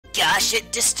gosh,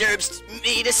 it disturbs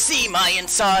me to see my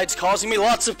insides, causing me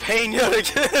lots of pain yet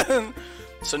again.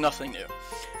 So nothing new.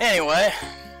 Anyway,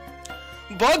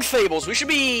 Bug Fables. We should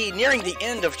be nearing the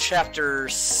end of chapter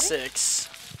 6.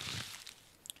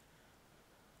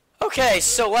 Okay,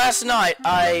 so last night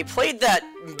I played that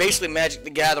basically Magic the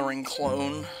Gathering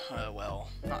clone. Well,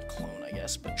 not clone, I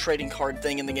guess, but trading card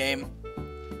thing in the game.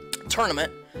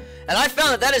 Tournament. And I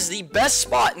found that that is the best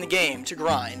spot in the game to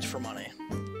grind for money.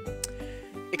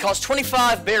 It costs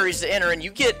 25 berries to enter, and you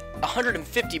get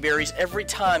 150 berries every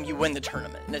time you win the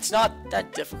tournament. And it's not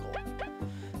that difficult,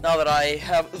 now that I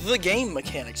have the game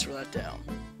mechanics for that down.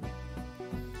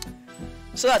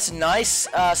 So that's nice.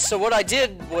 So what I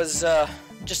did was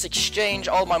just exchange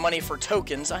all my money for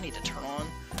tokens. I need to turn on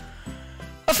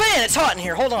a fan. It's hot in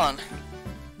here. Hold on.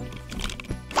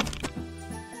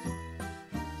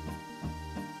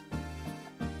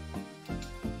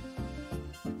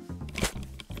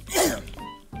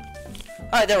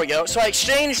 Alright, there we go. So I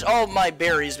exchanged all of my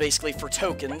berries, basically, for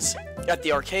tokens at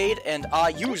the arcade, and I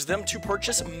used them to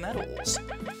purchase medals.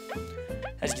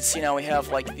 As you can see now, we have,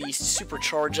 like, the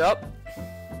supercharge up.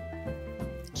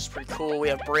 Which is pretty cool. We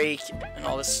have break and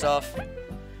all this stuff.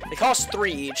 They cost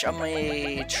 3 each. I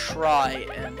may try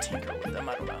and tinker with them.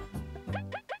 I don't know.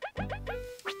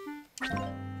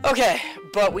 Okay,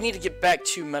 but we need to get back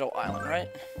to Metal Island, right?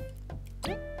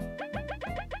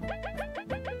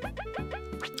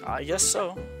 I guess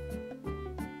so.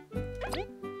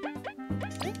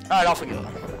 Alright, off we go.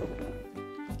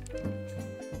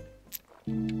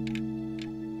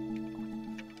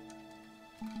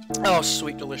 Oh,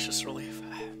 sweet, delicious relief.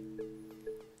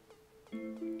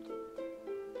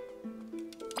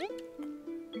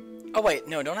 Oh, wait,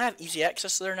 no, don't I have easy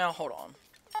access there now? Hold on.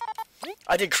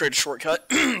 I did create a shortcut,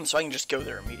 so I can just go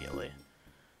there immediately.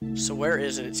 So where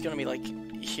is it? It's gonna be, like,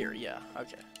 here, yeah,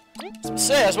 okay.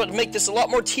 So I was about to make this a lot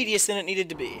more tedious than it needed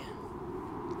to be.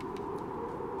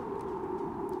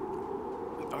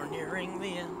 We are nearing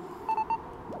the end.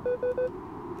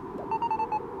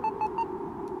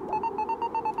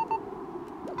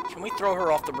 Can we throw her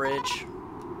off the bridge?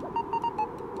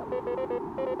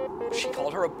 She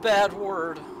called her a bad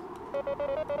word.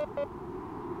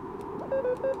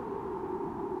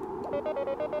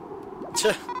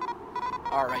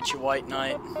 Alright, you white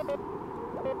knight.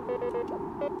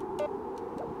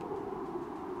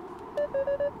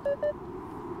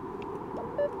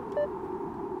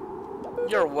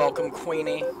 You're welcome,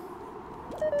 Queenie.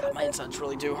 God, my insides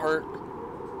really do hurt.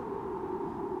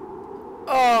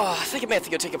 Oh, I think I may have to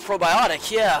go take a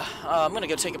probiotic. Yeah, I'm gonna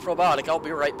go take a probiotic. I'll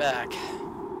be right back.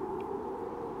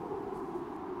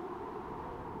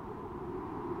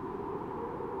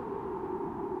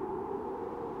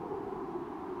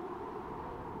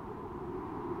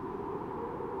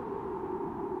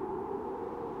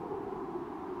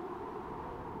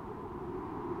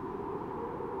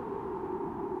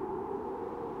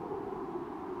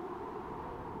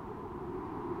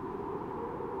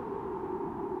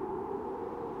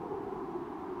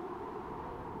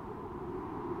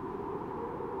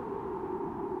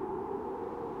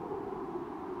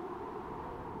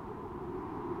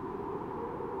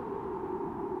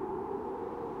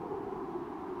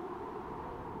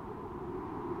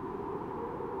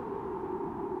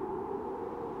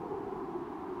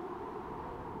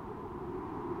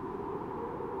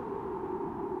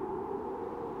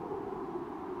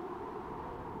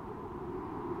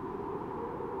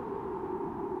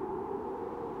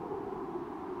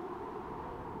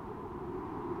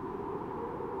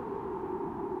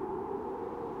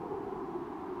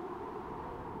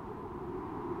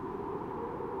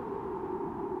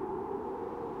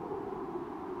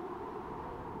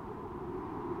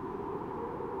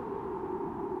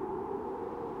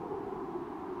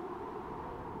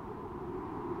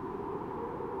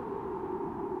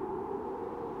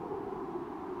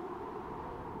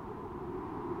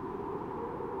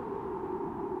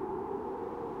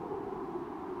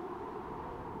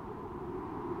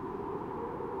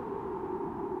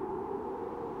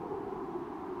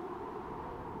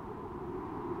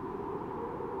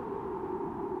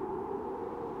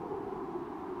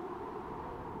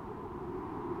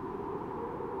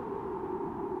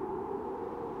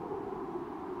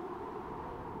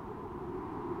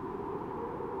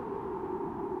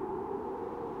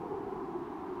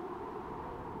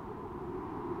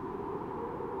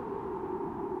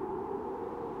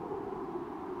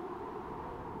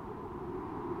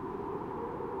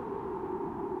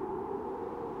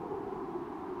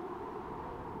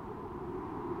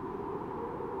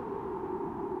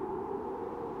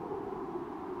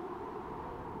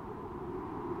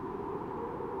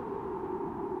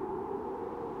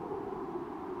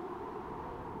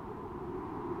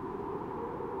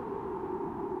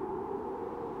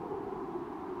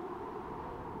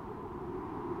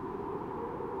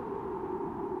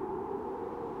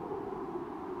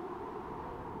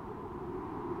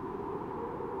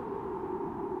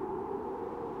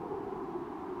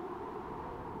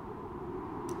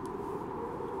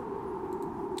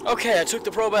 Okay, I took the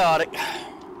probiotic.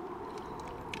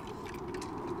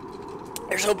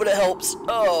 Here's hoping it helps.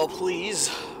 Oh, please.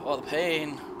 Oh, the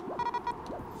pain.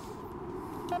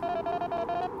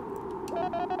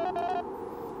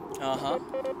 Uh-huh.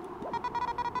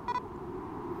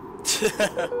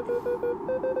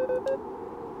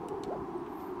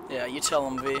 Yeah, you tell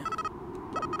him, V.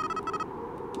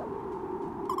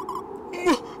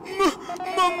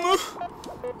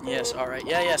 Yes, alright.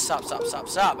 Yeah, stop.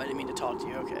 I didn't mean to talk to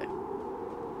you, okay.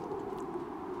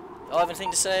 Y'all have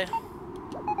anything to say?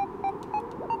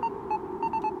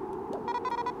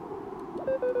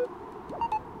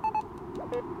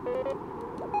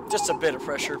 Just a bit of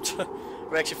pressure.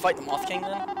 We actually fight the Moth King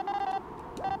then?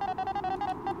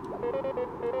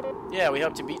 Yeah, we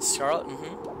hope to beat Scarlet.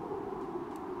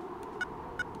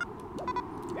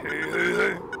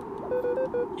 Hey.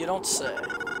 You don't say.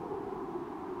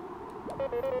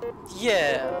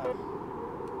 Yeah.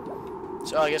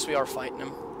 So I guess we are fighting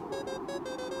him.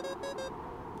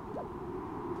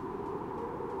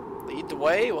 Lead the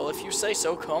way? Well, if you say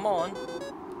so, come on.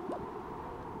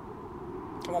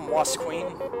 Come on, Wasp Queen.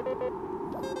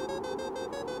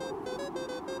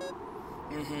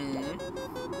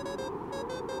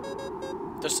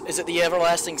 Is it the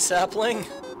everlasting sapling?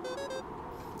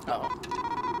 Oh.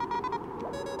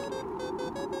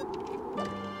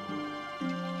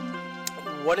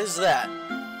 What is that?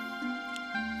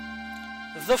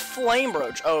 The flame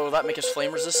brooch. Oh, that makes us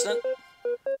flame resistant?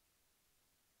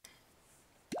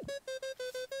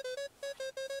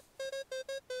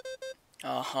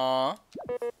 Uh-huh.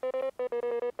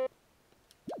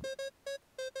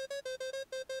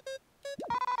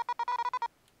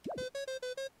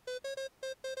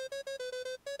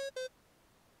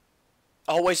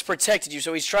 Always protected you,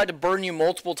 so he's tried to burn you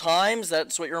multiple times?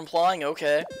 That's what you're implying?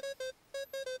 Okay.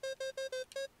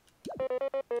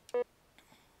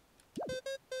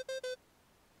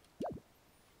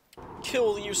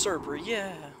 Kill the usurper,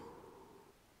 yeah.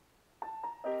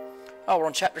 Oh, we're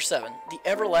on chapter 7. The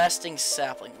everlasting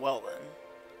sapling. Well then.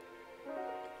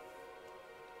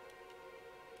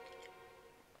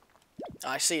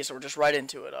 I see, so we're just right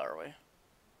into it, are we?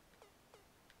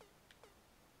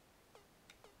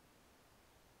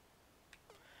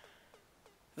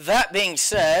 That being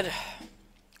said,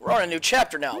 we're on a new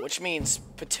chapter now, which means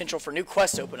potential for new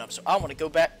quests to open up. So I want to go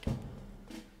back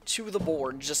to the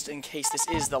board just in case this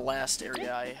is the last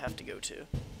area I have to go to.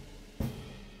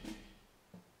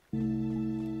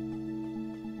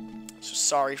 So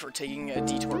sorry for taking a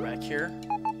detour back here.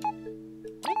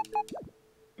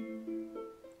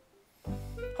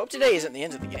 Hope today isn't the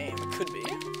end of the game. It could be.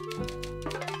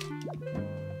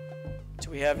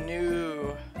 Do we have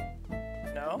new...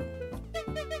 No?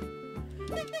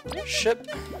 Ship.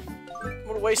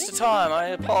 What a waste of time. I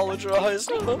apologize.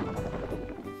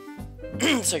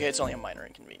 It's okay, it's only a minor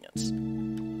inconvenience.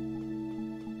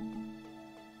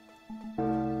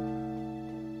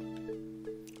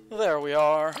 There we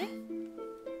are.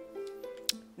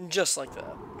 Just like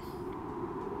that.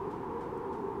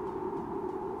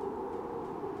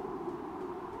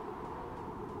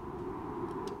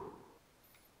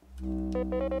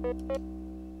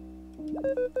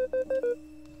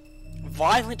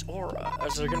 Violent aura.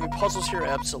 Is there going to be puzzles here?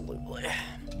 Absolutely.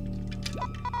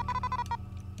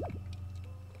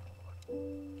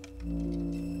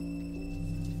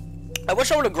 I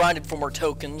wish I would have grinded for more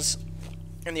tokens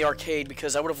in the arcade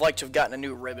because I would have liked to have gotten a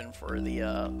new ribbon for the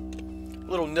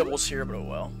little nibbles here, but oh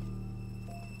well.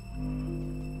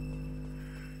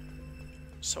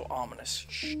 So ominous.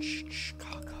 Shh, shh, shh.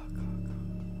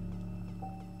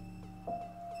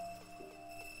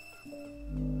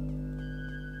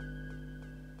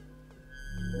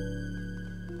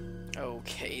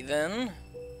 Okay then.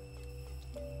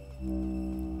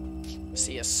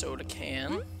 See a soda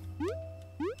can.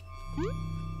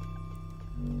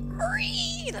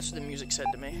 Hurry! That's what the music said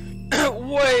to me.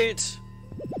 Wait!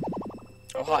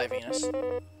 Oh, hi, Venus.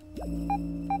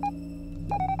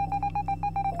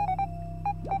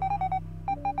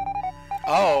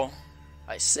 Oh,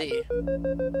 I see.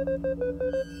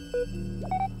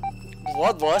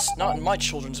 Bloodlust? Not in my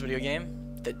children's video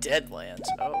game. The Deadlands.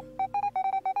 Oh.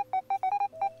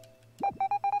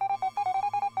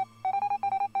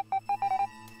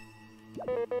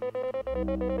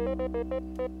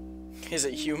 Is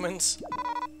it humans?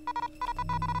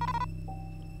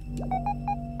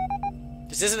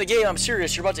 This isn't a game, I'm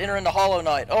serious. You're about to enter into Hollow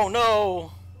Knight. Oh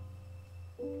no!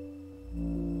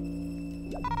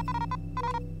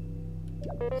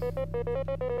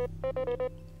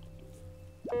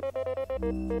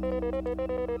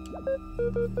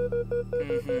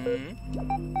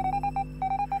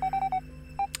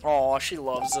 Oh, she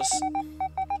loves us.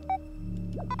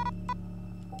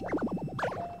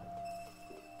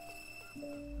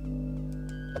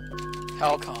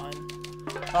 Alkine.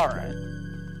 Alright.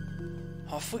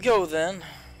 Off we go then.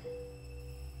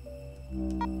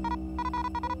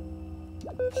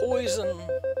 Poison.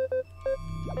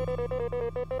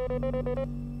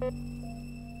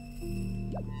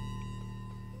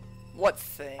 What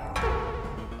thing?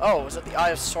 Oh, is that the Eye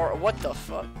of Sorrow? What the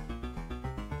fuck?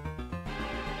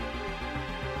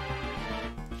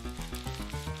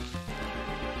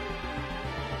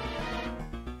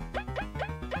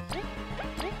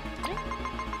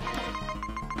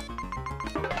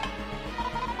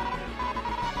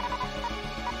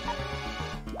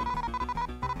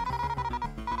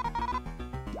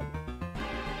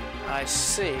 I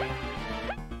see.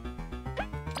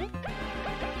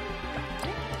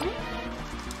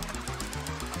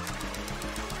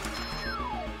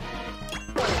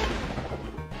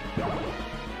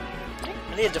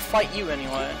 I needed to fight you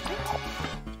anyway.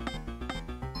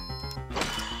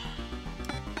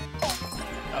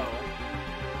 Oh.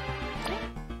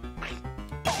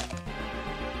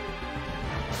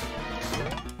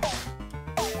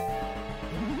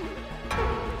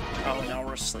 Oh, now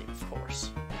we're asleep, of course.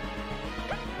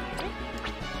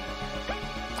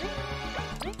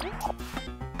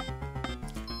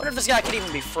 I wonder if this guy could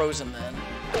even be frozen then.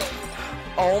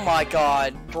 Oh my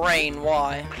god. Brain,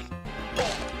 why?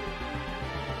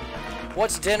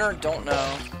 What's dinner? Don't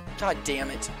know. God damn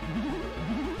it.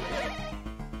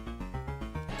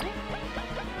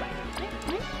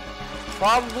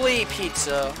 Probably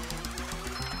pizza.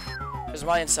 Because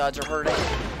my insides are hurting.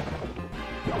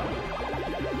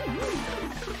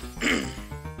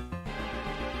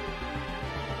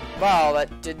 Wow,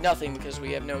 that did nothing because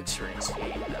we have no experience to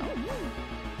eat now.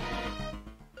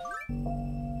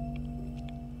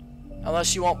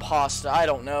 Unless you want pasta, I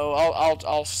don't know.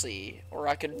 I'll see. Or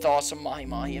I could thaw some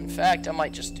mahi-mahi. In fact, I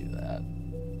might just do that.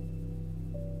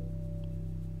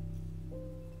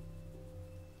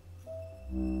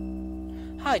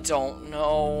 I don't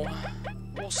know.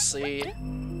 We'll see.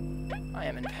 I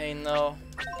am in pain though.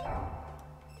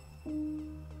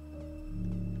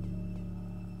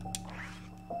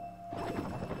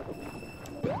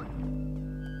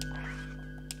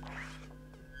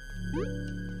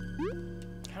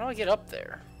 How do I get up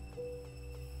there?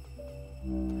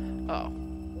 Oh.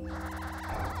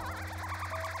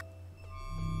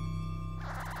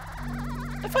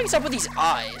 What the fuck is up with these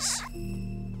eyes?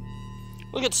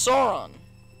 Look at Sauron.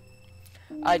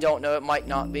 I don't know, it might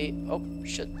not be. Oh,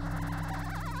 shit.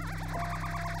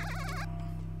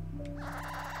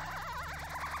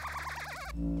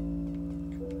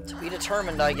 To be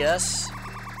determined, I guess.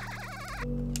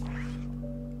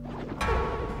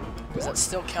 Does that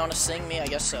still count as seeing me? I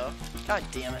guess so. God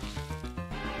damn it.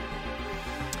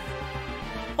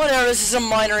 Whatever, this is a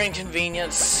minor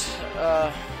inconvenience.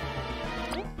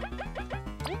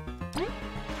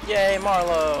 Yay,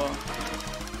 Marlowe.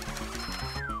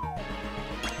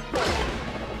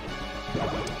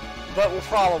 But we'll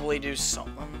probably do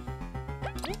something.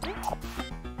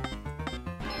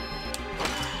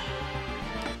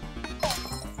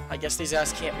 I guess these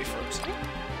guys can't be frozen.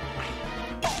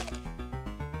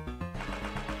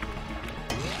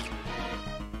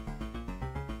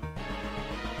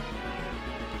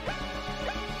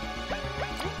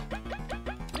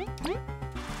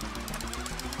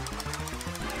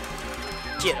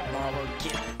 Get it, Marlowe,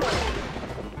 get it.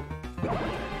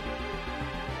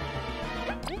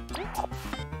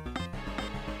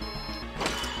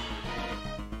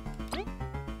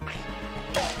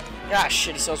 Ah,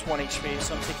 shit, he still has 1 HP,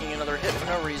 so I'm taking another hit for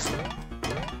no reason.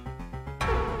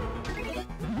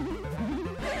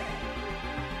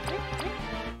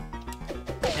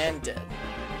 And dead.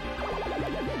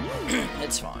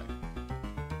 It's fine.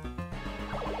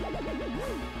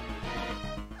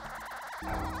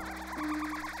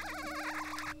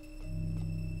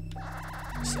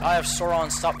 See, Eye of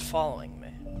Sauron stopped following me.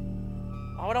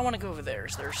 Why would I want to go over there?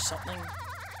 Is there something?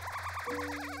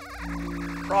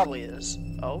 Probably is.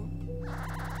 Oh?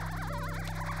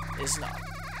 Is not.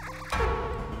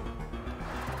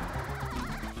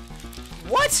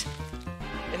 What?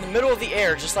 In the middle of the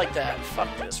air, just like that.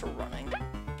 Fuck this, we're running.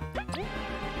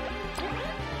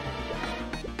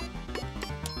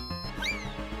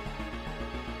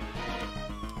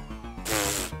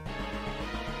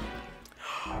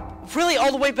 Really?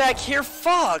 All the way back here?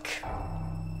 Fuck!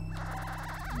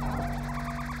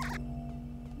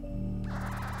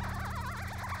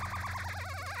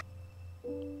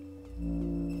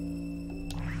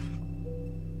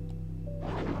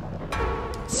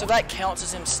 So that counts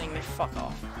as him seeing me? Fuck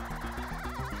off.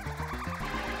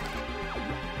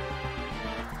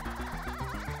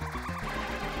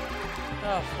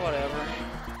 Oh, whatever.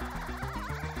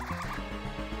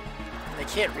 They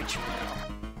can't reach me now.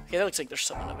 Okay, that looks like there's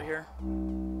someone over here.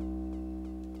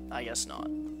 I guess not.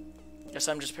 Guess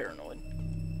I'm just paranoid.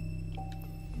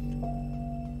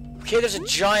 Okay, there's a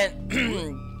giant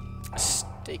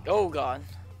steak. Oh god.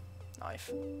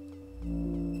 Knife.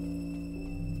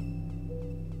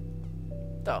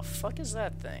 The fuck is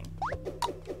that thing?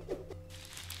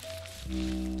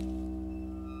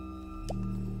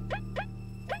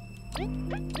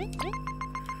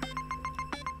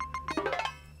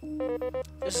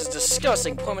 This is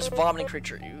disgusting. Plumage vomiting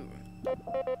creature. Ew.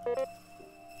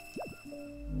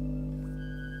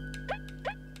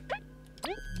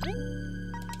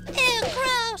 Ew,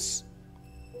 gross.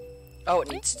 Oh, it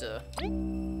needs to.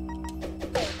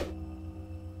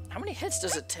 How many hits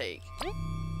does it take?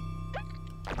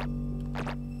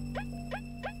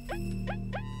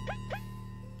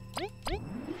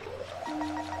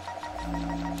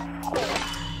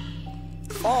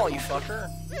 Fall, you fucker.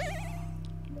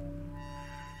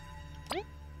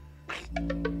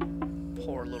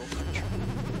 Poor little creature.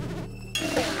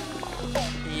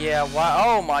 Yeah, wow.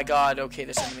 Oh my god. Okay,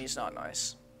 this enemy's not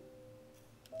nice.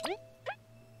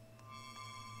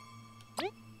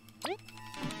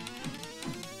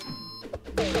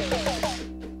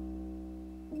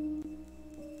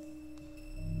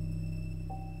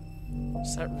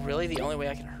 Is that really the only way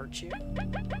I can hurt you?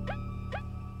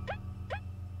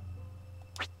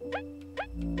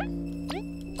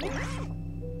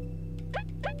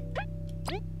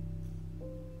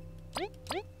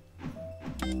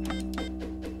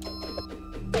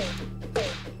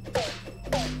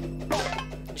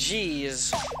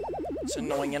 Jeez. It's an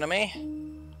annoying enemy.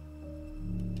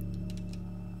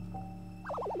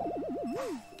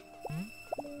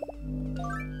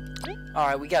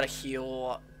 Alright, we gotta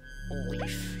heal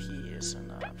Leaf. He is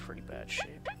in pretty bad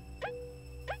shape.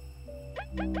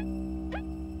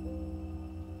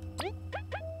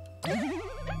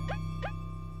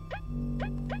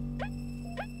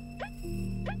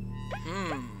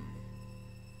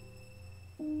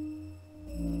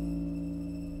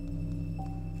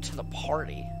 To the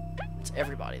party. It's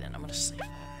everybody then. I'm gonna save that.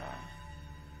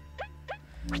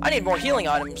 I need more healing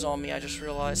items on me, I just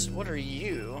realized. What are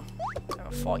you? I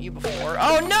haven't fought you before.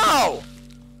 Oh no!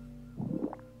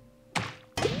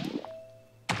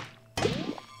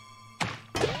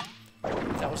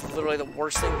 That was literally the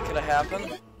worst thing that could have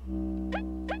happened.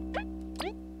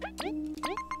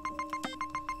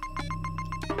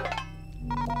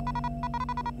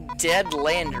 Dead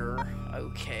lander.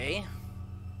 Okay.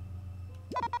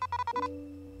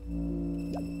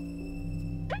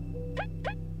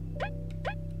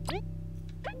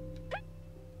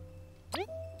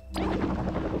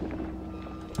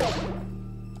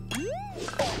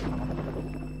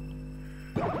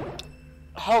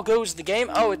 How goes the game?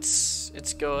 Oh, it's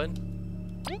good.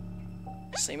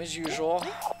 Same as usual.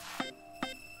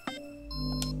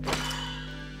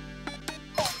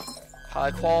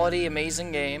 High quality,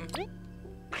 amazing game.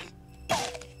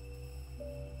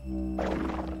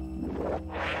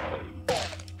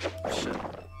 Shit.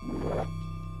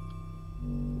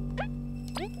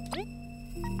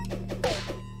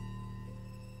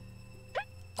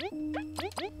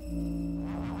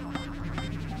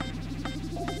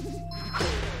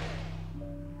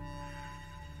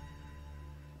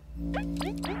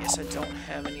 I guess I don't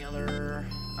have any other.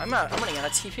 I'm running out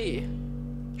of TP.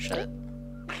 Shit.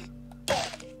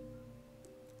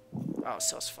 Oh, it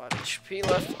still has 5 HP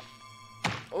left.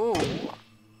 Ooh.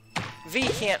 V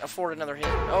can't afford another hit.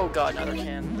 Oh god, neither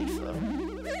can Leaf though.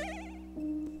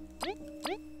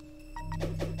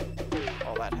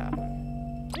 Oh, that happened.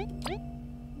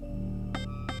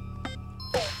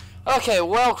 Okay,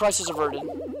 well, crisis averted.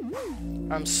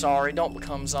 I'm sorry, don't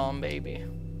become zombie, baby.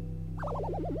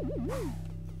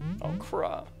 Oh,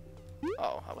 crap.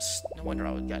 Oh, no wonder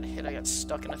I got hit. I got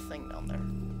stuck in a thing down there.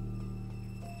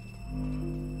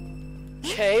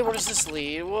 Okay, where does this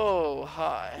lead? Whoa,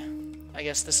 hi. I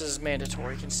guess this is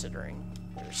mandatory considering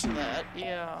there's that.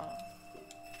 Yeah.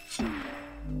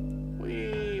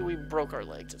 We broke our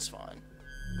legs. It's fine.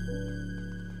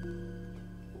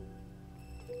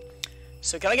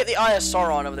 So can I get the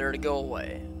ISR on over there to go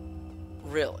away?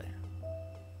 Really?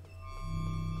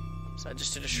 Is that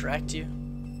just to distract you?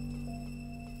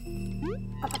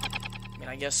 I mean,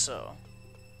 I guess so.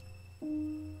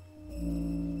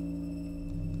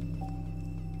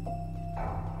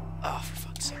 Oh, for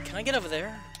fuck's sake. Can I get over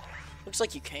there? Looks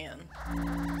like you can.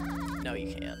 No,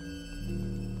 you can't.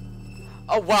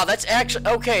 Oh, wow, that's actually...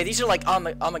 Okay, these are like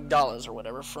amygdalas or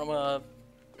whatever from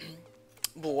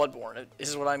Bloodborne. This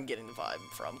is what I'm getting the vibe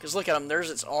from. Because look at them,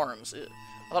 there's its arms. I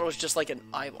thought it was just like an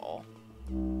eyeball.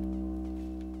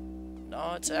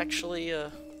 No, it's actually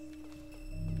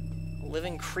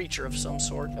living creature of some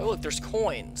sort. Oh, look, there's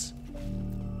coins.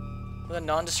 With a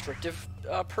non-destructive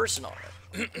person on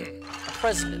it. A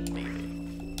president, maybe.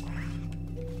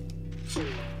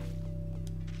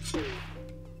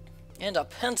 And a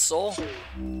pencil.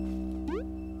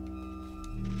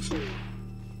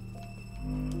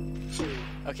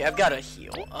 Okay, I've got to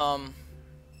heal. I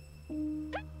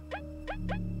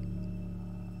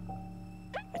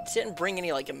didn't bring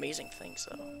any, like, amazing things,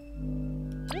 though.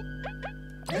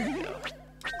 There we go.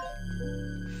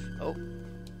 Oh.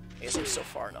 I guess I'm still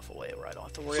far enough away where I don't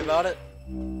have to worry about it.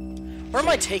 Where am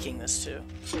I taking this to?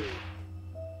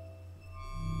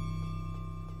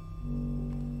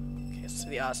 Okay, so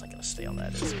the eye's not gonna stay on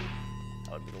that, is it?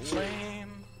 That would be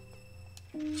lame.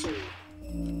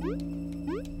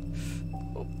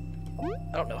 Oh.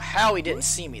 I don't know how he didn't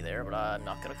see me there, but I'm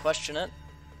not gonna question it.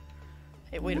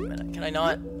 Hey, wait a minute. Can I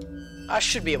not? I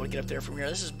should be able to get up there from here.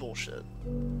 This is bullshit.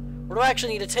 Where do I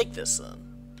actually need to take this, then?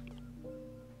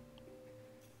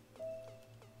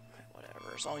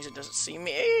 Whatever, as long as it doesn't see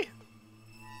me.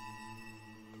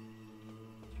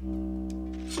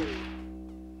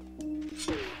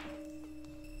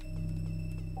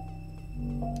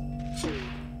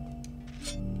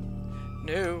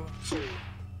 No.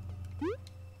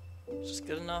 Is this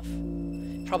good enough?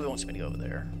 Probably wants me to go over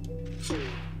there.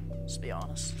 Let's be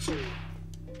honest.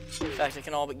 In fact, I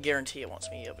can all but guarantee it wants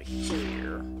me over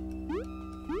here.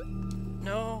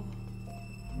 No.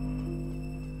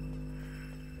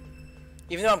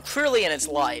 Even though I'm clearly in its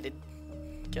light, I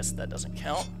guess that doesn't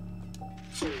count.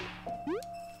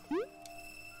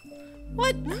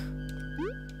 What?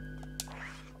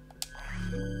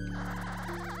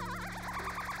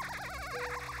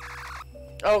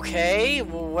 Okay,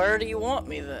 well, where do you want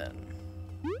me then?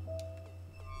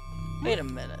 Wait a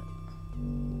minute.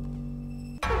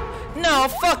 No,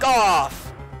 fuck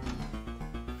off!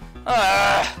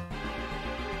 No.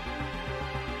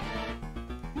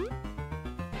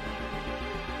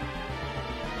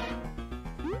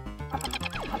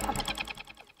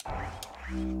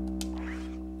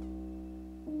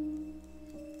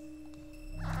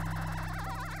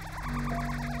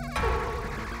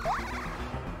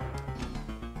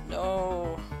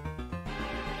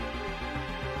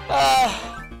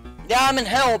 Yeah, I'm in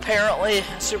hell apparently.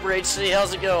 Super HC,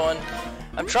 how's it going?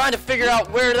 I'm trying to figure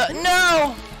out where to.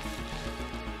 No!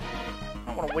 I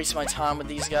don't want to waste my time with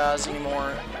these guys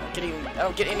anymore. I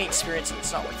don't get any experience, and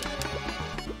it's not worth it.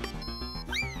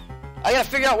 I gotta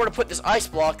figure out where to put this ice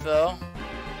block, though.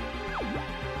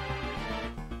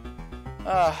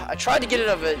 I tried to get it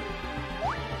over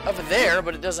there,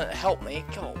 but it doesn't help me.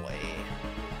 Go away.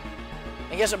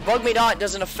 I guess it bug me not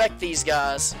doesn't affect these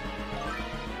guys.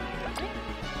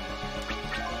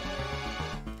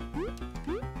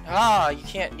 Ah, you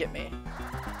can't get me.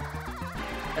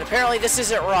 And apparently this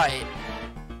isn't right.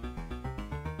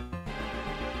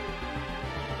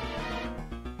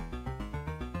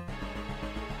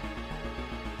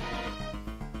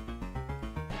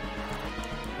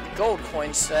 The gold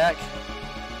coin stack.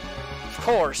 Of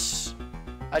course.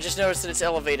 I just noticed that it's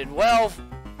elevated. Well,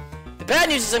 the bad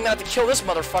news is I'm gonna have to kill this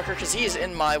motherfucker because he is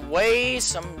in my way.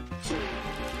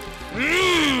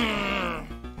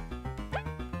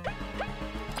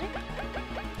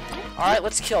 Alright,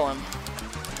 let's kill him.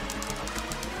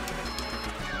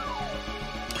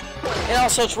 And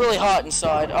also, it's really hot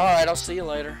inside. Alright, I'll see you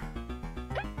later.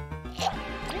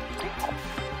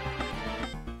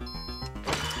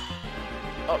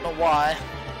 Don't know why.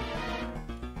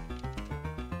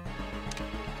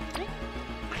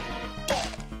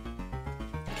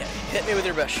 Okay, hit me with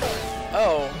your best shot.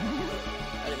 Oh.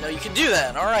 I didn't know you could do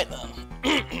that. Alright then.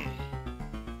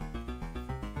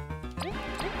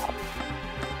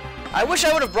 I wish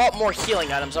I would have brought more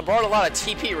healing items. I brought a lot of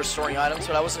TP restoring items,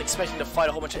 but I wasn't expecting to fight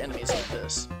a whole bunch of enemies like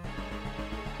this.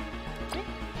 Okay,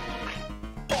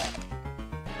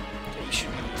 you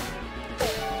should be...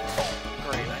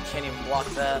 Great, I can't even block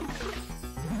that.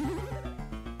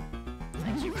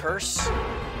 Thank you, curse.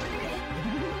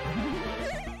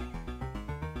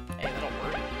 Hey, that'll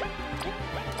work.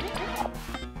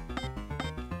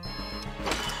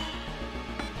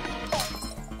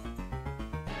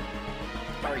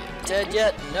 Are you dead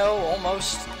yet? No,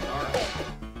 almost. Alright.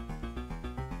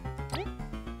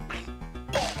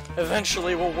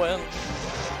 Eventually we'll win.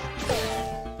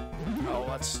 Oh,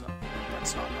 that's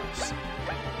not nice.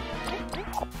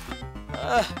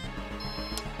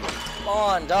 Come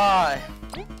on, die.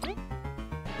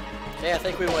 Okay, I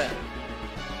think we win.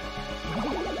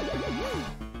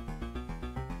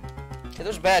 Okay,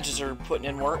 those badges are putting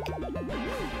in work.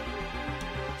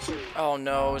 Oh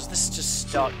no, is this just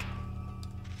stuck?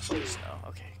 Please no,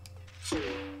 okay.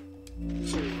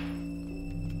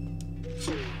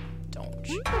 Don't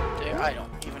you dare. I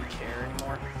don't even care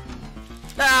anymore.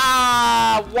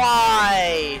 Ah,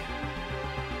 why?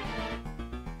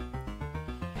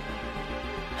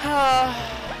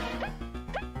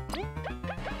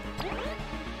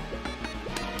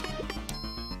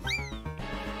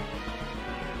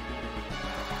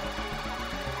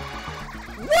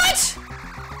 What?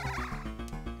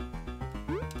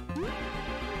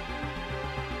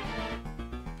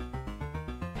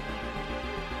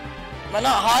 Am I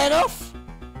not high enough?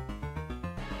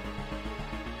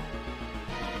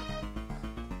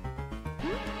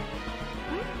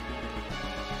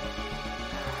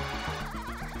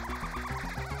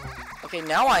 Okay,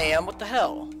 now I am. What the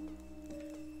hell?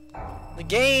 The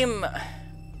game...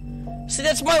 See,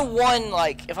 that's my one,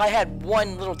 like, if I had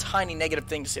one little tiny negative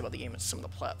thing to say about the game, it's some of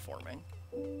the platforming.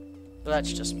 But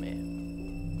that's just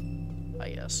me. I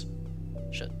guess.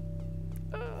 Shit.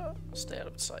 Stay out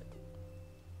of sight.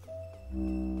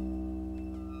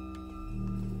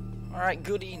 Alright,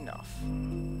 good enough. I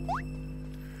don't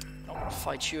want to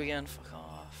fight you again. Fuck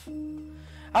off.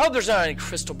 I hope there's not any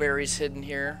crystal berries hidden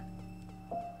here.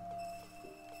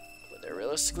 But there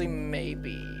realistically may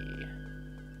be.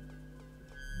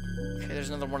 Okay, there's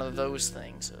another one of those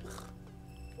things. Ugh.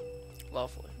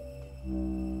 Lovely.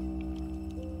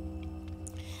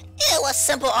 Ew, a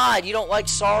simple odd. You don't like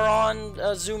Sauron,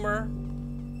 Zoomer?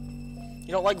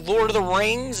 You don't like Lord of the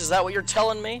Rings? Is that what you're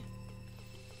telling me?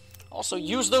 Also,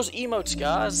 use those emotes,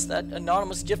 guys. That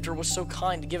anonymous gifter was so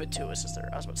kind to give it to us. Is there?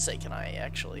 I was about to say, can I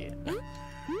actually?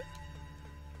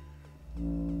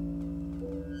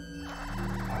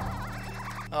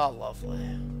 Oh,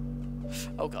 lovely.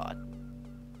 Oh, God.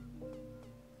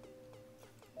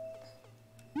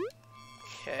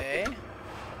 Okay.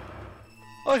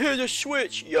 I hear the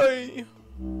switch. Yay!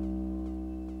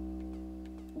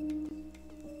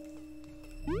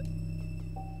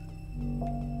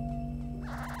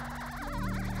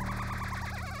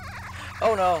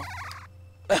 Oh no.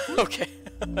 Okay.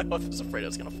 I was afraid I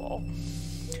was gonna fall.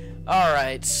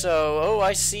 Alright, so... Oh,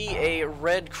 I see a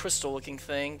red crystal looking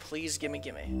thing. Please gimme,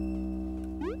 gimme.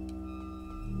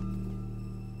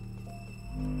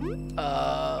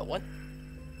 What?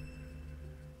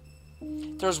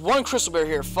 There's one crystal bear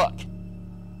here. Fuck.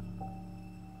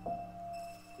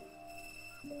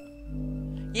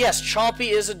 Yes,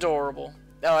 Chompy is adorable.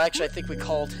 Oh, actually, I think we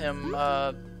called him,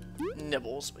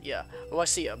 Nibbles, but yeah. Oh, I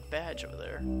see a badge over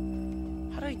there.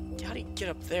 How do you get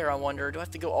up there, I wonder? Do I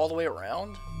have to go all the way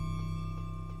around?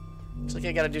 Looks like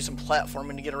I gotta do some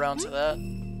platforming to get around to that.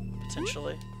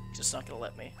 Potentially. It's just not gonna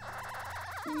let me.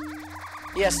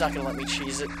 Yeah, it's not gonna let me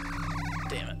cheese it.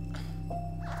 Damn it.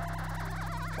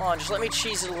 Come on, just let me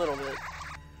cheese it a little bit.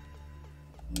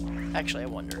 Actually, I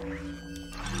wonder.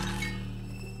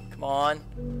 Come on.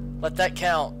 Let that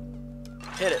count.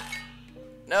 Hit it.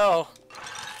 No.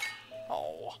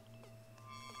 Oh.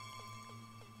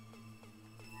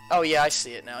 Oh, yeah, I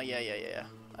see it now. Yeah.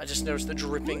 I just noticed the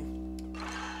dripping.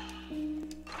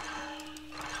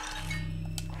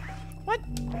 What?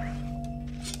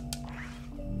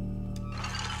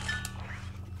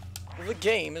 The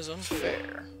game is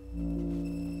unfair.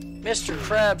 Mr.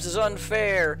 Krabs is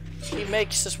unfair. He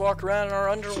makes us walk around in our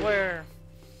underwear.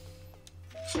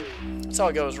 That's how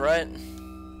it goes, right?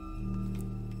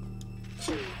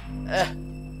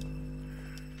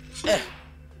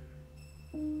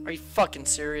 Are you fucking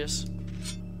serious?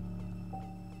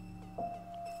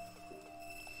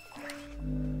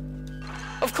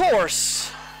 Of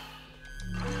course!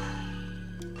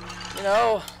 You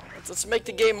know, let's make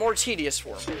the game more tedious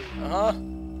for me. Uh-huh.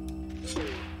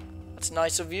 That's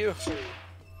nice of you.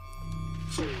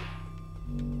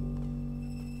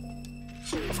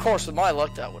 Of course, with my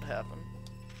luck, that would happen.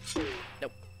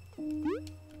 Nope.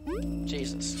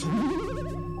 Jesus.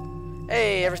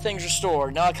 Hey, everything's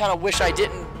restored. Now I kind of wish I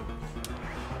didn't.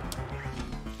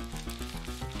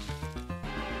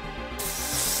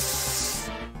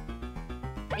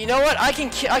 You know what? I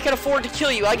can afford to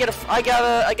kill you. I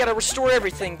gotta restore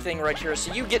everything thing right here,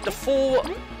 so you get the full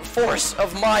force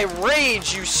of my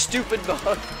rage, you stupid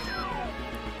bug.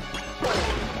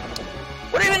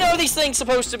 What even are these things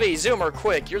supposed to be? Zoomer,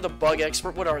 quick, you're the bug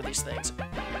expert. What are these things?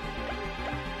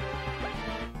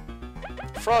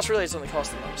 Frost really is only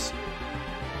cost the most.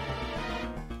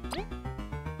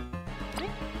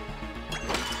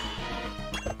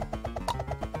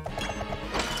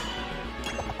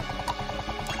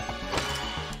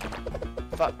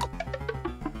 Fuck.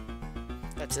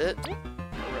 That's it?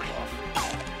 Rip off.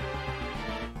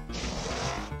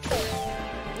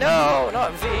 No,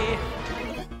 not V.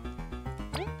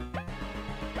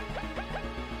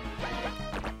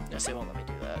 Yes, they won't let me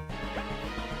do that.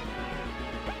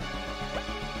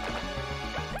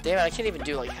 Damn it, I can't even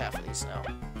do like half of these now.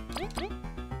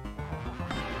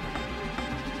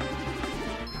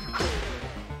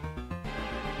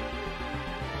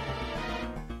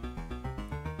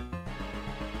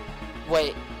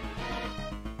 Wait.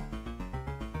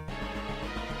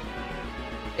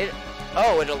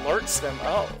 Oh, it alerts them.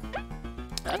 Oh.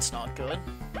 That's not good.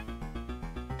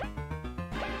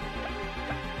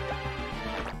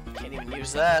 Can't even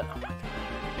use that. Oh my god.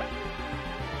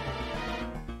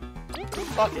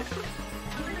 Fuck it.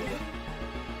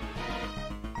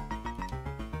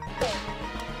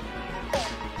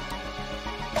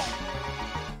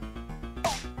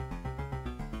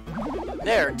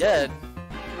 They're dead.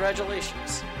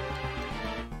 Congratulations.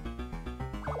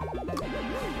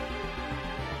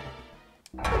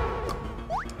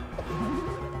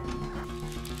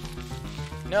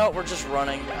 No, we're just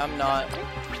running. I'm not.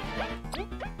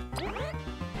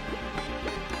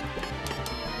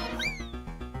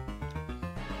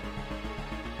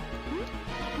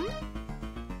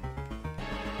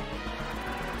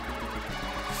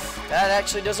 That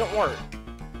actually doesn't work.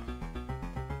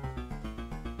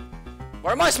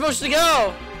 Where am I supposed to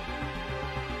go?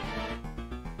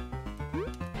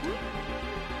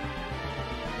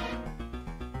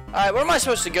 Alright, where am I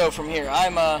supposed to go from here?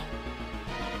 I'm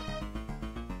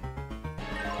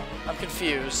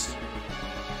confused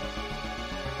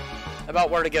about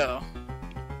where to go.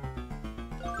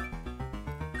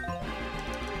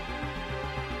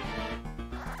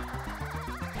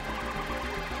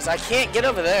 Because I can't get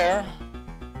over there.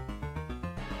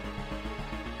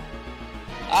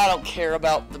 I don't care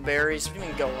about the berries. We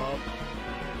can go up.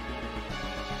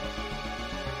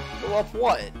 Go up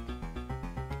what?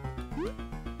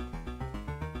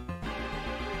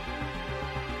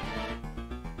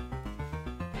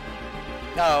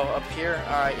 Oh, up here?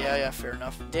 Alright, yeah, fair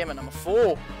enough. Damn it, I'm a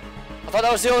fool. I thought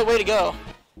that was the only way to go.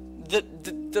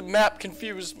 The map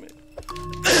confused me.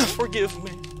 Forgive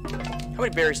me. How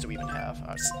many berries do we even have?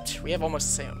 We have almost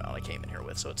the same amount I came in here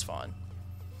with, so it's fine.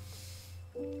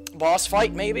 Boss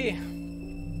fight, maybe?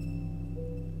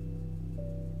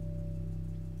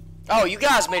 Oh, you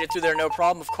guys made it through there, no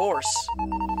problem, of course.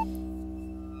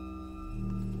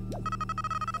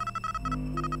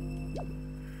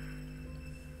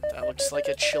 That looks like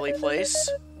a chilly place.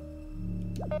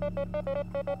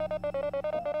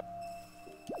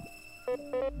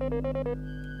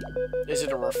 Is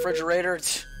it a refrigerator?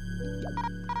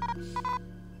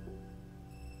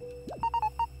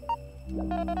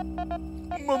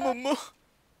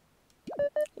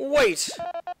 Wait!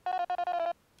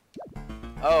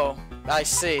 Oh, I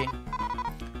see.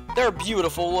 They're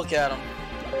beautiful, look at them.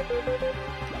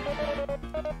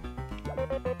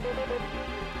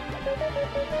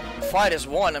 Fight is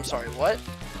one, I'm sorry, what?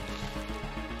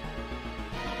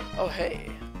 Oh,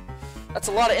 hey. That's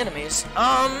a lot of enemies.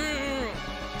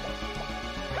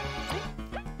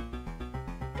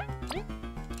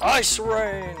 Ice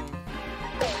Rain!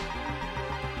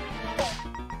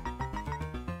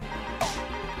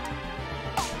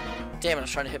 Damn it, I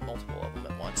was trying to hit multiple of them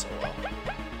at once, oh well.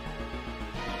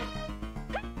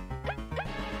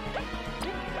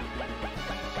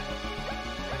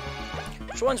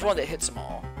 Which one's one that hits them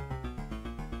all?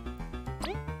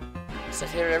 Does that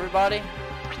hit everybody?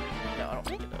 No, I don't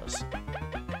think it does.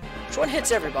 Which one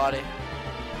hits everybody?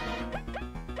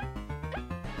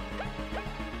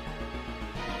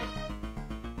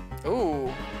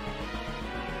 Ooh.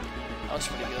 That was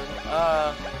pretty good.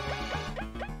 I'm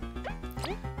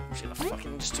just gonna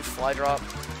fucking just do fly drop.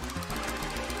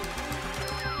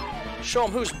 Show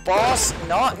him who's boss,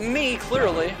 not me,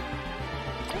 clearly.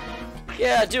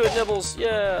 Yeah, do it, Nibbles,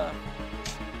 yeah.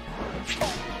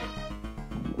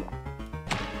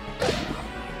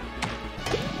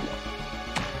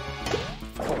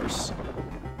 Of course.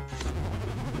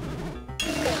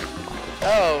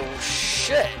 Oh,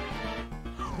 shit.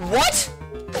 What?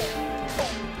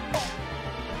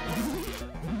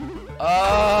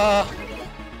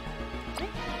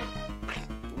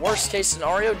 Worst case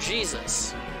scenario?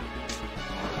 Jesus.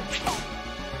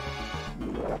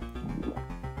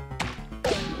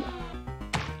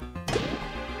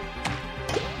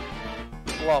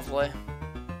 Lovely.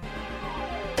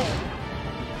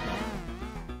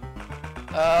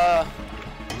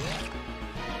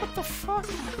 What the fuck?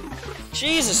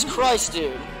 Jesus Christ,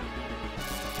 dude.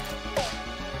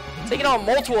 Taking on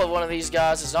multiple of one of these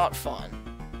guys is not fun.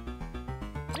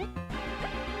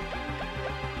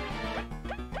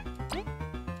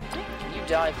 Can you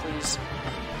die, please?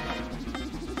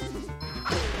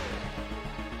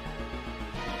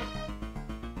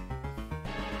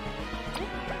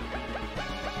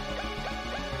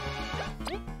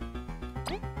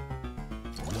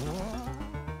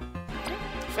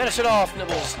 Finish it off,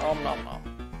 Nibbles. Nom nom nom.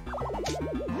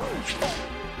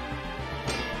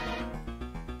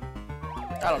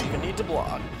 I don't even need to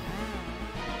block.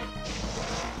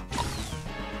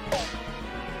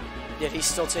 Yet he's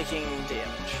still taking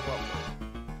damage. Lovely.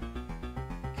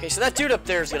 Okay, so that dude up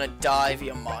there is gonna die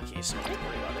via Maki, so don't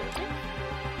worry about it.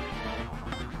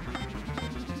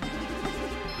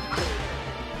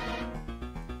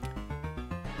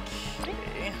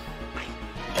 Okay.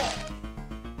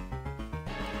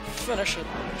 Finish it.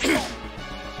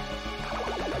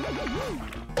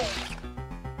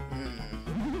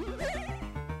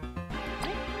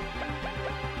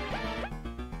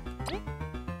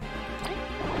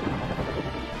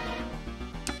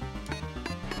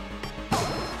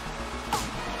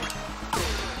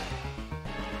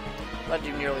 Not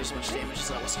do nearly as much damage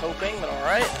as I was hoping, but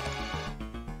alright.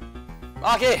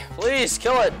 Maki, please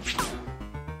kill it.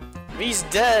 He's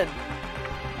dead.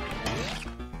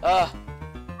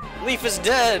 Leaf is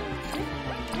dead.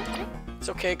 It's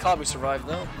okay, Kabu survived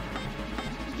though.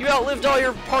 You outlived all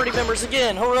your party members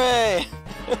again, hooray!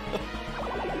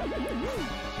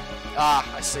 Ah,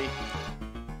 I see.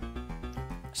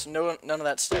 So none of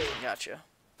that stuff, gotcha.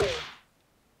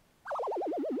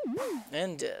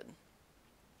 And dead.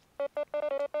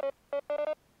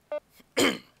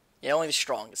 Yeah, only the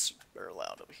strongest are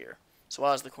allowed over here. So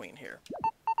why is the queen here?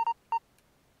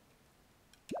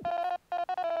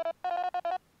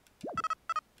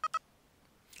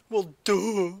 Well,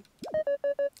 duh.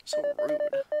 So rude.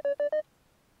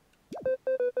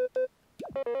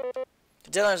 The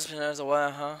deadline's been as a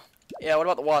while, huh? Yeah, what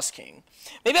about the Wasp King?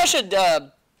 Maybe I should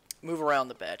move around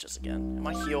the badges again. Am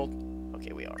I healed?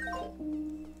 Okay, we are. Cool.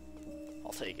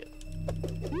 I'll take it.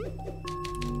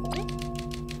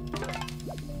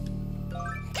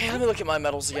 Okay, let me look at my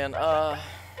medals again.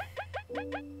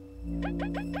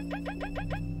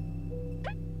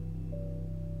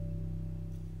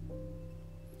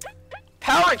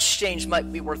 Power exchange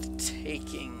might be worth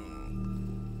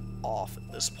taking off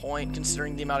at this point,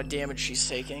 considering the amount of damage she's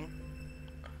taking.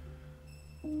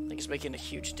 I think it's making a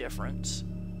huge difference.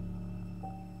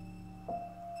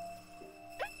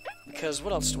 Because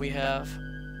what else do we have?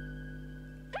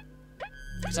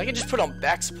 Because I could just put on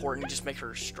back support and just make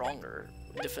her stronger,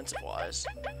 defensive-wise.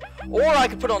 Or I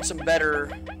could put on some better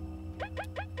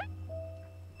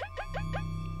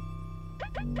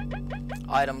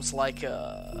items like,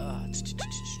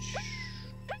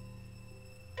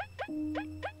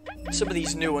 some of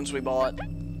these new ones we bought.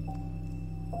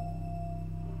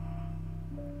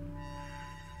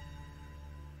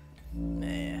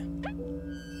 Nah.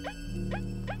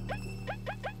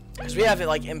 Because we have it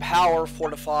like Empower,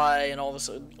 Fortify, and all this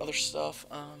other stuff.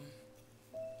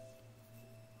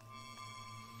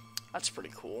 That's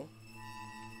pretty cool.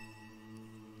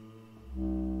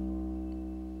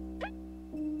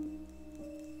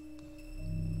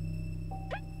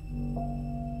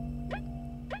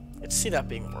 I'd see that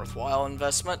being a worthwhile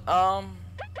investment.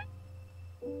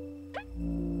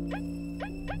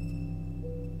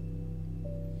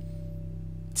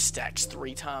 Stacks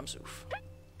 3 times. Oof.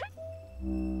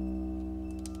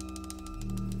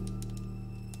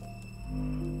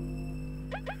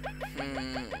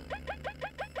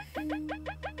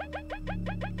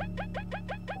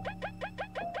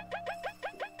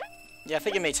 Yeah, I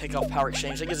think it may take off Power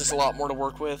Exchange. That gives us a lot more to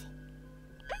work with.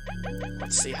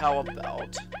 Let's see, how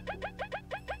about...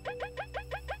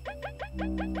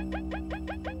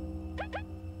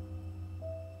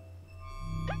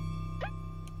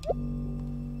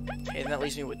 Okay, and that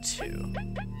leaves me with 2.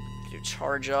 Do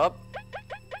charge up.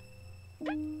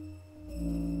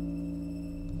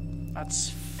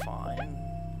 That's fine.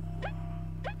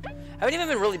 I haven't even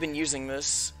really been using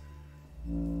this.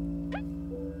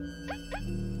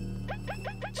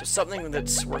 So something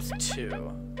that's worth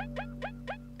 2.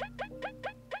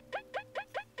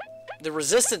 The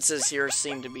resistances here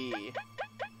seem to be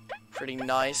pretty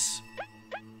nice.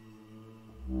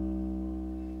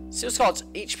 See what's called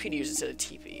HP to use instead of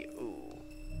TP. Ooh.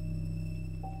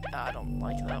 I don't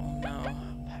like that one. No.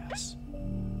 Pass.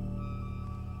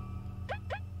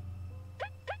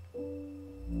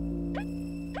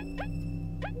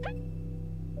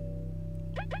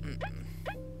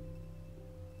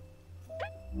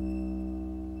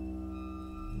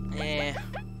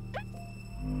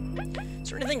 Is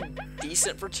there anything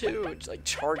decent for 2? Like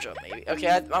charge up, maybe.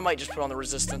 Okay, I might just put on the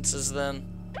resistances then.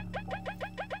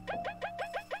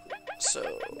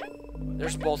 So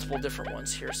there's multiple different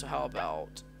ones here. So how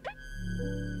about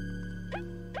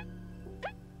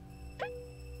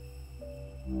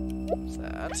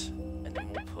that? And then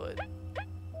we'll put,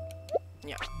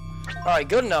 yeah. All right,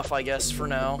 good enough, I guess, for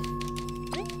now.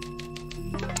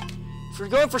 If you're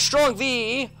going for strong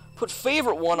V, put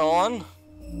favorite one on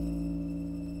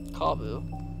Kabu.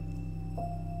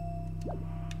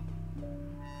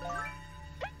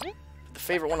 Put the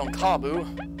favorite one on Kabu.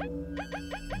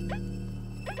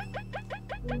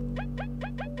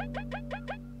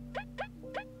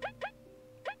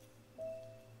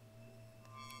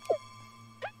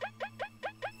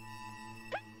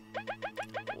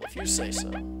 Well, if you say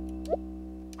so.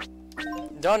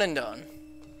 Done and done.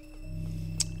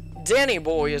 Danny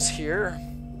boy is here.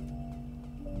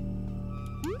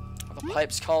 Are the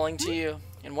pipes calling to you?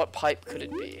 And what pipe could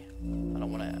it be? I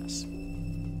don't want to ask.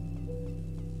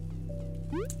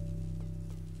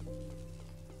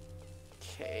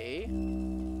 Okay.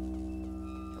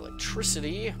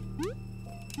 Electricity.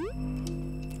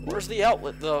 Where's the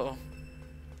outlet, though?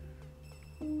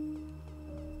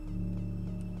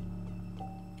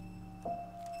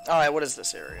 Alright, what is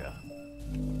this area?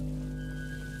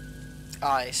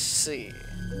 I see.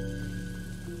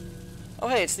 Oh,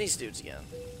 hey, it's these dudes again.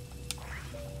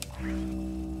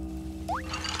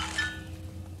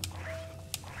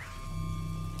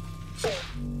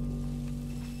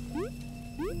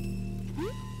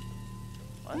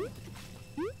 What?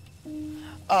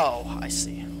 Oh, I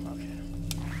see. Okay.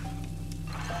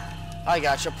 I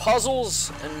gotcha.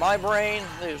 Puzzles in my brain,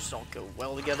 those don't go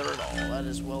well together at all. That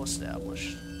is well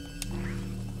established.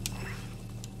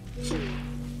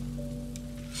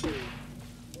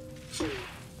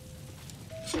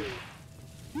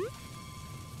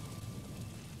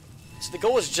 So the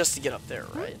goal is just to get up there,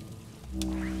 right?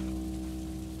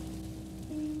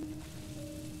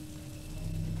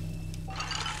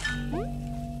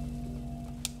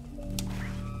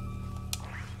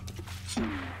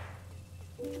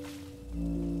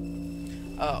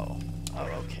 Oh. Oh,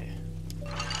 okay.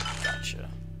 Gotcha.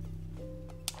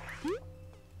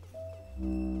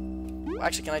 Well,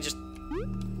 actually, can I just...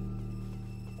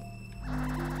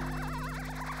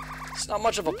 It's not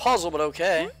much of a puzzle, but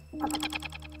okay.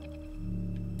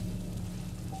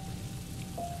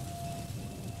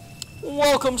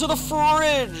 Welcome to the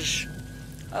fridge!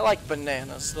 I like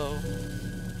bananas, though.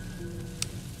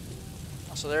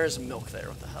 Also, there is milk there.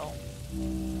 What the hell?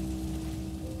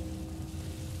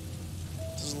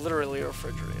 This is literally a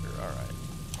refrigerator. Alright.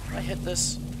 Can I hit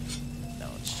this? No,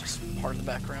 it's just part of the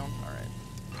background. Alright.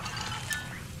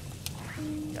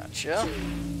 Gotcha.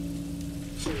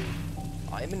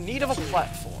 I am in need of a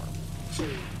platform.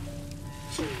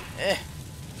 Eh.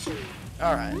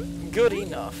 Alright. Good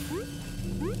enough.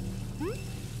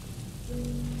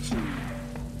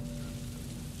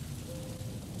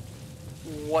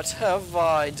 What have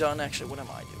I done? Actually, what am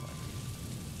I doing?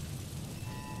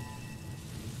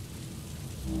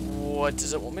 What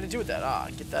does it want me to do with that? Ah,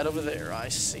 get that over there. I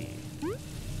see.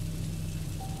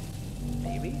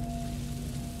 Maybe?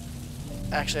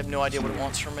 Actually, I have no idea what it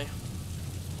wants from me.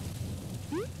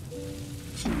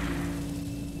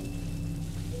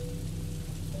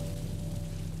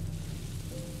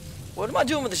 What am I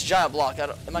doing with this giant block?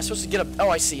 Am I supposed to get up? Oh,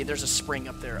 I see. There's a spring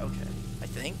up there. Okay. I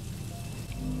think.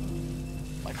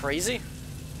 Am I crazy? I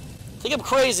think I'm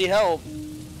crazy. Help.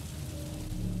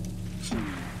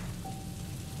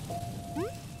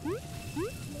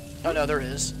 Oh, no, there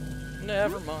is.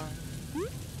 Never mind.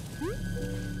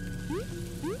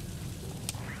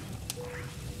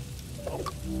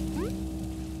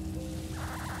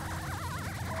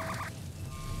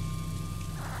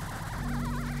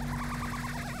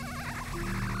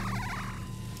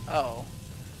 Oh.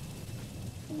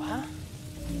 What?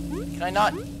 Can I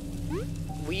not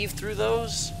weave through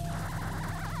those?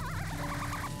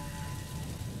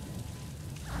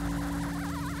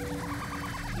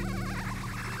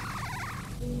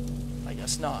 I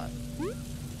guess not.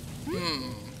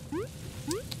 Hmm.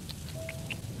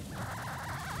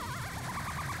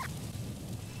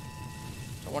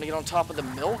 I want to get on top of the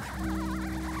milk?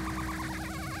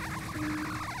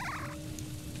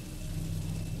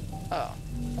 Oh.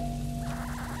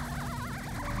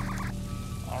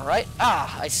 Alright.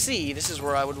 Ah, I see. This is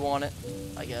where I would want it,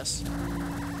 I guess.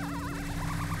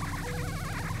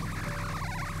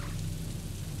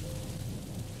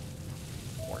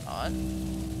 Or not.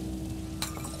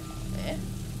 Eh.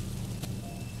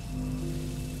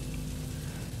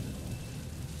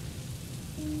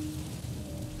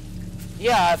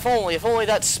 Yeah, if only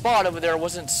that spot over there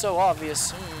wasn't so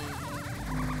obvious.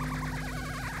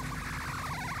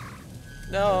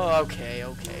 No, okay.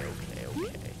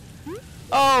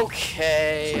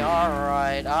 Okay,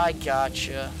 alright, I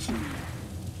gotcha.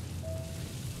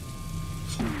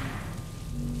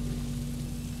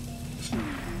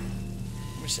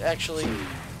 Just actually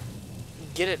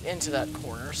get it into that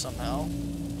corner somehow.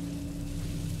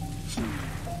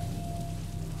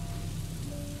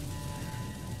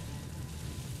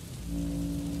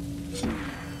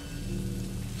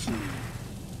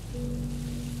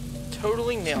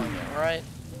 Totally nailing it, right?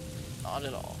 Not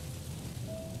at all.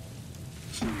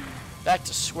 Back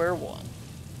to square one.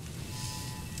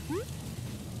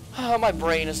 Oh, my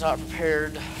brain is not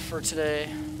prepared for today.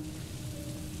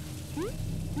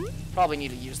 Probably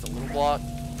need to use the little block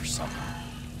for something.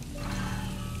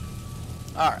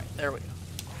 Alright, there we go.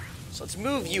 So let's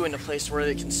move you into a place where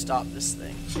they can stop this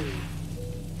thing.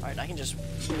 Alright, I can just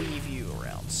weave you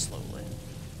around slowly.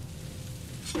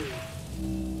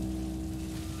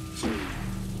 Okay,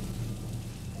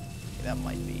 that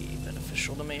might be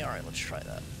beneficial to me. Alright, let's try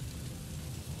that.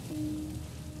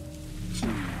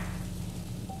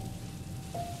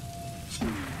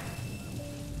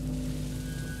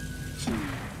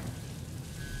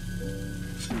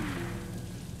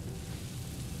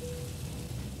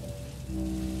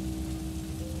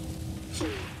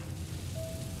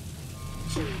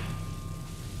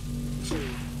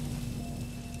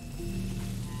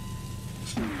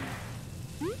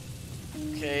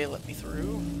 Okay, let me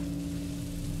through.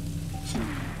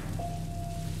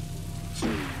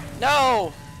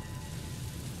 No!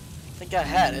 I think I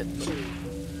had it, but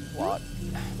what?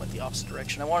 Went the opposite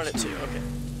direction. I wanted it to. Okay.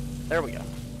 There we go.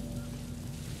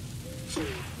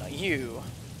 Now you.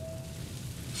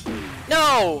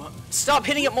 No! Stop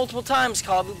hitting it multiple times,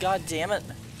 Kabu. God damn it.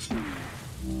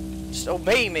 Just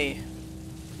obey me.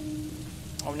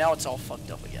 Oh, now it's all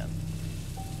fucked up again.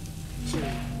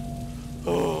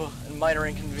 Oh, and minor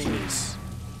inconvenience.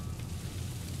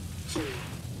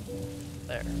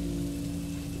 There.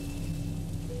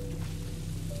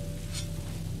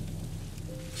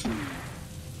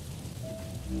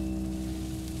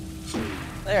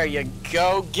 There you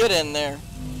go. Get in there.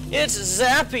 It's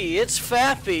zappy. It's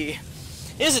fappy.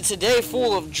 Is it today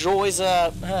full of joys?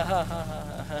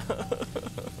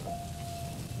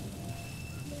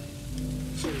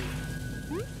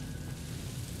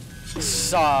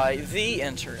 Sigh. The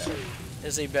internet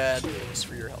is a bad place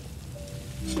for your health.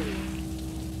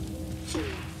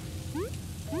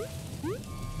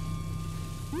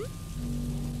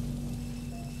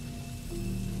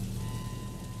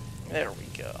 There we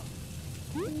go.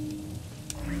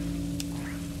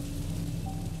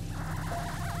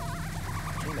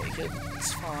 I make it.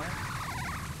 It's fine.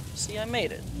 See, I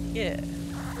made it. Yeah.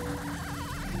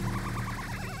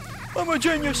 I'm a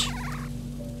genius.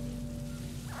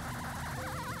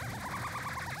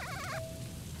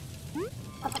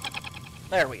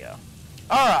 There we go.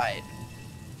 Alright.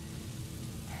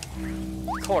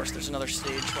 Of course, there's another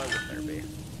stage. Why wouldn't there be?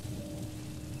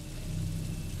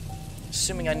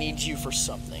 Assuming I need you for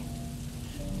something.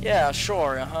 Yeah,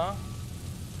 sure, uh-huh.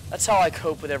 That's how I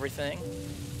cope with everything.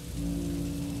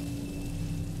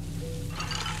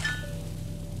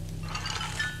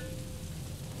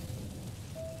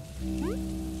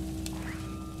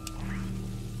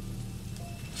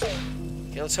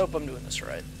 Okay, let's hope I'm doing this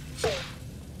right.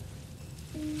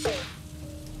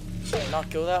 Not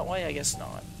go that way? I guess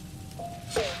not.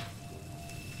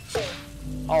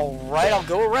 Alright, I'll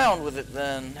go around with it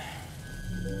then.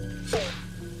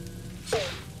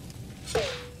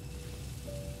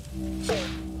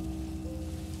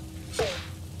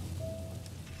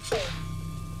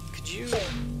 Could you...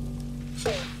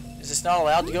 Is this not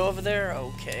allowed to go over there?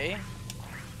 Okay.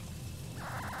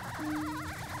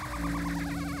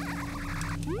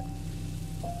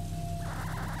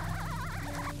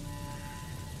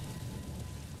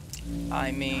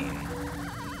 I mean...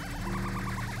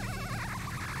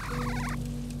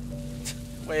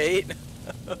 Wait.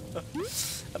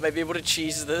 I might be able to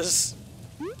cheese this.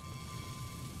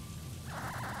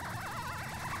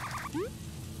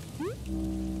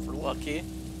 If we're lucky.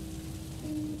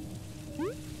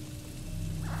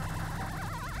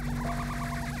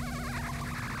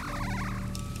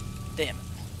 Damn it.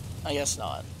 I guess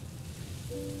not.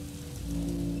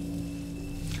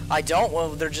 I don't?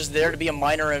 Well, they're just there to be a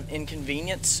minor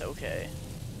inconvenience? Okay.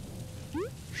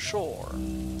 Sure.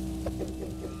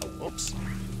 Whoops.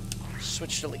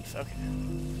 Switch to leaf. Okay.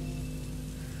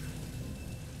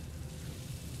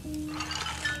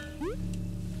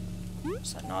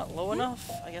 Is that not low enough?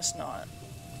 I guess not.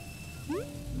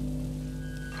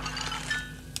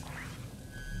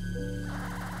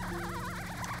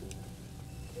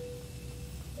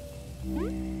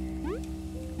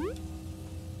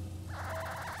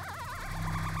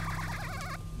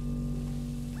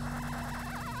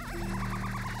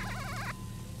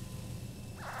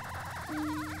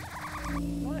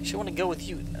 I actually want to go with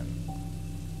you then.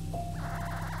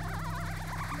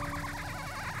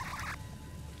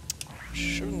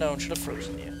 Should have known, should have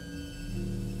frozen you.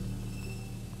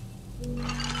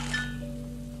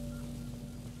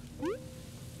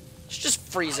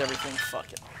 freeze everything.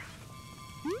 Fuck it.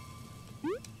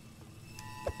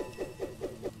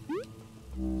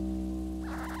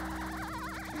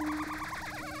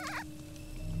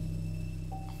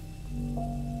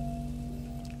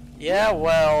 Yeah,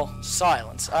 well,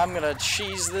 silence. I'm gonna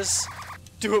cheese this,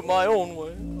 do it my own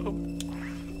way.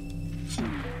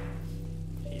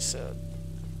 He said.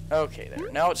 Okay, there.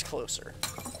 Now it's closer.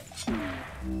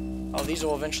 Oh, these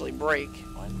will eventually break.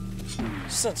 What?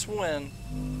 Since when?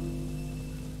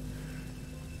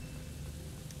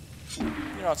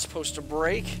 You're not supposed to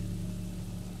break.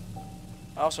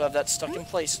 I also have that stuck in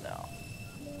place now.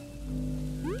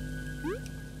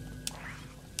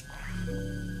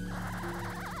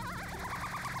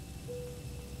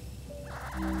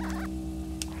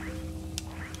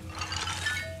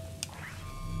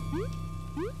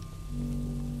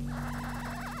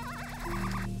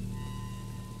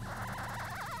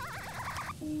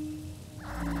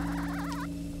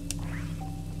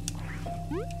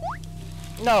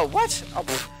 No, what? Oh,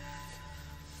 pfft.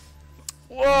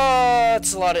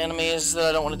 What's a lot of enemies that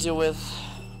I don't want to deal with.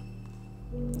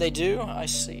 They do? I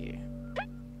see.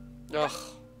 Ugh.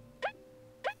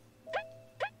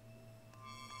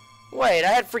 Wait, I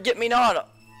had Forget-Me-Not.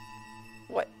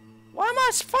 What? Why am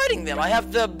I fighting them? I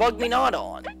have the Bug-Me-Not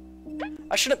on.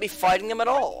 I shouldn't be fighting them at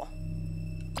all.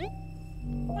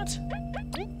 What?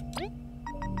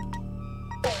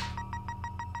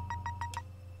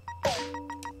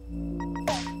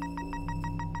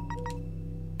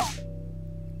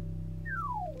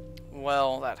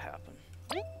 Well, that happened.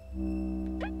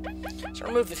 So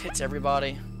remove that hits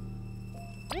everybody.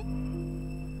 I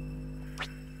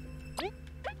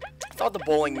thought the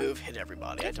bowling move hit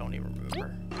everybody. I don't even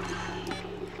remember.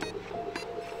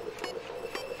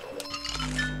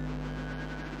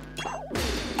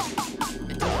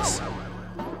 It does.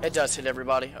 It does hit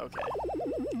everybody. Okay.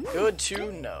 Good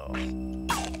to know.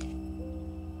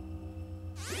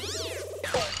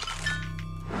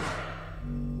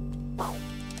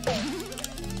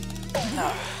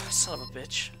 Son of a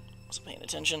bitch. Wasn't paying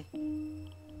attention.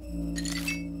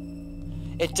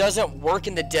 It doesn't work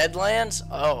in the Deadlands?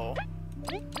 Oh.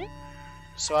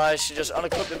 So I should just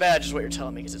unequip the badge is what you're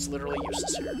telling me, because it's literally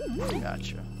useless here.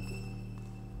 Gotcha.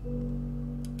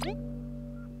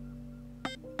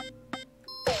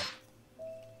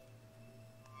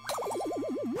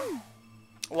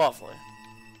 Lovely.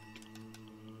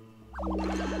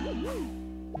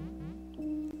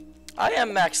 I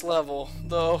am max level,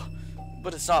 though.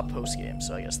 But it's not post-game,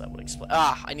 so I guess that would explain.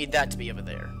 Ah, I need that to be over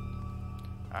there.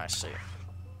 I see.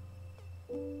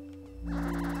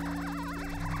 Can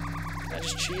I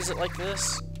just cheese it like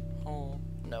this? Oh,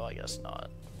 no, I guess not.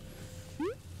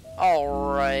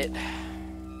 Alright.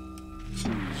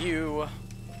 You.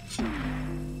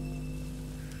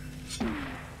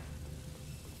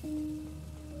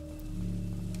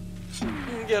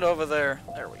 Get over there.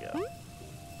 There we go.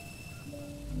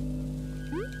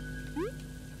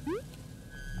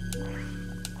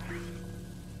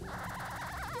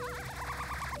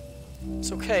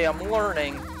 It's okay, I'm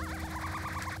learning.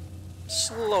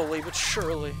 Slowly but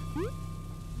surely.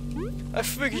 I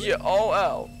figured it all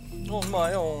out. On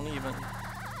my own, even.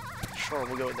 Sure,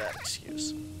 we'll go with that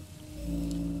excuse.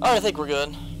 Alright, I think we're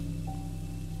good.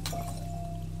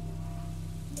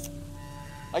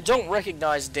 I don't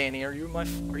recognize Danny. Are you a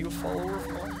follower of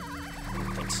mine? I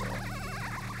don't think so.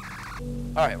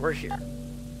 Alright, we're here.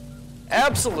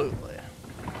 Absolutely.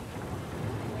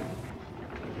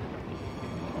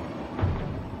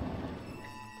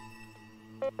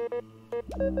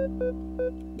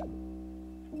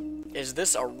 Is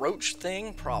this a roach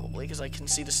thing? Probably, because I can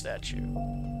see the statue.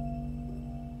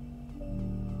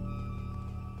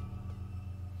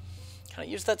 Can I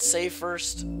use that save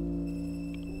first?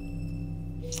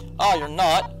 Oh, you're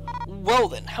not? Well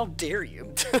then, how dare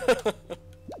you?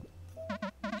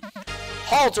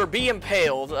 Halt or be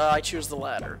impaled. I choose the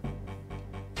latter.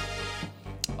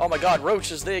 Oh my god,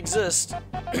 roaches, they exist.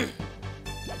 I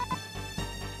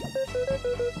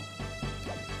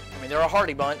mean, they're a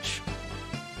hardy bunch.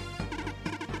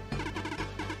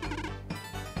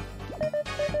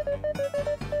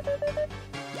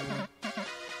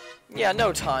 Yeah,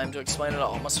 no time to explain it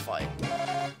all. Must fight.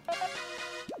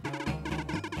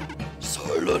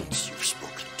 Silence! You've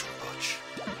spoken too much.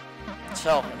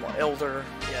 Tell him, Elder.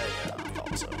 Yeah, I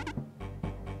thought so.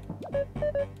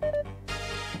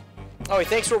 Oh, he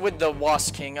thinks we're with the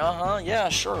Wasp King. Yeah,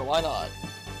 sure, why not?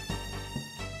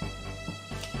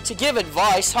 To give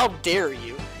advice? How dare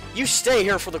you? You stay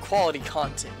here for the quality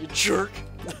content, you jerk.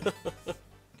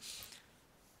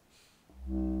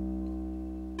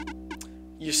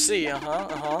 You see,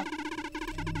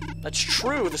 That's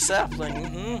true, the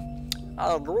sapling,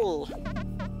 I agree.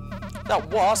 That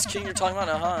wasp king you're talking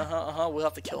about, we'll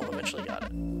have to kill him eventually, got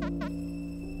it.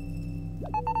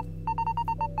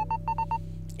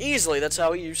 Easily, that's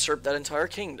how he usurped that entire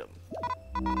kingdom.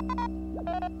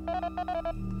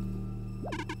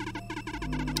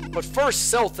 But first,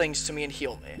 sell things to me and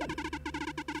heal me.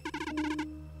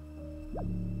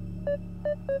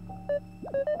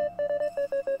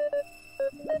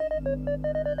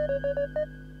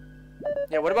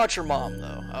 Yeah, what about your mom,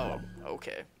 though? Oh,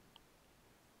 okay.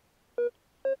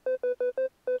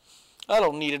 I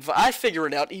don't need advice. I figure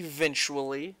it out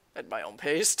eventually, at my own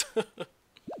pace.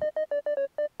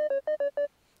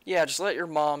 Yeah, just let your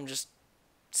mom just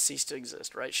cease to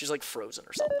exist, right? She's like frozen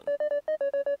or something.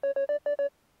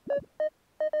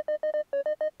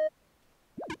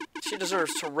 She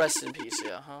deserves to rest in peace,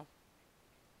 yeah, huh?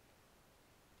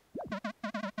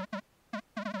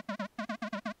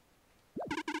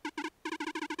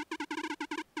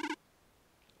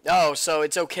 Oh, so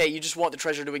it's okay, you just want the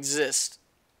treasure to exist.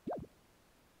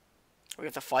 We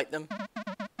have to fight them?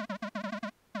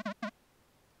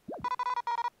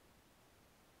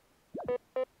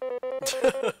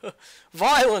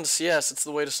 Violence, yes, it's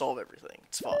the way to solve everything.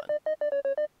 It's fine.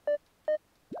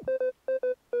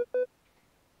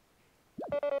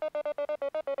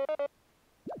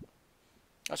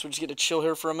 So we just get to chill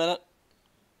here for a minute.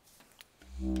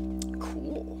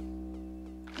 Cool.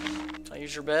 Can I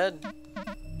use your bed?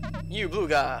 You, blue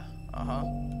guy. Uh-huh.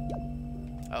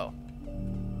 Oh.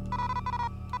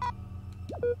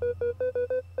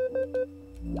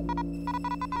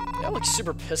 Yeah, I look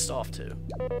super pissed off, too.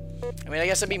 I mean, I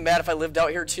guess I'd be mad if I lived out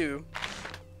here, too.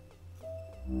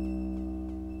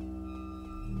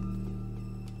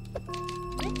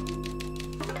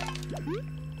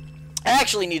 I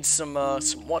actually need some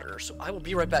water, so I will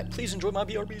be right back. Please enjoy my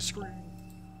BRB screen.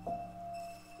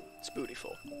 It's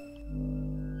beautiful.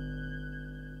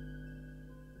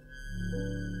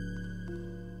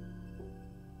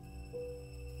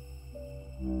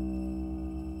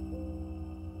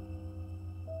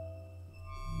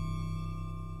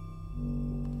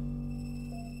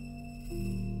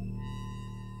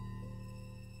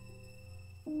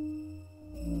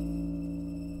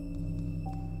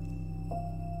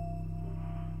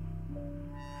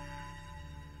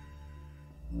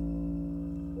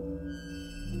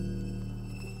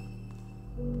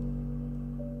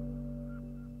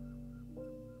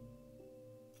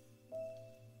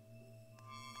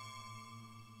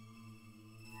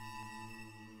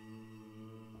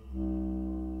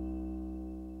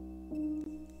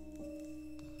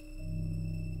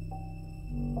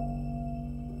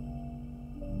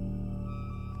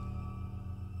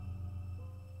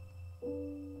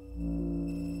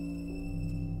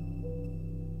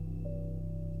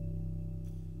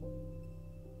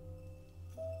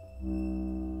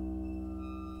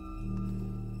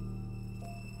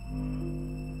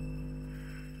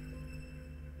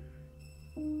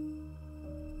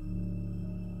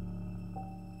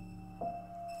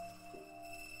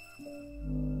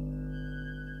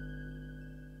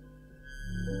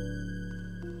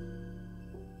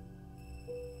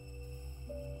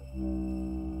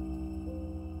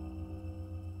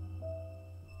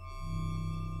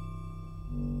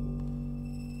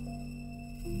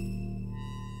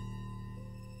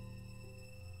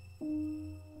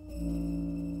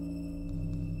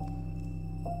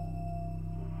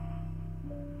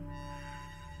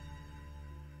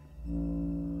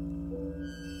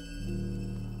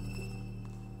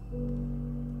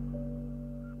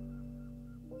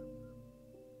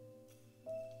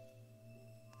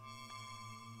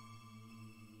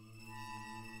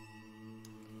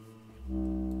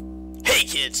 Hey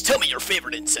kids, tell me your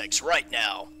favorite insects right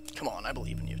now. Come on, I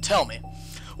believe in you. Tell me.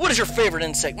 What is your favorite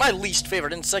insect? My least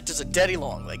favorite insect is a daddy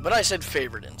longleg, but I said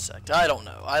favorite insect. I don't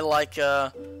know. I like,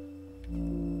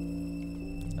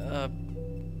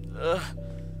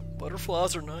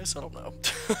 butterflies are nice. I don't know.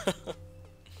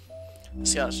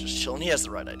 This guy's just chilling. He has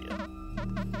the right idea.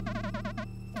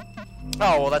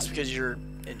 Oh, well, that's because you're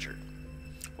injured.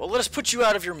 Well, let us put you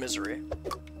out of your misery.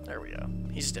 There we go.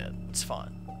 He's dead. It's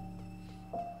fine.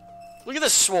 Look at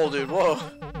this swole dude. Whoa.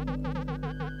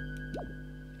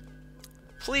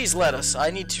 Please let us. I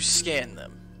need to scan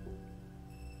them.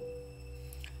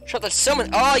 Shut that summon.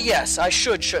 Ah, yes. I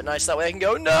should, shouldn't I? So that way I can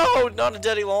go, no, not a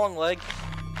daddy long leg.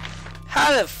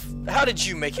 How did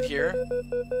you make it here?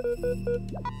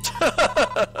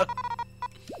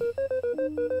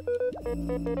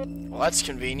 Well, that's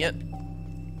convenient.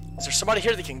 Is there somebody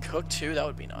here that can cook too? That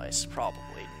would be nice. Probably.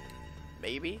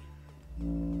 Maybe?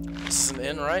 This is an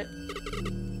inn, right?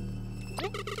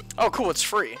 Oh, cool. It's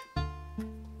free.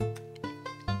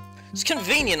 It's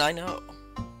convenient, I know.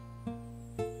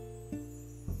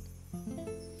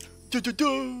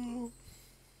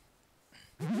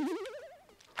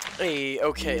 Hey,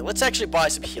 okay, let's actually buy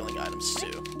some healing items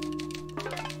too.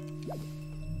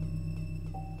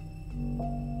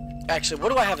 Actually,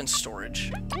 what do I have in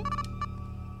storage?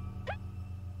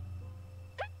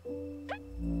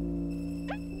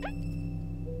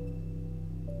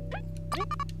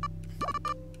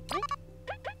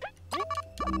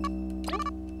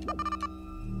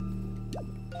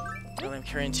 Really, I'm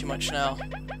carrying too much now.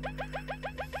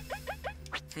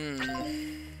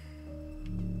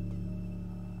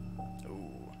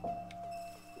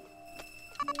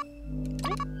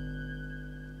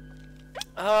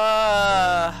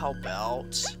 How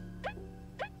about...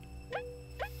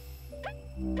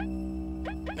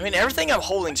 I mean, everything I'm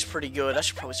holding's pretty good. I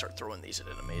should probably start throwing these at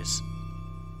enemies.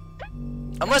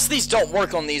 Unless these don't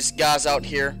work on these guys out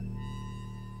here.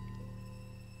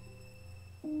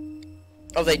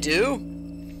 Oh, they do?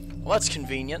 Well, that's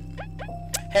convenient.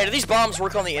 Hey, do these bombs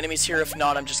work on the enemies here? If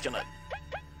not, I'm just gonna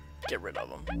get rid of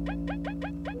them.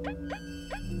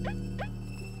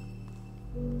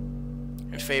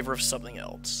 In favor of something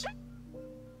else.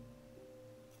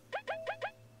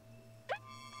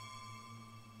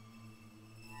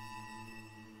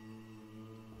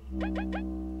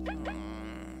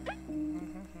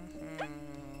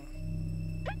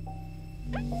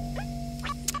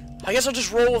 I guess I'll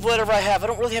just roll with whatever I have. I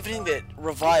don't really have anything that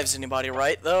revives anybody,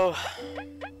 right, though?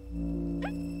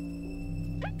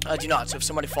 I do not, so if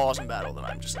somebody falls in battle, then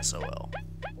I'm just SOL.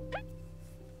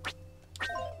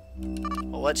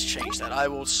 Well, let's change that. I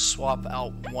will swap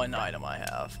out one item I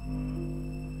have.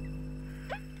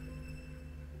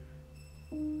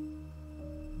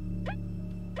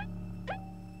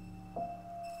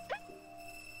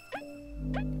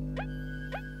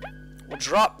 We'll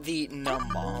drop the numb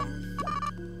bomb.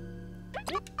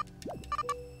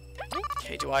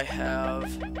 Okay, do I have...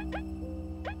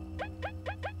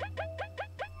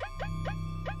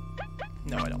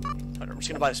 No, I don't. I'm just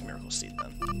gonna buy this miracle seed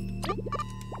then.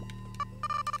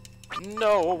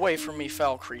 No, away from me,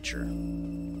 foul creature.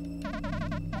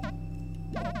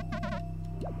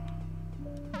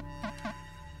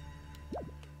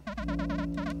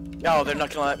 Oh, they're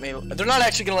not gonna let me... They're not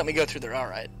actually gonna let me go through there,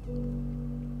 alright.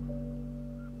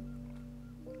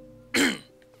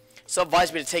 So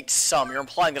advised me to take some. You're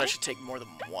implying that I should take more than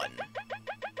one.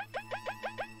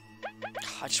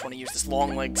 I just want to use this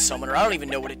long-legged summoner. I don't even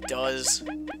know what it does.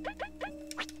 I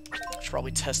should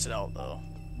probably test it out, though.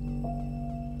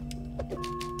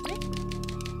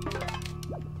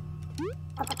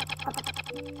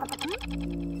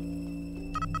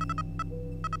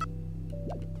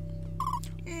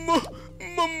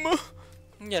 Mama.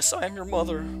 Yes, I am your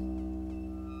mother.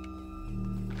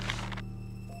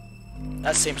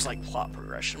 That seems like plot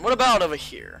progression. What about over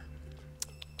here?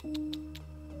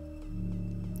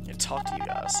 Yeah, talk to you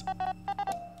guys.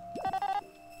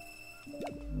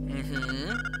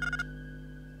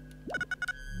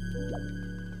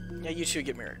 Yeah, you two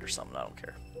get married or something, I don't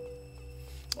care.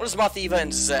 What does Mathiva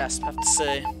and Zasp have to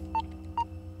say?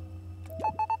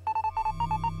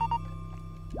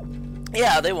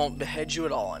 Yeah, they won't behead you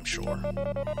at all, I'm sure.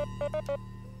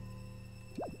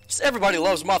 Just everybody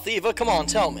loves Mathiva, come on,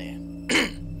 tell me.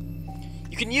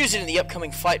 You can use it in the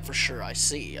upcoming fight for sure, I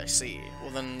see.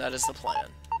 Well then, that is the plan.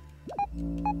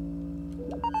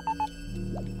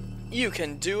 You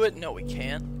can do it? No, we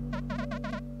can't.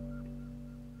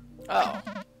 Oh.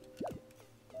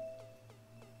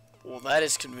 Well, that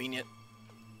is convenient.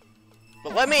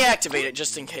 But let me activate it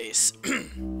just in case.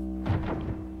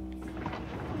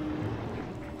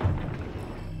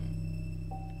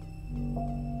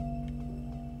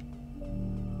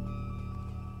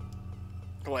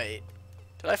 Wait.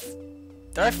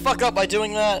 Did I fuck up by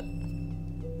doing that?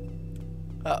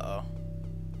 Uh-oh.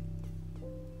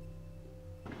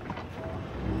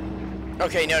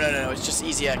 Okay, no, it's just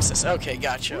easy access. Okay,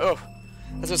 gotcha. Oh,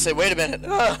 I was gonna say, wait a minute.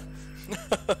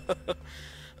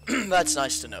 That's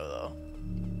nice to know, though.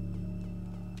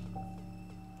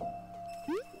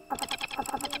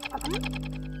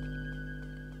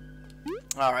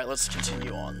 Alright, let's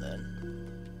continue on, then.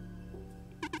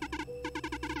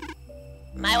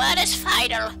 My word is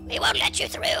final. We won't let you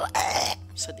through.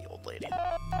 Said the old lady.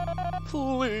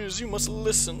 Please, you must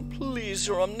listen. Please,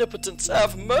 your omnipotence,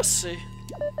 have mercy.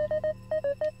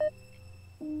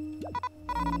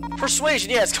 Persuasion,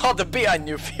 yeah, it's called the B. I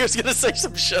knew he was gonna say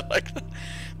some shit like that.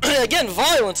 Again,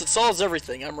 violence, it solves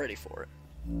everything. I'm ready for it.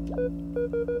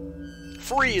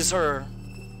 Freeze her.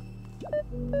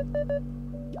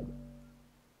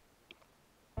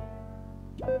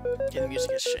 Okay, the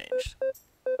music has changed.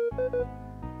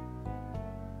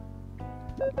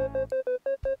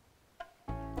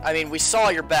 I mean, we saw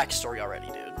your backstory already,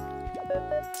 dude.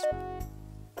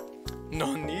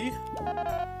 Nani?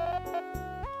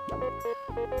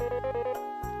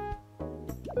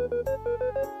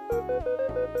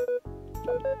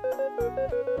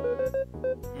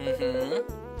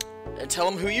 And tell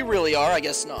him who you really are, I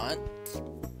guess not.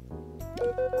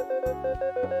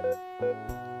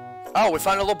 Oh, we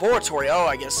found a laboratory. Oh,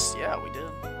 I guess, yeah, we did.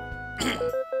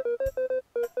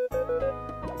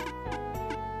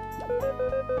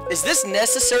 Is this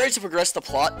necessary to progress the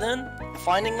plot, then?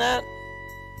 Finding that?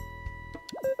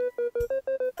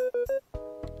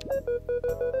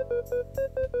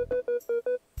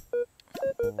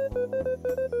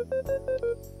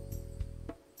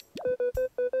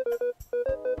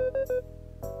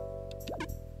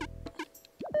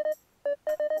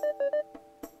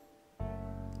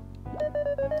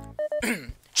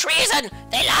 Treason!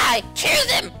 They lie! Kill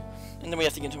them! And then we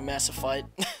have to get into a massive fight.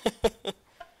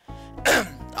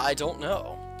 I don't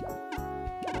know.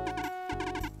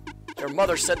 Your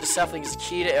mother said the sapling is the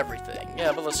key to everything.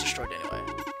 Yeah, but let's destroy it anyway.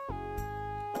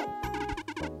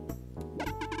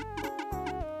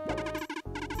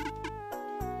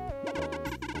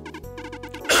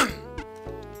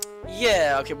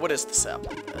 Yeah, okay, what is the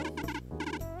sapling then?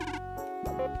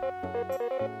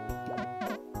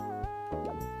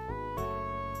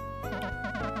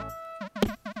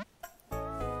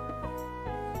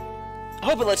 I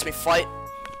hope it lets me fight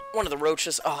one of the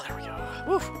roaches. Oh, there we go.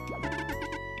 Woo.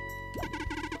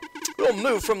 We'll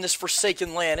move from this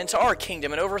forsaken land into our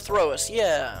kingdom and overthrow us.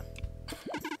 Yeah.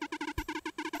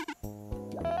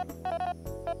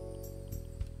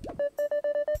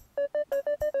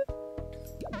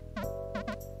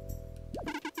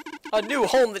 A new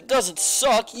home that doesn't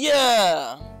suck.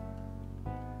 Yeah.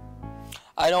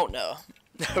 I don't know.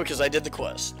 Because I did the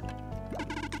quest.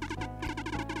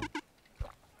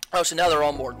 Oh, so now they're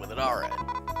on board with it. Alright.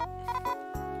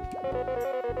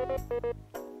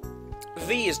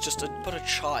 V is just but a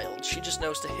child. She just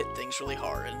knows to hit things really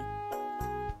hard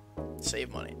and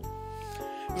save money.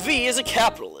 V is a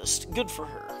capitalist. Good for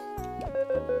her.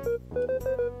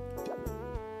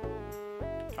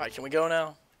 Alright, can we go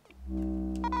now?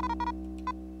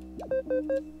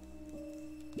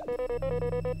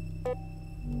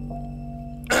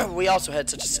 We also had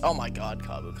such a... Oh my god,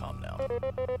 Kabu, calm down.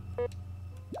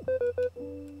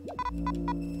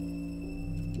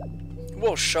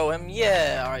 We'll show him.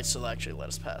 Yeah. Alright, so they'll actually let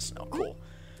us pass now. Cool.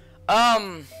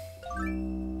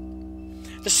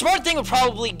 The smart thing would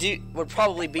probably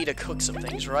be to cook some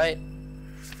things, right?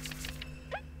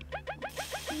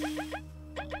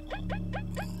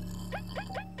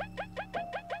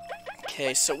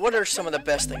 Okay, so what are some of the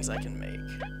best things I can make?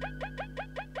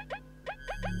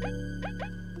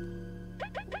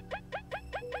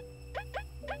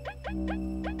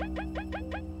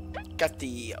 Got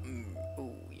the,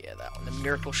 ooh, yeah, that one, the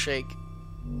Miracle Shake.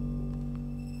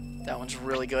 That one's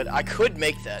really good. I could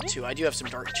make that, too. I do have some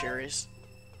dark cherries.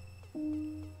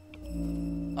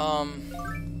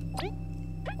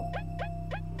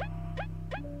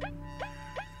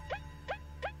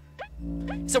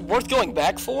 Is it worth going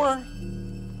back for? I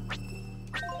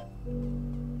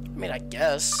mean, I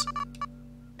guess.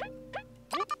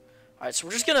 Alright, so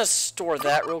we're just gonna store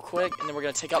that real quick, and then we're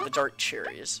gonna take out the dark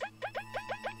cherries.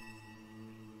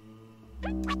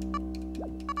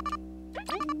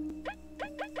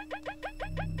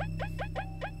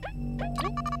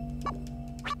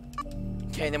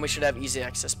 Okay, and then we should have easy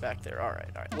access back there. Alright,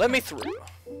 alright. Let me through.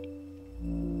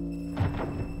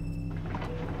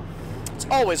 It's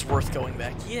always worth going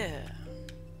back. Yeah.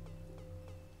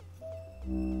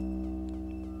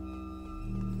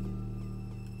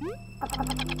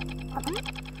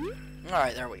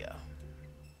 Alright, there we go.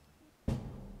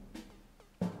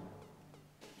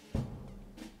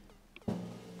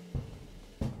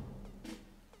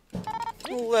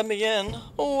 Let me in.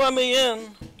 Let me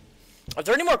in. Are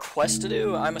there any more quests to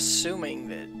do? I'm assuming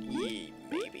that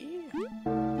maybe?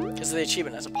 Because the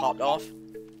achievement hasn't popped off.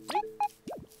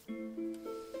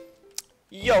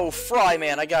 Yo, Fry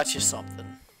Man, I got you something.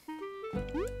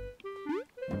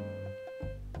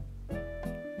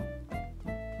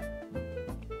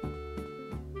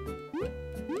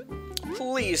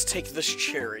 Please take this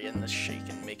cherry and this shake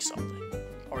and make something.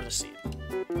 Or the seed.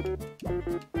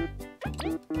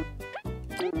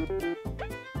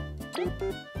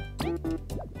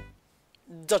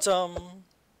 Da-dum.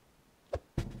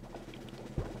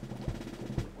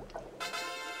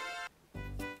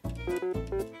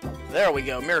 There we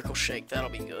go, Miracle Shake, that'll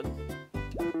be good.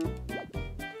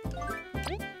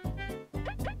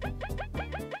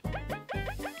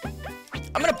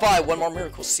 I'm gonna buy one more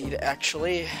Miracle Seed,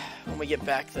 actually, when we get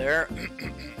back there.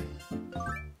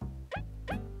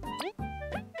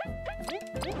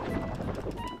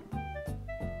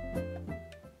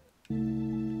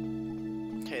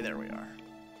 Okay, there we are.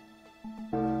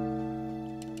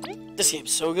 This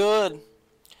game's so good.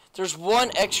 There's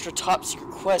one extra top secret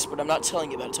quest, but I'm not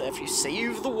telling you about it until after you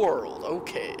save the world.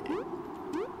 Okay.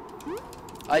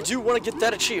 I do want to get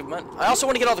that achievement. I also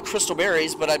want to get all the crystal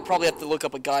berries, but I'd probably have to look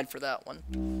up a guide for that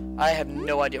one. I have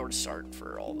no idea where to start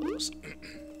for all those.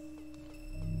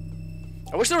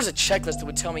 I wish there was a checklist that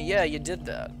would tell me, yeah, you did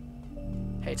that.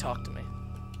 Hey, talk to me.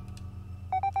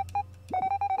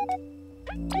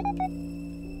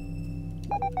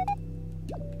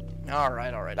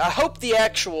 Alright, alright. I hope the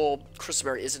actual crystal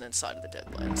berry isn't inside of the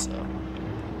Deadlands, so.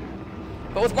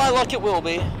 But with my luck, it will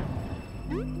be.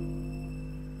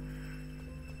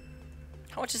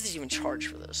 How much does this even charge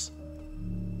for this?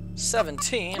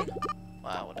 17?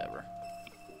 Wow, whatever.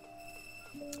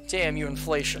 Damn you,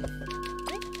 inflation.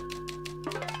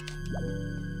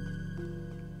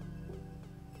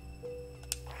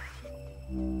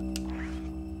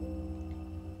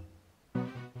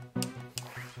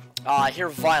 Ah, I hear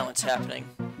violence happening.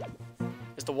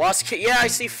 Is the wasp kid? Yeah, I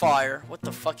see fire. What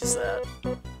the fuck is that?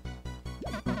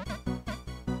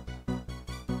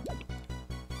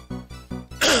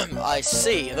 I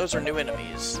see. Those are new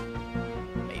enemies.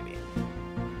 Maybe.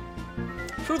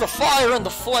 Through the fire and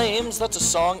the flames. That's a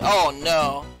song. Oh,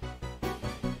 no.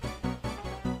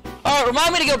 Alright,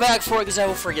 remind me to go back for it, because I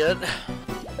will forget.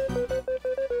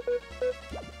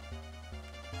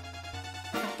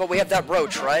 But we have that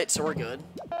roach, right? So we're good.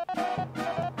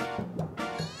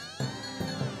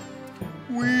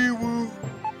 Wee woo.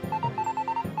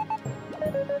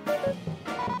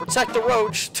 Protect the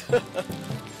roach.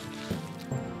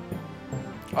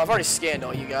 Oh, I've already scanned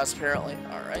all you guys, apparently.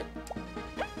 Alright.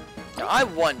 Now, I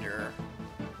wonder...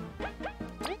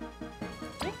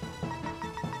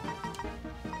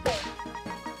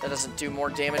 That doesn't do more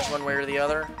damage one way or the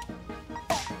other.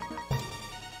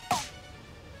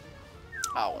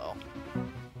 Oh, well.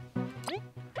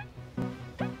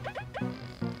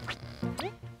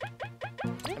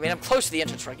 I mean, I'm close to the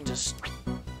entrance where I can just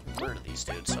murder these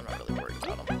dudes, so I'm not really worried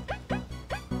about them.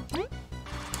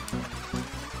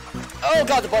 Oh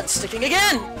god, the button's sticking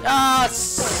again! Ah,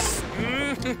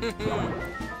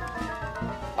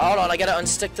 hold on, I gotta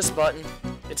unstick this button.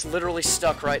 It's literally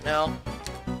stuck right now.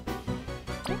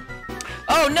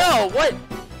 Oh no, what?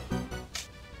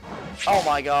 Oh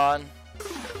my god.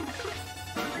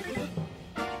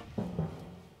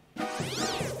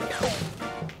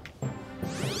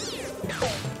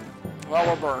 Well,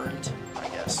 we're burned, I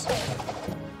guess.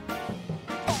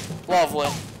 Lovely.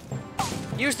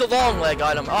 Use the long leg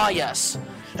item. Ah, yes.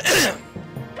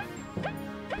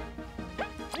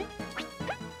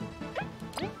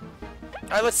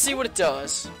 Alright, let's see what it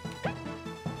does.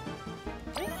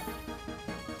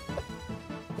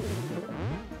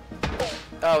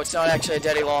 Oh, it's not actually a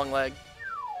daddy long leg.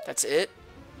 That's it?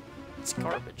 It's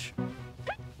garbage.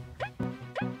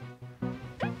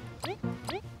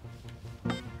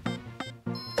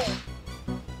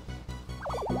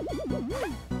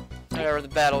 Whatever, the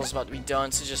battle is about to be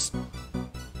done, so just...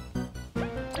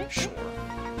 Sure.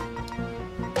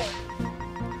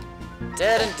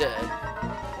 Dead and dead.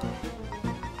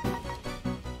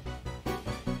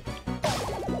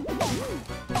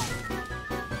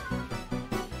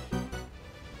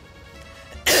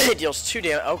 It deals 2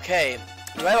 damage. Okay.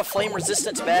 Do I have a flame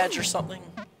resistance badge or something?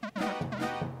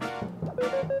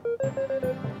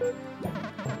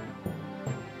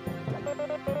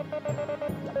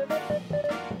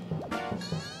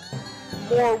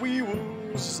 More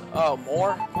wee-woos. Oh,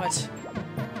 more? What?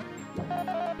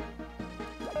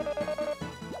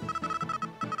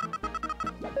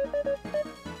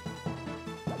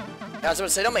 I was about to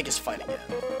say, don't make us fight again.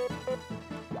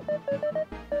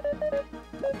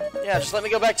 Yeah, just let me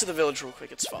go back to the village real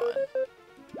quick, it's fine.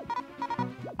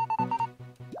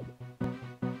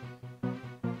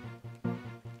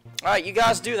 Alright, you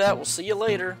guys do that, we'll see you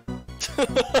later.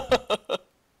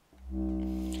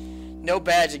 No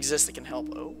badge exists that can help.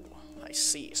 Oh, I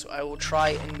see. So I will try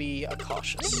and be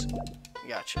cautious.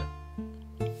 Gotcha.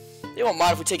 They won't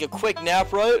mind if we take a quick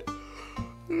nap, right?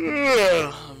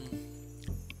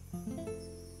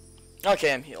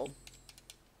 Okay, I'm healed.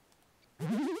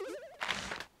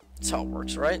 That's how it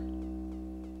works, right?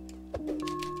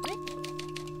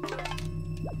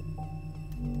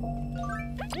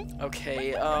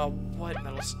 Okay, what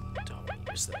metals don't we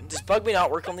use then? Does Bug Me not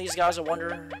work on these guys, I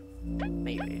wonder?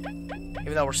 Maybe.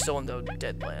 Even though we're still in the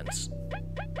Deadlands.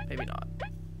 Maybe not.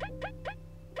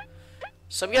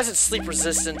 So I'm guessing sleep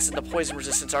resistance and the poison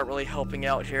resistance aren't really helping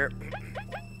out here.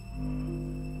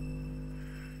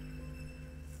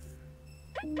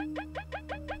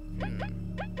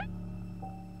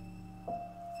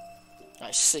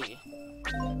 I see.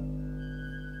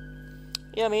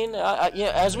 Yeah, I mean,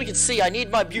 yeah, as we can see, I need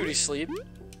my beauty sleep.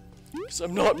 Because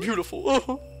I'm not beautiful.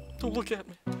 Oh, don't look at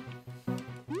me.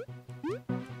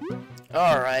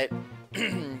 Alright.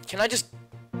 Can I just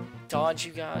dodge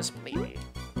you guys? Maybe.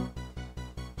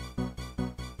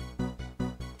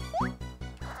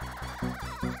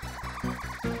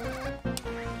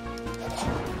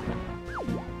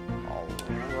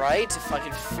 Alright, if I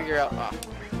can figure out... Ah.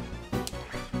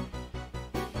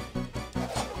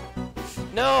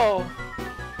 No!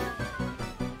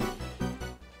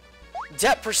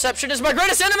 Depth perception is my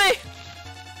greatest enemy!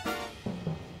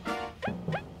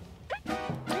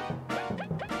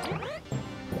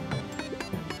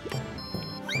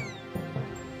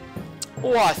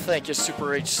 Why, thank you,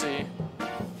 Super HC.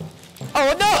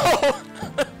 Oh, no!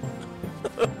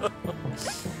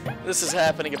 This is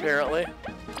happening, apparently.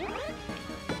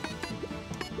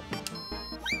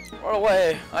 Run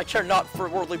away. I care not for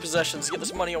worldly possessions. Get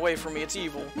this money away from me. It's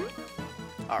evil.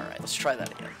 Alright, let's try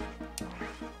that again.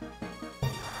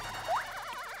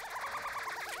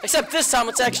 Except this time,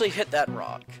 let's actually hit that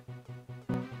rock.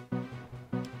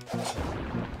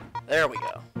 There we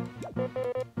go.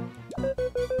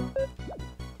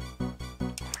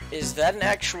 Is that an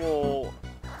actual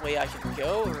way I can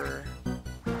go, or...?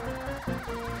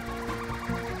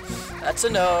 That's a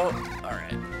no.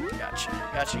 Alright, gotcha.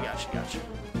 Gotcha.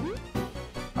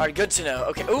 Alright, good to know.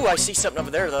 Okay, ooh, I see something over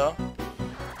there, though.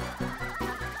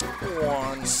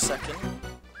 1 second. Can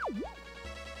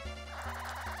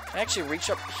I actually reach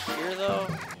up here, though?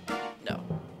 No.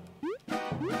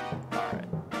 Alright.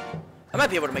 I might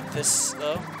be able to make this,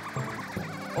 though.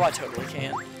 Oh, I totally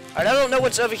can. Alright, I don't know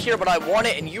what's over here, but I want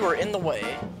it, and you are in the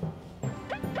way.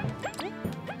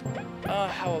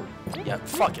 How... Yeah,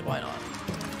 fuck it, why not?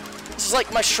 This is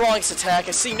like my strongest attack.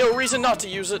 I see no reason not to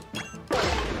use it.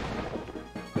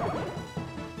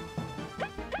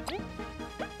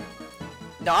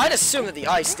 Now, I'd assume that the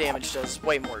ice damage does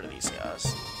way more to these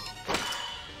guys.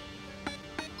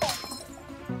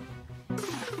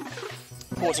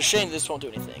 Cool, it's a shame this won't do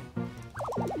anything.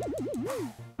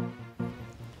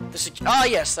 This is,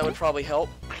 yes, that would probably help.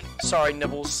 Sorry,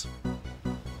 Nibbles.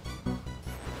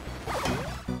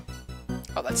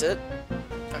 Oh, that's it?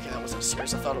 Okay, that wasn't as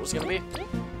serious as I thought it was gonna be.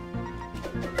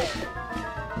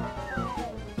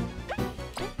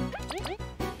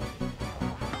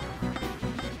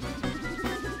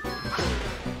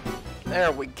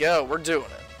 There we go, we're doing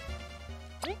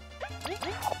it.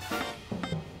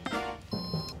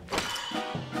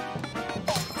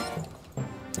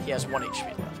 He has 1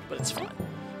 HP left, but it's fine.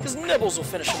 Because Nibbles will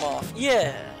finish him off.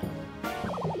 Yeah!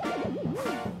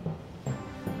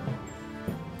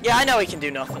 Yeah, I know he can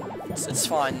do nothing. It's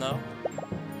fine, though.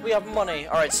 We have money.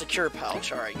 Alright, secure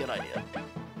pouch. Alright, good idea.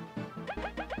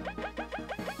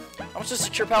 How much does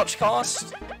secure pouch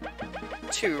cost?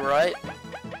 2, right?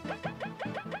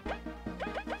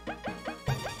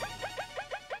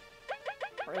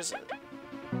 Where is it?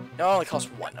 No, it only costs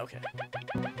 1. Okay.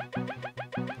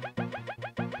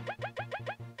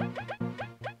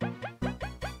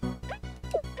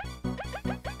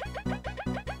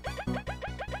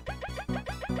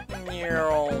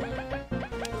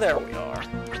 There we are.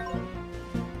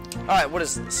 Alright, what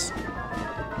is this?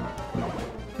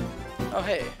 Oh,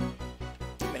 hey.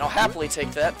 I mean, I'll happily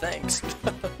take that, thanks.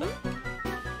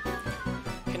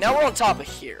 Okay, now we're on top of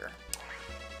here.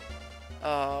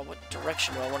 What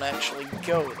direction do I want to actually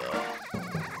go, though?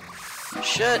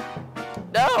 Shit!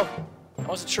 No! I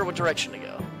wasn't sure what direction to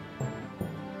go.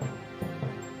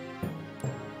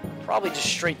 Probably just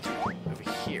straight through over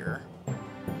here.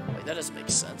 Wait, that doesn't make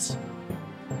sense.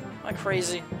 Am I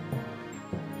crazy?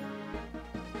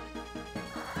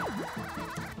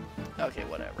 Okay,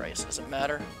 whatever. I guess it doesn't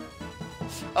matter.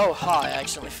 Oh, hi. I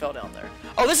accidentally fell down there.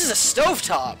 Oh, this is a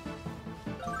stovetop!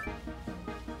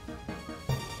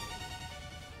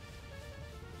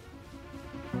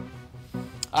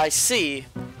 I see.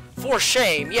 For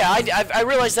shame. Yeah, I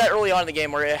realized that early on in the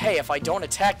game where, hey, if I don't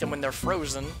attack them when they're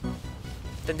frozen,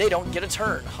 then they don't get a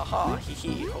turn. Haha, hee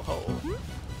hee, ho ho.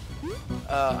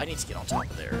 I need to get on top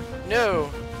of there. No!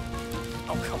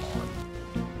 Oh, come on.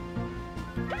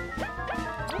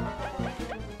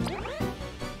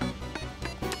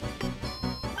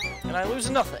 And I lose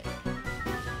nothing.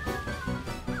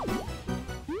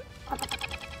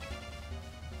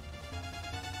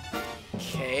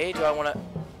 Okay, do I want to...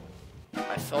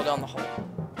 I fell down the hole.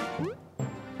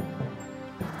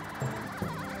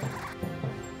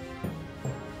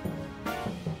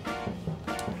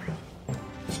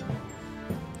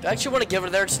 Do I actually want to give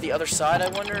it there to the other side, I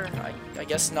wonder? I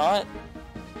guess not.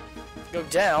 Go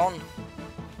down.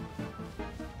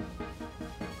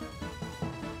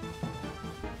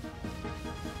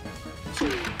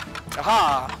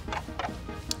 Aha!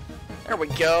 There we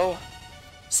go.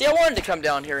 See, I wanted to come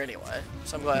down here anyway,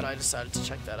 so I'm glad I decided to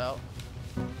check that out.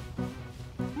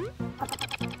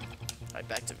 Alright,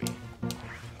 back to V.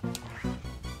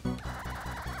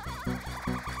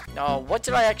 Now, what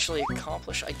did I actually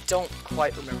accomplish? I don't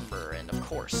quite remember, and of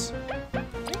course.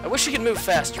 I wish you could move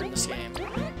faster in this game.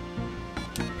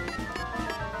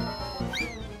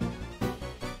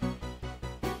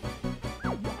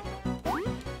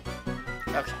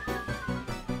 Okay.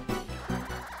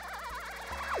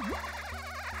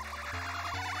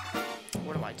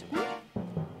 What am I doing?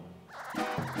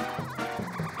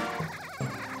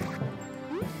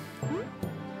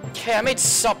 Okay, I made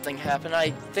something happen.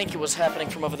 I think it was happening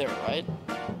from over there, right?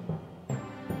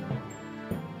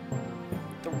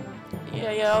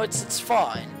 Yeah, it's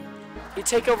fine. You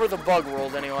take over the bug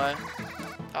world anyway.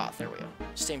 Ah, there we go.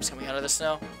 Steam's coming out of this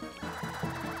now.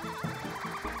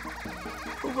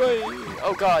 Hooray!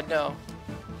 Oh god, no.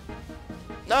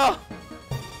 No!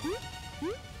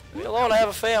 Leave me alone, I have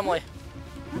a family.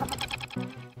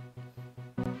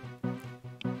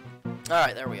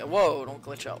 Alright, there we go. Whoa, don't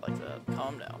glitch out like that.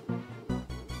 Calm down.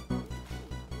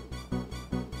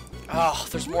 Oh,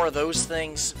 there's more of those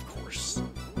things? Of course.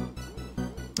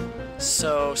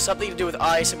 So, something to do with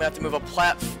ice. I'm gonna have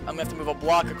to move a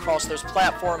block across those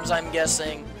platforms, I'm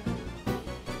guessing.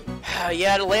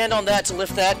 Yeah, to land on that, to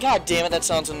lift that. God damn it, that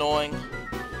sounds annoying.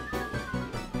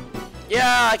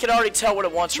 Yeah, I can already tell what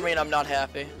it wants from me, and I'm not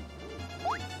happy.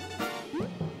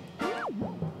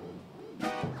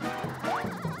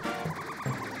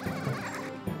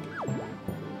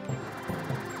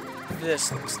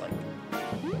 This looks like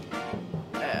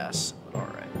ass, but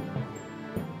alright.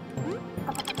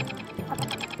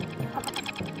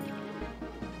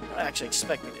 I don't actually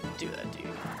expect me to do that, do you?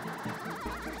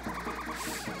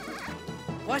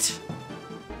 What?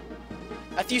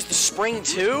 I have to use the spring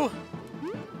too?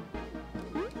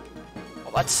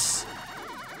 Well, that's...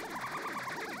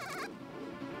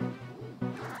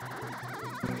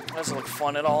 That doesn't look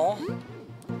fun at all.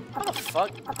 How the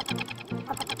fuck?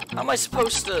 How am I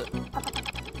supposed to...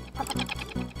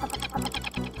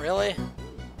 Really?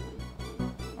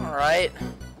 Alright.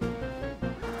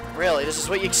 Really, this is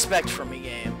what you expect from me,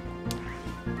 game.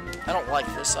 I don't like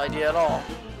this idea at all.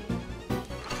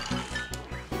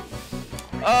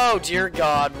 Oh, dear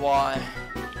God, why?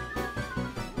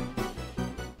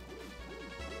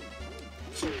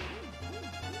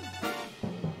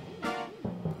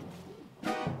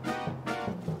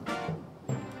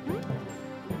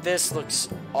 This looks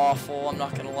awful, I'm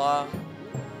not gonna lie.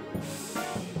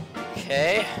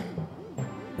 Okay.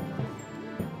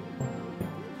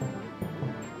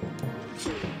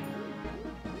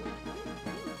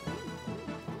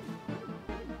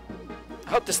 I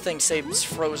hope this thing stays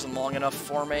frozen long enough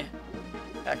for me.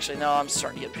 Actually, no, I'm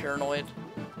starting to get paranoid.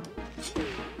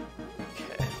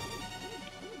 Okay.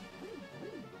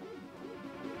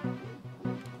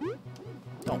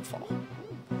 Don't fall.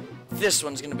 This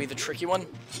one's gonna be the tricky one.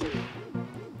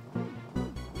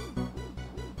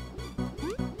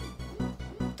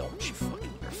 Don't you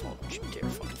fucking dare fall. Don't you dare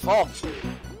fucking fall.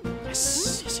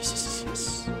 Yes, yes, yes, yes,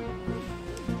 yes.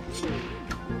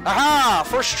 Aha!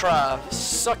 First try.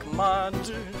 Suck my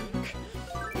dick.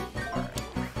 Alright.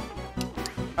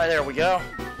 Alright, there we go.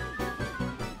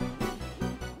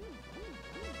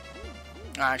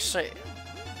 I see.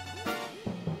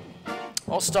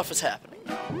 All stuff is happening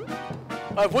now.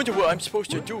 I wonder what I'm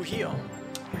supposed to do here.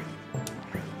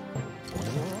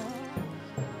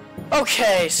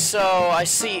 Okay, so I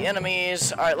see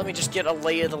enemies. Alright, let me just get a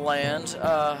lay of the land.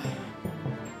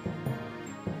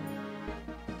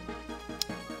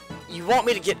 You want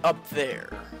me to get up there.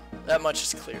 That much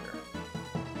is clear.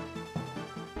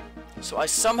 So I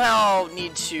somehow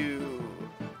need to...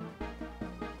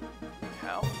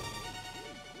 How?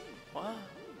 What?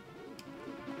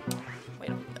 Wait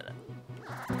a minute.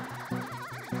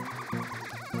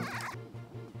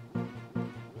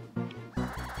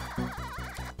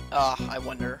 I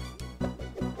wonder.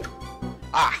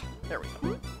 Ah, there we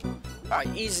go. Alright,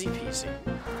 easy peasy.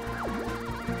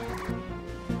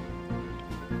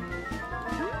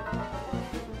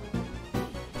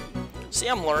 See,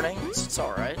 I'm learning. It's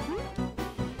alright.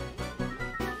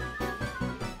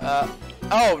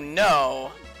 Oh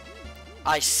no.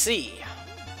 I see.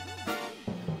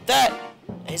 That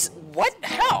is... What?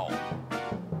 How?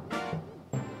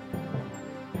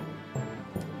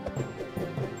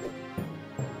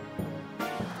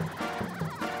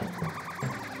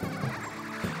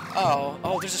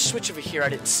 Oh, there's a switch over here I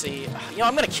didn't see. You know,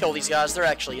 I'm gonna kill these guys. They're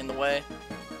actually in the way.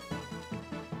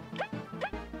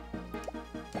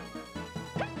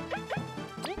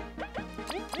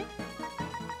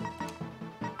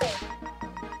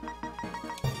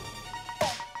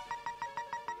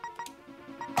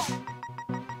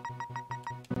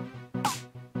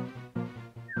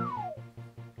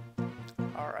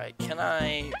 Alright, can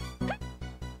I...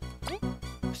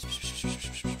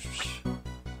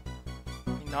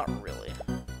 Not really.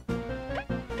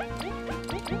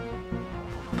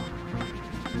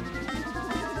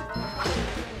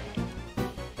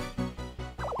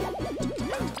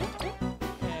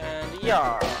 And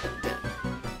yeah.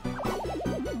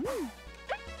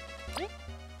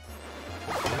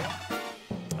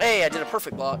 Hey, I did a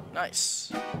perfect block.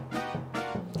 Nice.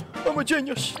 I'm a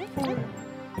genius.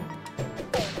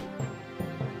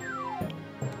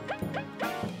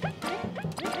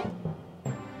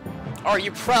 Are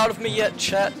you proud of me yet,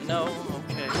 chat? No?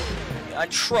 Okay. I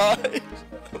tried.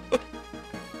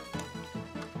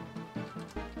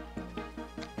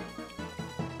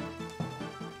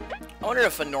 I wonder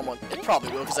if a normal... It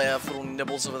probably will, because I have little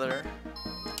nibbles over there.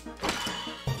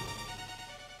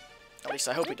 At least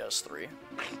I hope he does 3.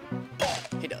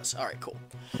 He does. Alright, cool.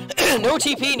 No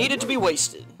TP needed to be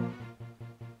wasted.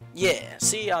 Yeah,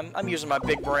 see, I'm using my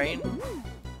big brain.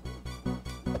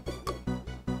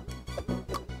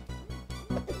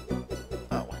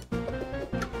 Oh,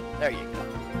 there you go.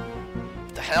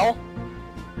 What the hell?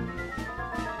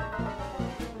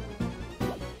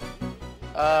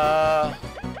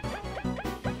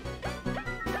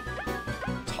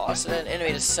 Toss it in,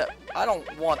 enemy to set. I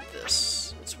don't want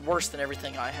this. It's worse than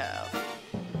everything I have.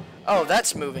 Oh,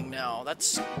 that's moving now.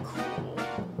 That's cool.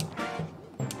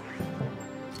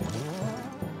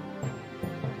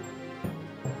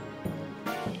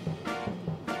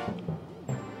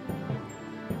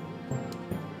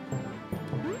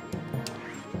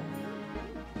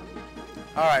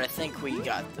 Alright, I think we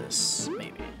got this,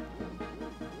 maybe.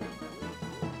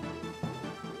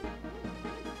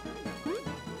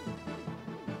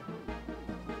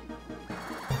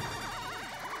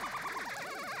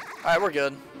 Alright, we're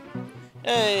good.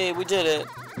 Hey, we did it.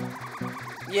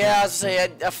 Yeah, I was say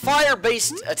a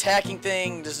fire-based attacking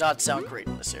thing does not sound great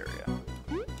in this area.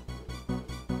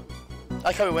 I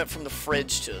like how we went from the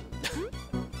fridge to to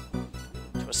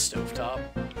a stovetop.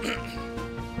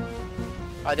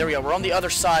 Alright, there we go. We're on the other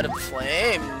side of the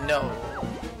flame. No.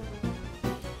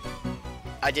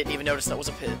 I didn't even notice that was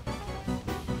a pit.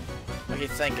 Okay,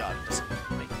 thank God it doesn't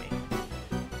make me.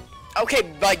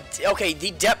 Okay,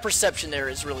 the depth perception there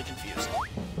is really confusing.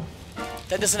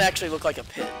 That doesn't actually look like a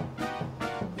pit.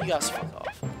 You guys fuck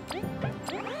off.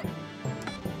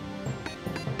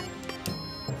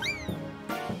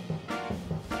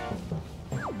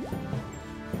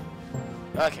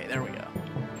 Okay, there we go.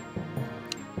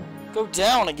 Go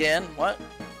down again. What?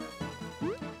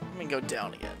 Let me go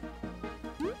down again.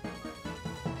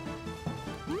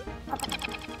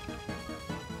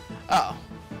 Oh.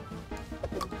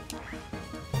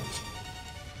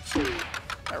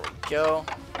 There we go.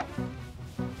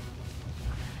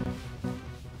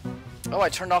 Oh, I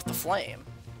turned off the flame.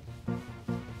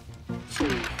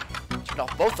 Turned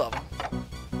off both of them.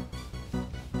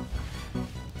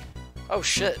 Oh,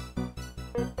 shit.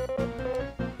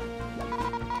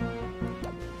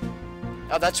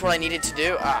 Oh, that's what I needed to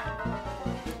do? Ah.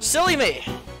 Silly me!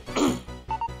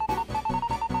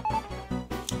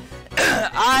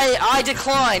 I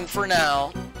decline for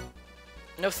now.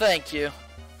 No thank you.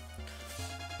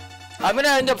 I'm gonna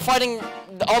end up fighting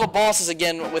all the bosses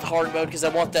again with hard mode because I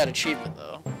want that achievement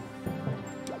though.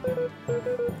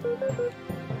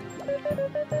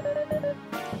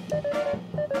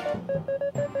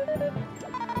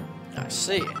 I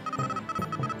see.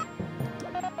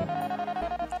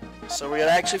 So we're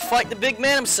gonna actually fight the big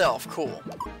man himself. Cool.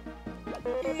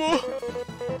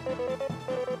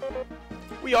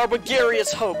 We are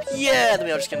Bulgaria's hope. Yeah, then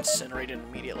I'll just get incinerated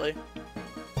immediately.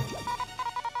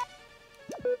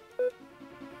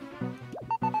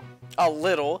 A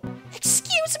little.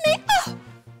 Excuse me. Oh,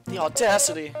 the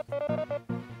audacity.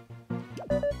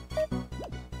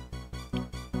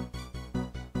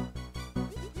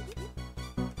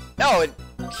 Oh, it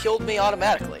killed me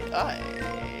automatically.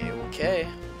 Okay.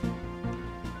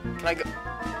 Can I go?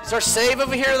 Is there a save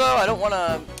over here though? I don't want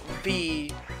to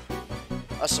be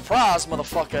a surprise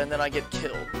motherfucker and then I get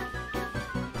killed.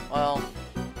 Well.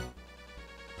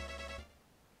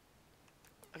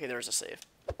 Okay, there's a save.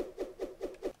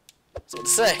 That's what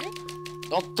to say.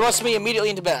 Don't thrust me immediately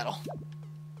into battle.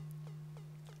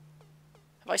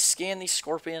 Have I scanned these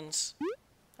scorpions?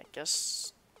 I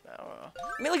guess. I don't know.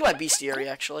 Let me look at my bestiary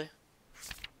actually.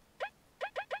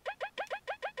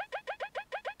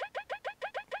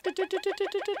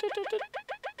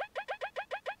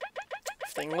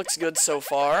 Everything looks good so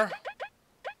far.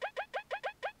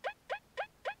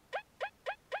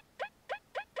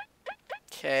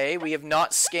 Okay, we have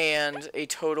not scanned a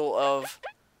total of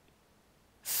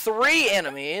 3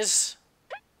 enemies.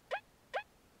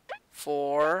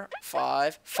 4,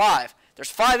 5, 5.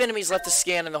 There's 5 enemies left to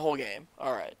scan in the whole game.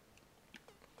 Alright.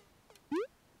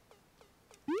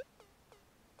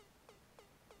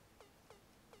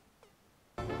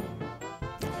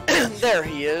 There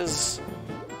he is.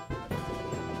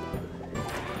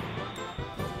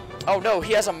 Oh no,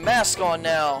 he has a mask on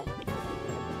now.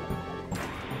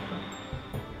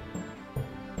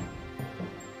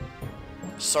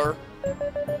 Sir?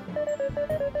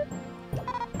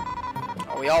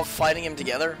 Are we all fighting him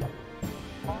together?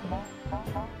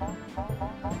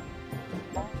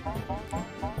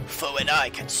 For when I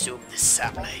consume this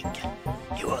sapling,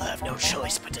 you will have no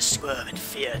choice but to squirm in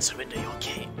fear and surrender your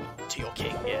king. To your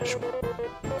king, yeah, sure.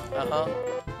 Uh-huh.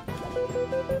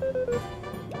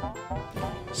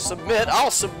 Submit, I'll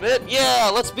submit.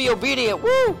 Yeah, let's be obedient.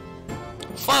 Woo!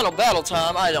 Final battle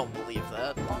time. I don't believe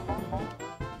that.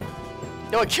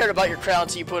 No one cared about your crown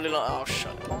until you put it on. Oh,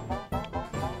 shut up.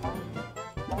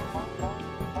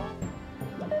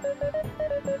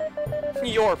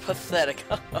 You're pathetic.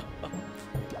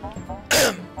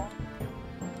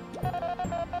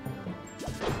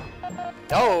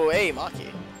 Oh, hey, Maki.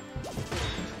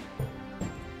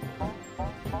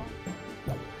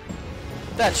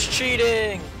 That's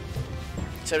cheating!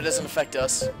 Except it doesn't affect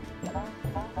us.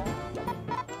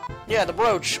 Yeah, the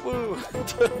brooch. Woo!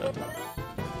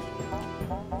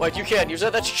 Wait, you can't use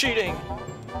that? That's cheating!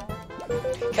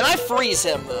 Can I freeze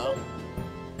him, though?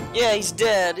 Yeah, he's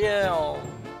dead. Yeah.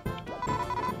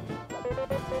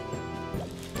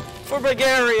 For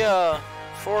Bulgaria!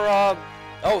 For,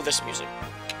 oh, this music.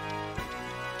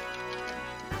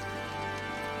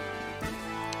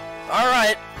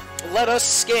 Alright, let us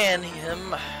scan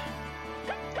him.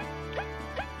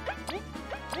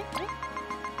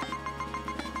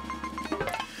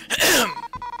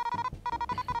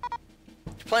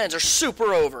 Your plans are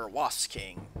super over, Wasp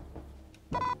King.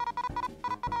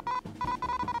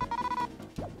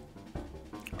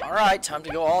 Alright, time to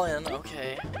go all in,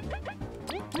 okay.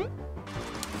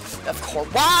 Of course.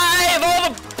 Why? Of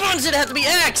all the buttons, it had to be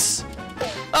X!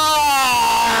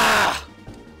 Ah!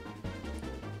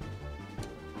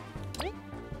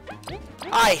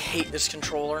 I hate this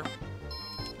controller.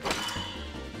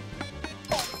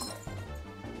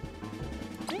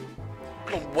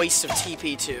 What a waste of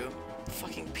TP too.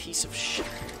 Fucking piece of shit.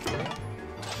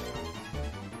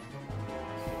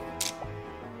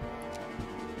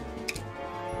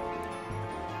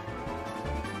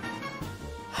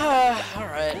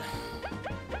 Alright.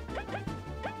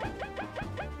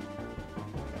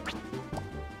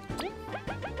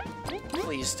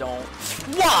 Please don't.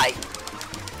 Why?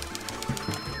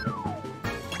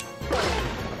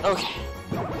 Okay.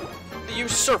 The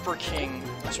Usurper King.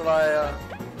 That's what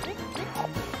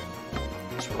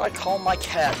I call my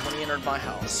cat when he entered my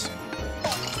house.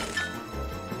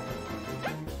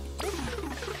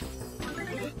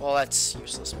 Well, that's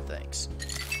useless, but thanks.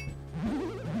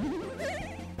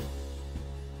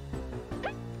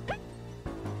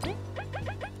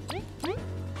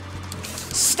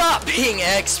 Stop being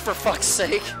X, for fuck's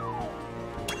sake!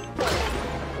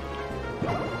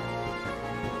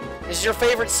 Is your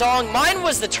favorite song? Mine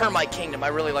was the Termite Kingdom. I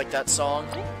really like that song.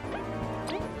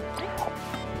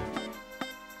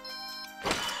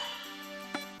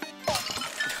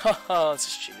 Haha, this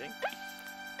is cheating.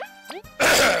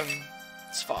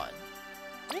 It's fine.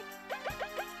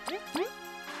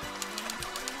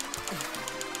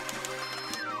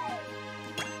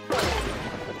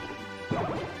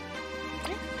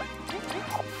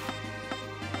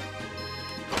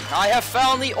 I have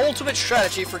found the ultimate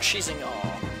strategy for cheesing all.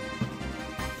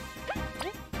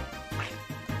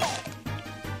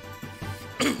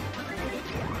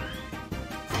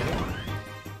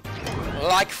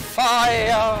 Like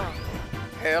fire,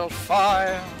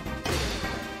 hellfire.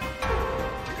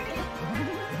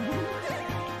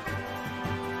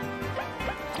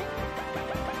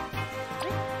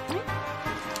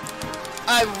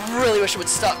 I really wish it would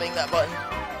stop being that button.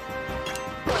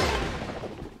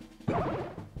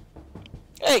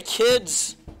 Hey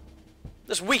kids,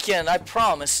 this weekend I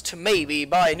promise to maybe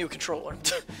buy a new controller.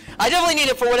 I definitely need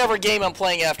it for whatever game I'm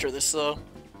playing after this though.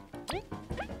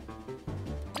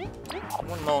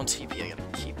 1 low on TP, I gotta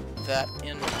keep that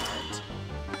in mind.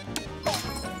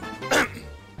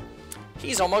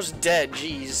 He's almost dead,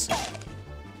 jeez.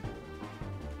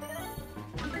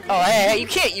 Oh, hey, you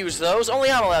can't use those. Only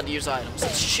I'm allowed to use items.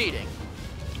 It's cheating.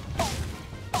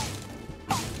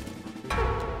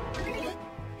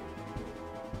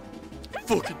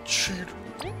 Fucking cheater.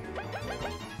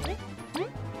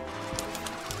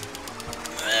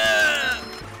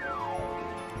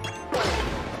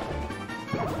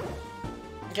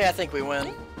 Okay, I think we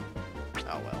win.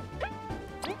 Oh well.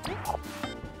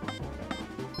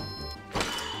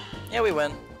 Yeah, we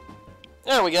win.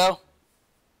 There we go.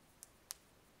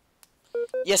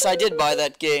 Yes, I did buy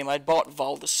that game. I bought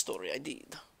Valda's Story. I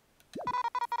did.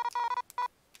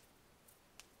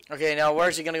 Okay, now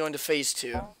where's he gonna go into phase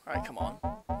 2? Alright, come on.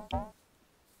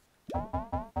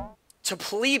 To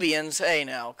plebeians? Hey,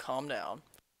 now, calm down.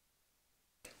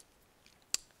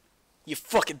 You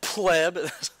fucking pleb.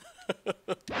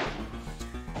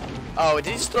 Oh, did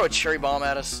he just throw a cherry bomb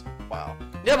at us? Wow.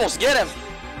 Nibbles, get him!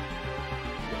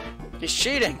 He's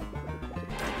cheating.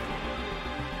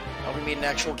 Oh, we made an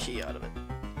actual key out of it.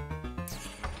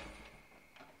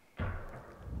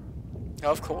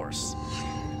 Of course.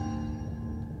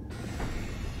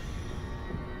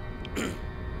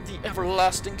 The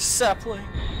everlasting sapling.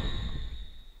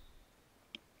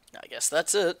 I guess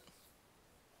that's it.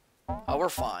 Oh, we're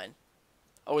fine.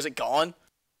 Oh, is it gone?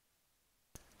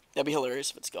 That'd be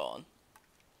hilarious if it's gone.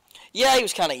 Yeah, he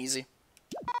was kind of easy.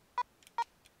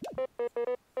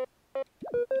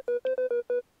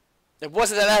 It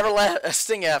wasn't that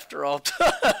everlasting after all.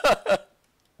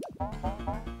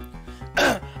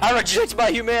 I reject my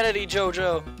humanity,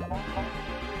 Jojo.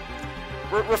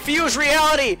 Refuse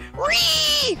reality.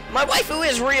 Ree! My waifu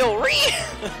is real. Ree!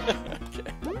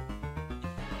 Okay.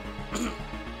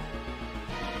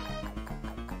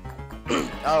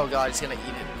 Oh god, he's gonna eat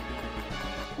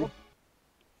it.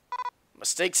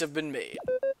 Mistakes have been made.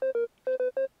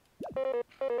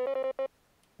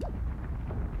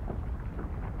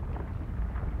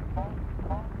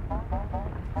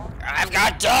 I've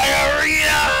got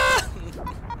diarrhea!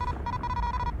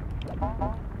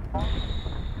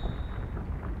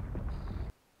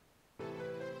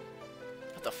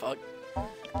 What the fuck?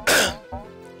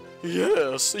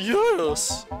 Yes,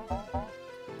 yes!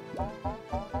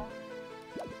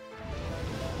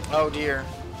 Oh dear.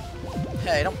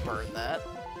 Hey, don't burn that.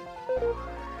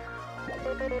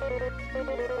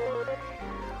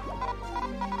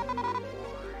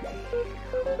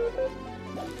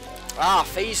 Ah,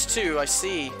 phase 2, I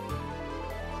see.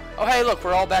 Oh hey, look,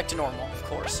 we're all back to normal, of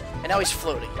course. And now he's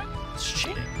floating. It's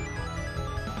cheating.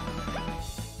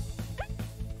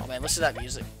 Oh man, listen to that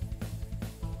music.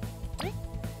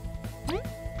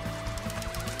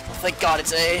 Oh, thank God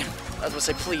it's A. I was gonna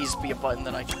say, please be a button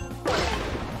that I can...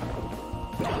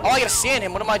 Oh, I gotta scan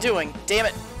him. What am I doing? Damn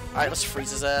it. Alright, let's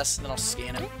freeze his ass, and then I'll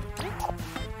scan him.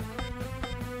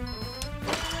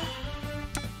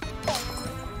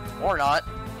 Or not.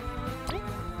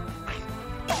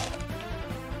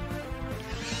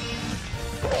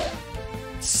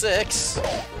 Six.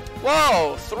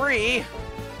 Whoa, 3.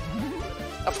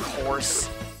 Of course.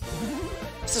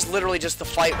 This is literally just the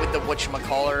fight with the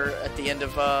whatchamacallit at the end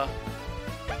of,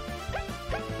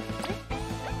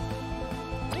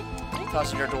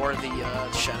 Passenger Door,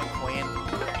 the Shadow Queen.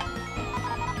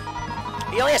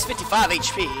 He only has 55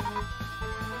 HP.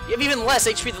 You have even less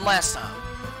HP than last time.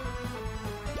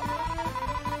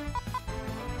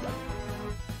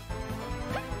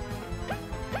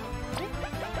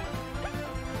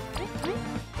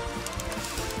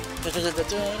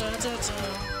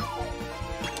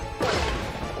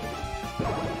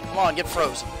 Come on, get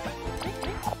frozen.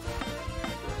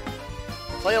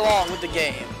 Play along with the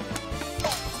game.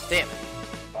 Damn it.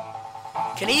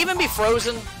 Can he even be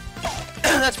frozen?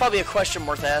 That's probably a question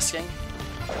worth asking.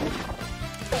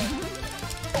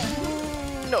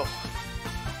 No.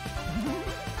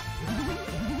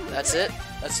 That's it?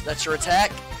 That's your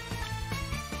attack?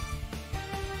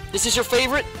 This is your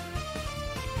favorite?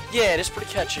 Yeah, it is pretty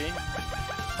catchy.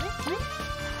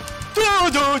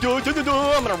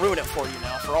 I'm gonna ruin it for you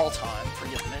now, for all time.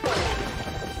 Forgive me.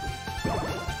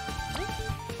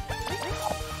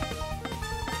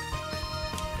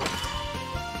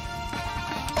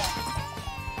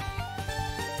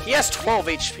 He has 12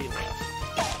 HP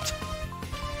left.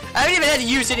 I haven't even had to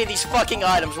use any of these fucking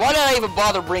items. Why did I even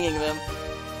bother bringing them?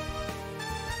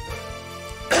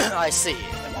 I see.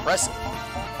 Impressive.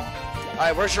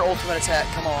 Alright, where's your ultimate attack?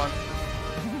 Come on.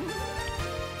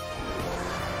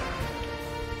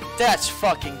 That's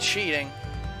fucking cheating.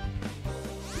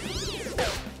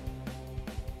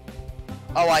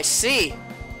 Oh, I see.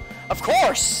 Of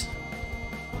course.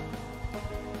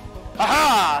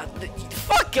 Aha!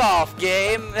 Fuck off,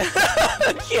 game.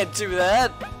 Can't do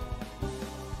that.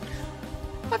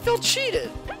 I feel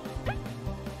cheated.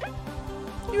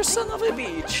 You son of a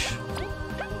bitch.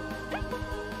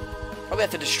 Probably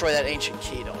have to destroy that ancient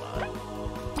key, don't I?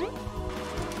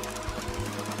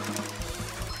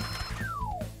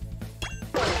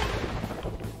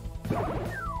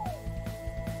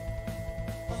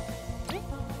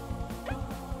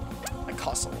 That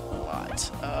costs a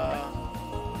lot.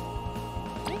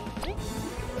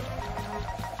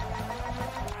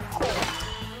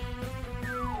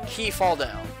 he fall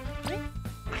down.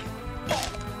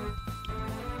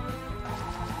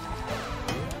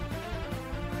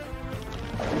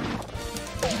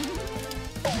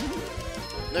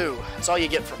 No, that's all you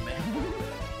get from me.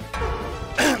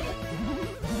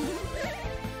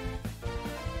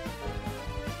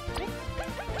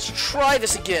 Let's try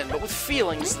this again, but with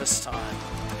feelings this time.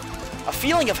 A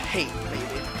feeling of hate, maybe.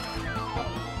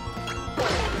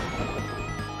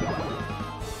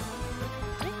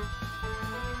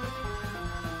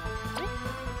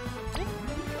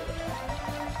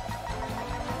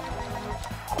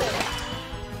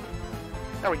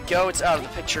 There we go, it's out of the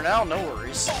picture now, no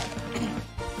worries.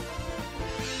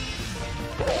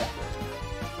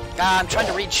 Ah, I'm trying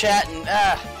to read chat and,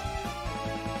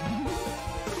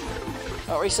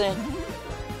 Oh, what are you saying?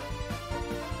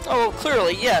 Oh,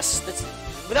 clearly, yes. That's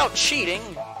without cheating.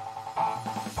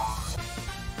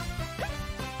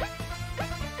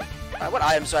 Alright, what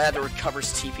items do I have that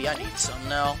recovers TP? I need some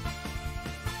now.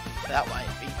 That might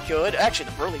be good.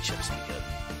 Actually, the burly chips would be good.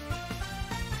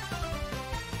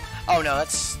 Oh no,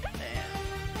 that's...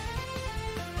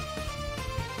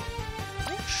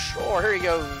 Sure, here you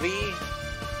go, V.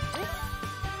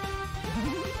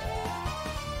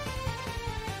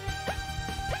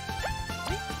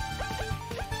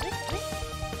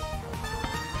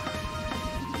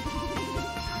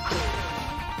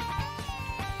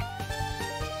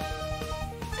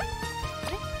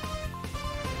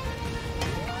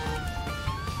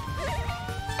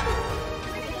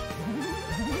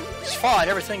 It's fine,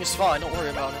 everything is fine, don't worry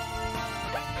about it.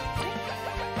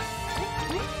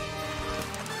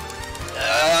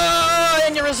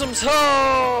 Aneurysms,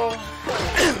 oh!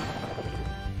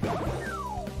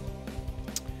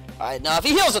 Alright, now if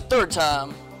he heals a third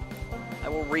time, I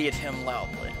will read him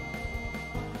loudly.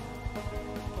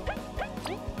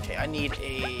 Okay, I need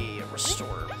a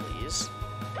restorer, please.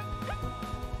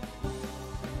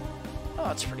 Oh,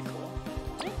 that's pretty cool.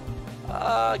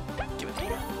 Give it to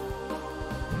me.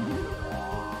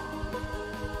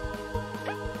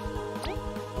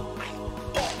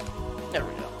 There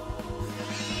we go.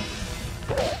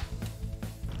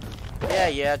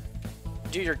 Yeah,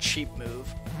 do your cheap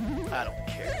move. I don't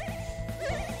care.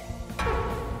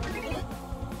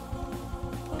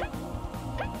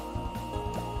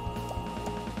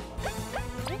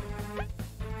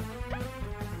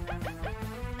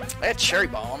 I had cherry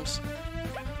bombs.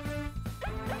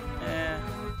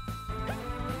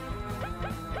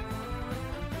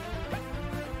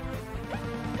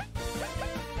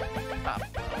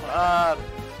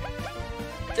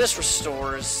 This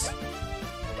restores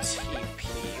TP.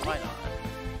 Why not?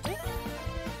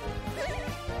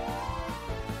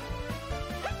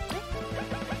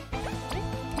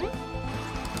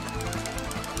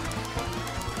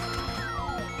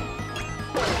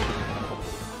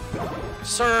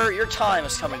 Sir, your time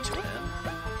is coming to an end.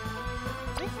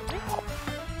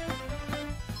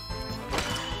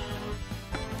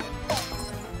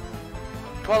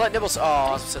 Twilight Nibbles. Oh,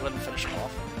 I was gonna say, let me finish him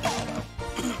off.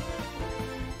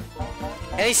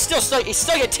 And he's still stuck. He's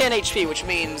stuck at 10 HP, which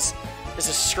means this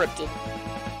is scripted.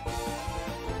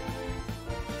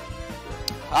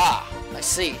 Ah, I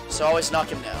see. So always knock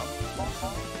him down.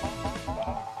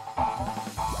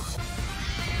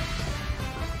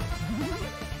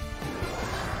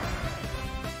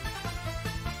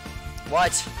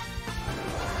 What?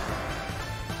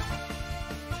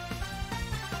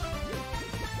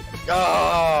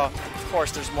 Oh, of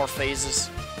course there's more phases.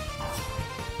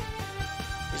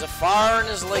 He's a fire in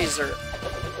his laser.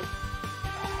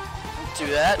 Do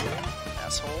that,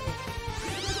 asshole.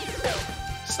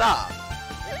 Stop.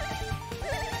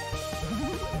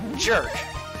 Jerk.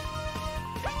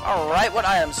 Alright, what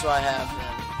items do I have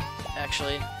then?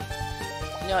 Actually,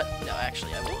 you know what? No,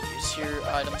 actually, I will use your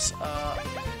items.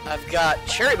 I've got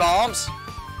cherry bombs.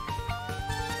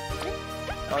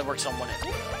 It only works on one end.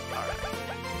 Alright.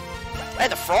 I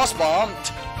had the frost bomb.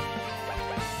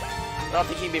 I don't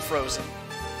think he'd be frozen.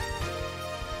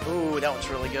 Ooh, that one's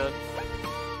really good.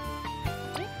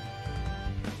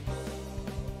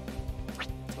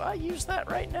 Do I use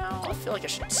that right now? I feel like I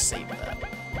should save that.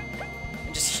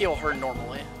 And just heal her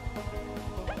normally.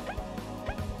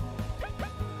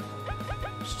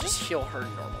 Just heal her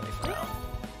normally for now.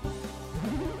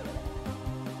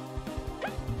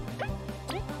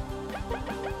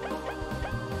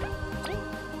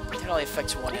 It only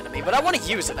affects one enemy, but I want to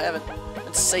use it. I haven't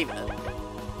been saving it.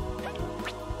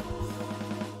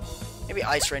 Maybe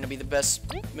Ice Rain would be the best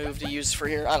move to use for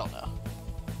here. I don't know.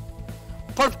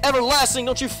 Part of everlasting,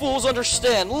 don't you fools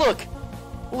understand? Look!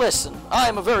 Listen, I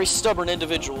am a very stubborn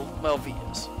individual. Well, V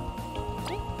is.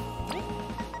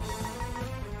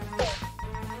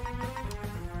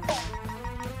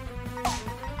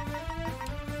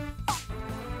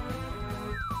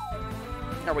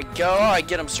 we go. I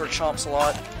get him Sir Chomps a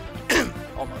lot.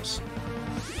 Almost.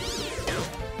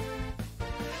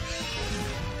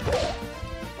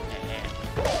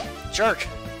 Jerk.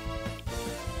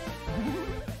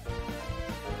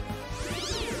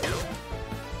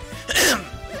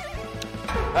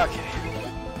 Okay.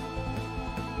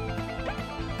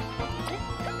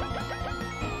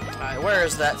 Alright, where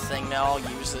is that thing now? I'll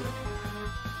use it.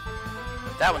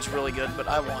 That one's really good, but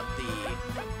I want the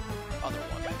other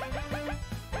one.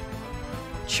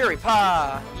 Cherry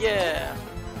pie! Yeah!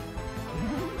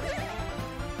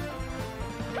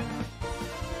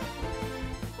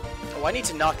 Oh, I need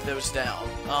to knock those down.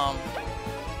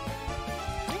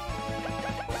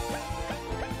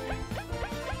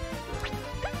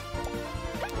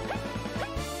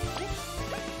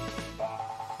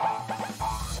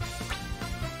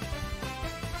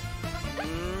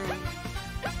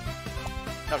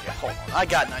 Okay, hold on. I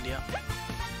got an idea.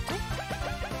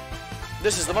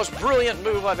 This is the most brilliant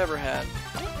move I've ever had.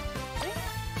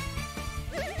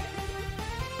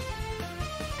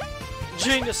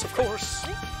 Genius, of course.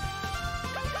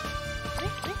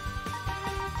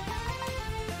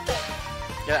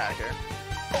 Get out of here.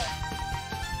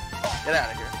 Get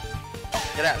out of here.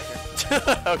 Get out of here.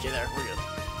 Okay, there, we're good.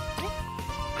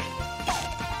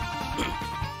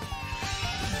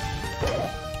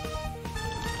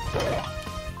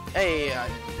 Hey, I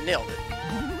nailed it.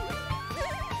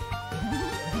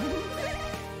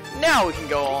 Now we can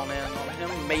go all in on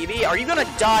him, maybe. Are you gonna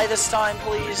die this time,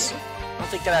 please? I don't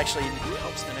think that actually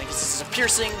helps the because this is a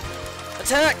piercing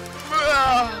attack.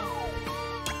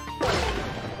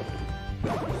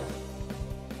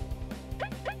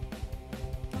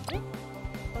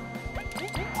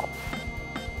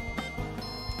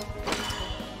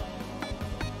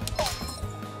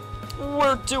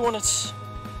 We're doing it.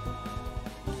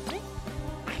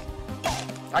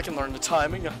 I can learn the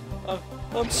timing.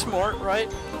 I'm smart,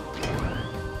 right?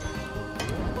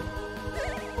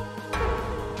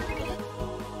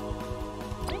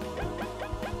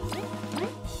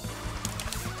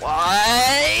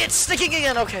 Why? It's sticking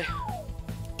again. Okay.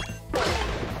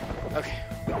 Okay,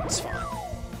 it's fine.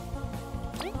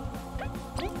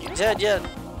 You dead yet?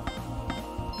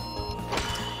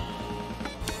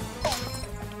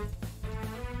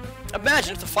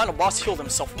 Imagine if the final boss healed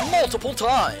himself multiple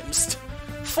times.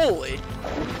 Fully.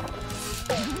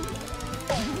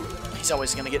 He's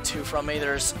always gonna get 2 from me.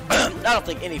 There's I don't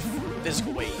think any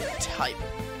physical way you can type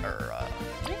or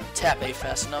tap A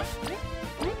fast enough.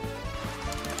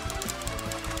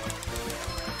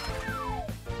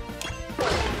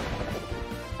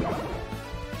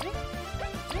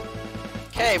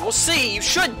 Okay, we'll see. You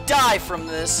should die from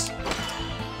this.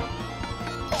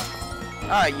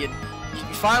 Alright, you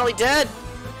finally dead?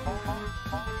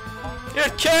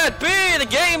 It can't be! The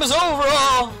game is over!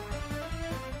 All.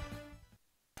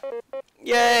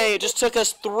 Yay! It just took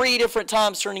us 3 different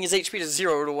times turning his HP to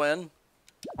 0 to win.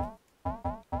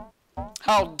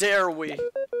 How dare we?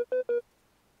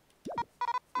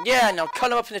 Yeah, now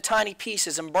cut him up into tiny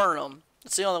pieces and burn him.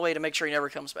 That's the only way to make sure he never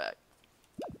comes back.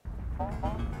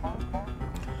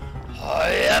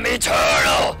 I am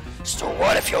eternal! So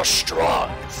what if you're strong?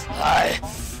 I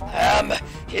am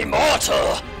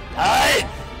immortal! I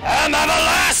am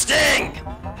everlasting!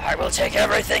 I will take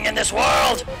everything in this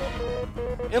world!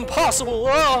 Impossible!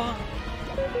 Oh.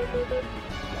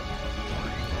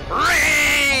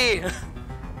 Treeeee!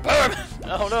 Boom!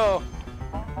 Oh no!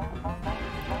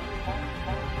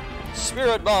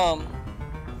 Spirit bomb!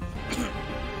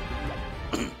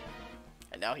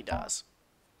 And now he dies.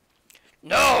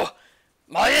 No!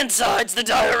 My insides, the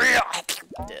diarrhea!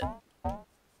 Dead.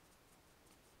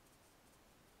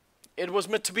 It was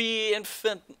meant to be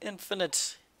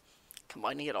infinite.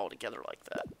 Combining it all together like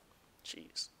that.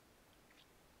 Jeez.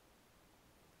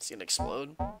 Is he gonna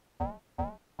explode?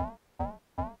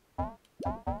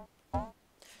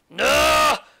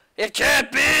 No! It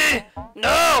can't be!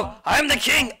 No! I'm the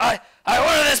king! I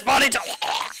order this body to...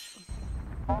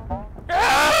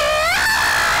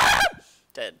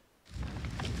 Dead.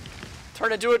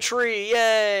 Turn into a tree,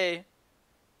 yay!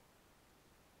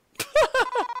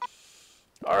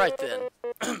 Alright then.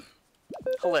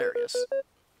 Hilarious.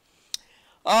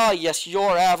 Ah yes,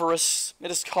 your avarice. It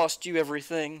has cost you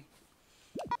everything.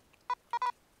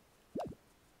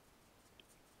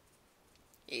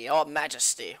 Your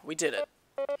Majesty, we did it.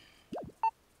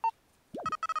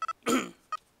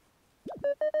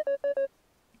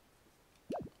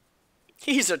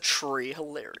 He's a tree,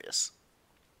 hilarious.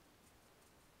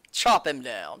 Chop him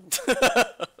down.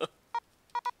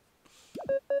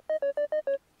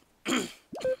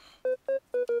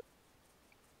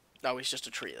 No, he's just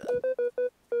a tree then.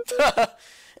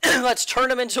 Let's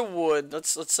turn him into wood.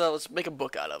 Let's make a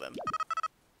book out of him.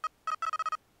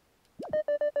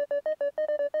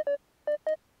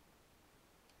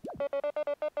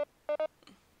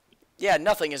 Yeah,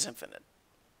 nothing is infinite.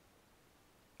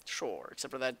 Sure,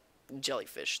 except for that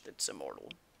jellyfish that's immortal.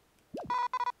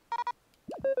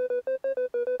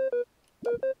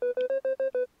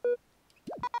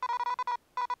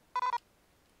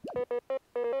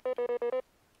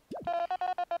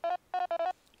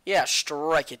 Yeah,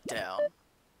 strike it down.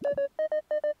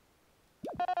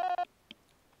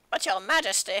 But your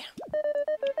majesty.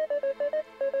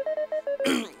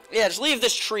 Yeah, just leave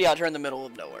this tree out here in the middle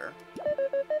of nowhere.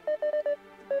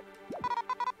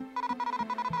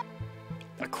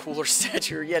 A cooler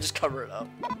statue. Yeah, just cover it up.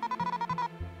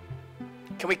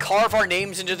 Can we carve our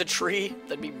names into the tree?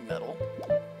 That'd be metal.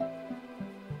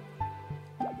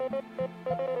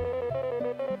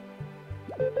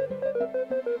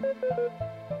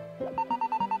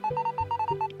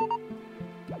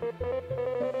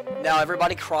 Now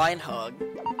everybody cry and hug.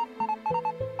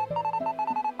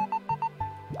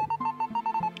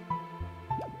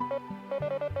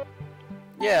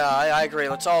 Yeah, I agree.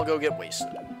 Let's all go get wasted.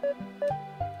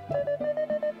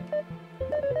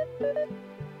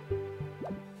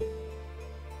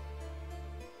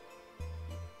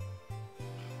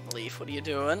 Leaf, what are you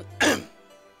doing?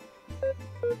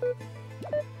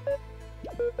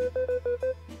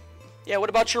 Yeah, what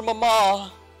about your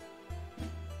mama?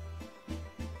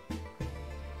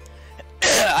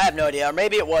 I have no idea. Or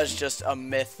maybe it was just a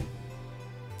myth.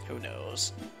 Who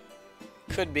knows?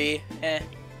 Could be. Eh.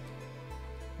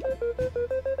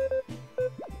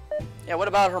 Yeah, what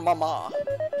about her mama?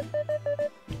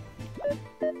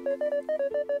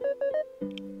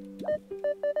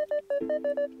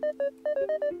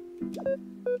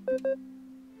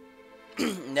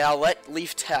 Now let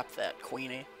Leaf tap that,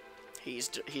 Queenie. He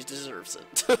deserves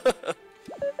it.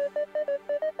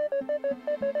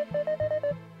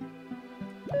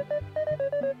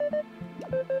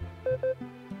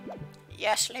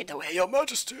 Yes, lead the way, your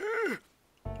majesty.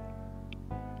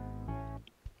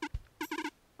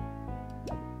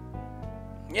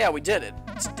 Yeah, we did it.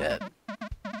 It's dead.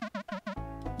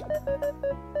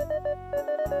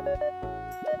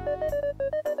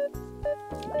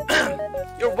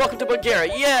 You're welcome to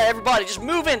Bulgaria. Yeah, everybody, just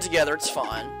move in together. It's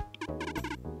fine.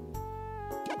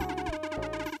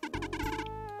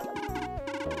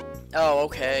 Oh,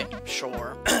 okay.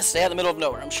 Sure. Stay out in the middle of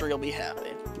nowhere. I'm sure you'll be happy.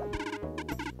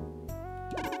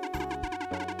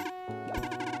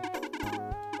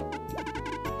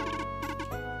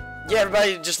 Yeah,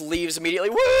 everybody just leaves immediately.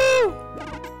 Woo!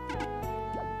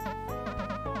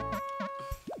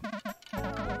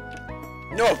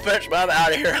 No offense, but I'm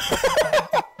out of here.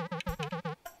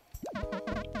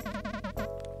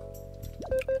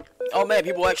 Oh man,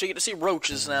 people actually get to see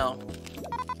roaches now.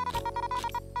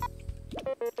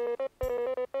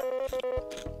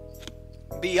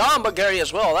 Beyond Bulgaria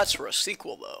as well. That's for a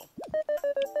sequel, though.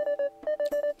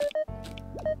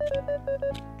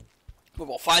 We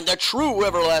will find the true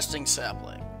everlasting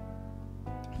sapling.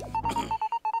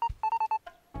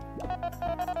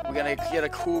 We're gonna get a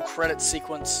cool credit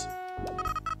sequence.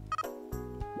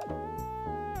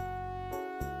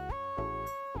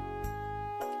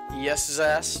 Yes,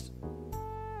 Zast.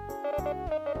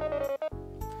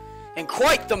 In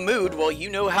quite the mood. Well, you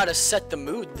know how to set the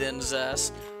mood then,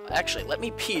 Zast. Actually, let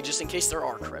me pee just in case there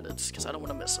are credits, because I don't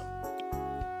want to miss them.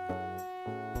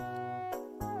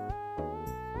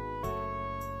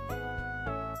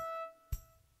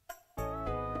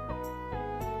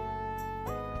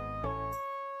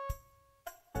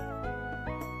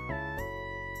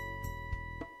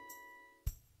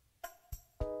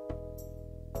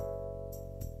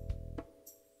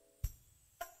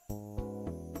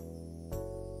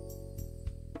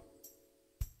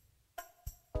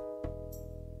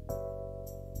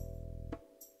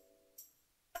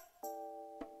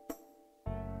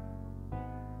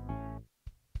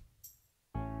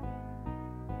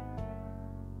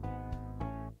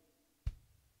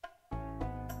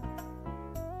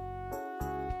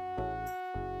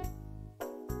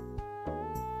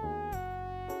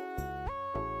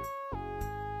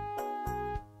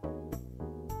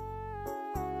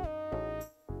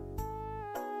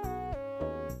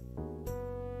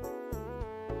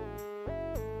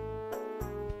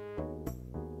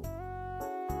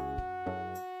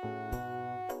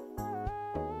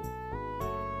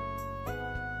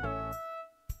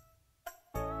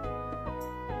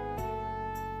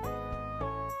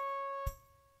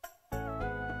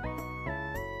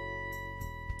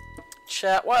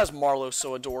 Chat, why is Marlo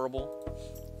so adorable?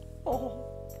 Oh.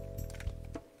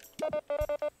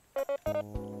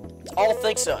 All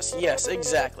thanks to us. Yes,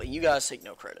 exactly. You guys take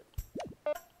no credit.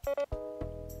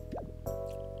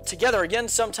 Together again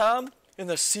sometime? In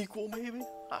the sequel, maybe?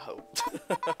 I hope.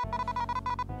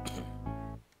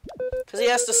 Because he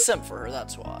has to simp for her,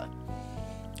 that's why.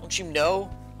 Don't you know?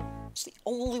 It's the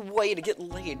only way to get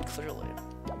laid, clearly.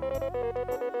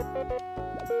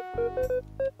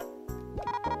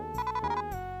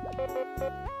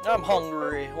 I'm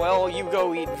hungry. Well, you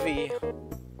go eat V.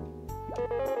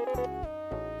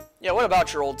 Yeah, what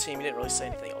about your old team? You didn't really say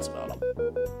anything else about them.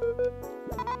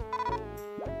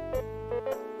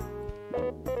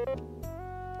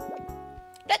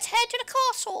 Let's head to the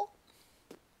castle.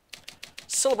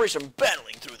 Celebration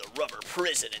battling through the rubber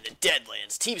prison in the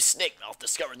Deadlands. Team Snakemouth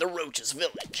discovered the Roach's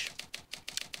village.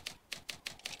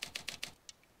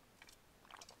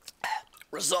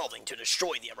 Resolving to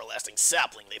destroy the everlasting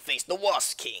sapling, they faced the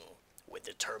Wasp King with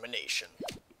determination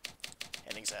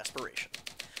and exasperation.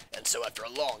 And so after a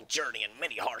long journey and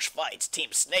many harsh fights,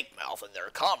 Team Snakemouth and their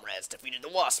comrades defeated the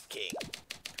Wasp King.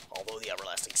 Although the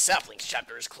everlasting sapling's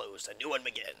chapter is closed, a new one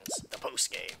begins, the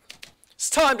post-game. It's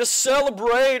time to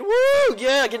celebrate! Woo!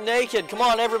 Yeah, get naked. Come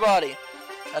on, everybody.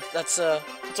 That's a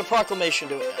proclamation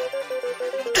to it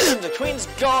now. The queen's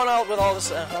gone out with all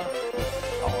this,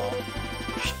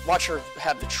 watch her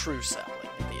have the true sapling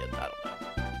at the end. I don't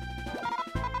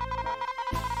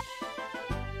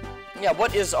know. Yeah,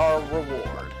 what is our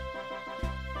reward?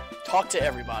 Talk to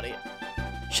everybody.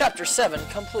 Chapter 7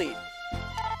 complete.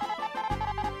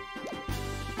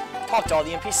 Talk to all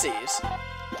the NPCs.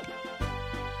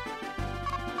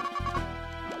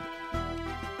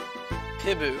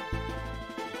 Pibu.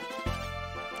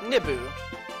 Nibu.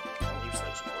 I'll use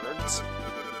those words.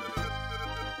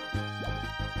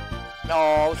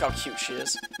 Oh, look how cute she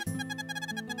is.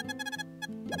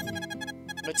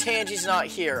 But Tangy's not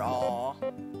here. Aw.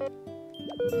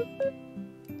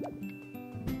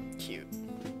 Cute.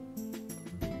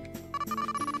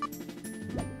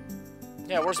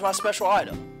 Yeah, where's my special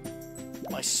item?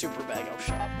 My super bag of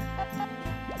shop.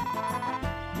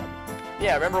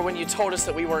 Yeah, remember when you told us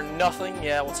that we were nothing?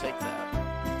 Yeah, we'll take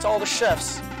that. To all the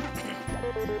chefs.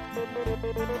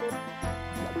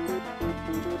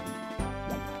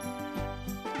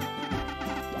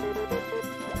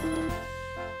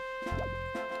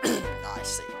 I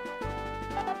see.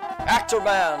 Actor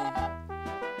Man!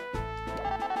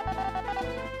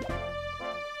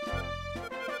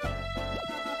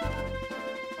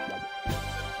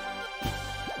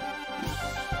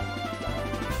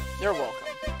 You're welcome.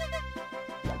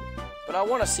 But I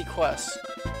want to see quests.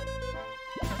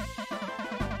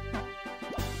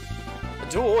 A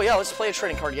duel? Yeah, let's play a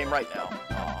trading card game right now.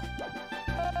 Aw.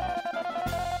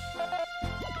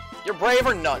 You're brave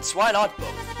or nuts? Why not both?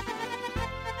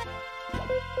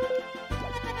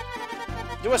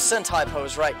 Do a Sentai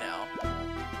pose right now.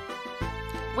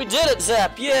 We did it,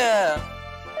 Zap! Yeah!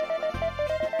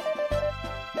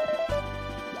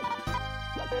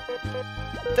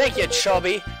 Thank you,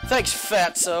 Chubby. Thanks,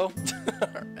 Fatso.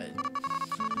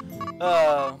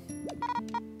 Alright.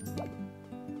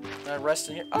 Can I rest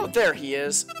in here? Oh, there he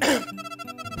is.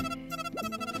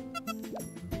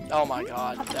 Oh my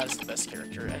god, that is the best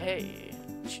character. Hey,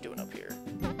 what you doing up here?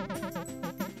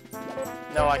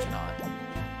 No, I cannot.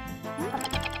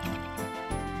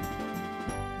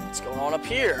 What's going on up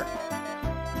here?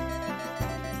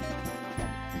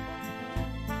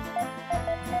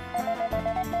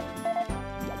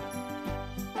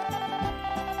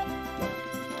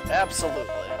 Absolutely.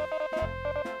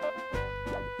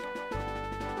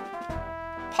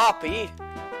 Poppy.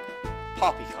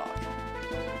 Poppycock.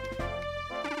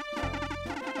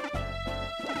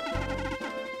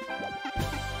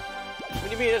 What do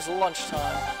you mean it's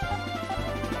lunchtime?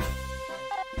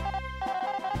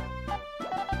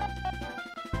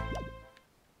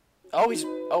 Oh, he's...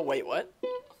 Oh, wait, what?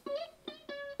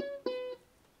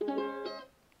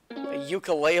 A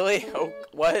ukulele? Oh,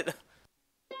 what?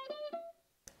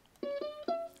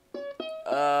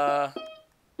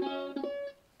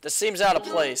 This seems out of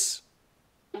place.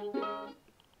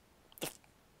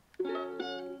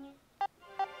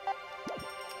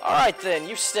 Alright then,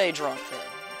 you stay drunk then.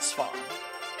 It's fine.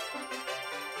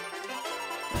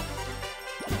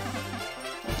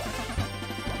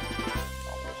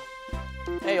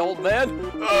 Hey, old man.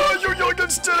 You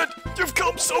youngins did it! You've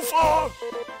come so far!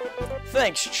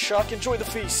 Thanks, Chuck. Enjoy the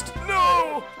feast.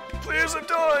 No! Please, I'm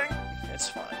dying! It's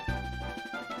fine.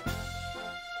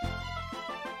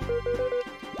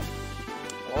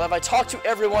 Well, have I talked to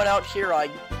everyone out here? I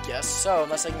guess so,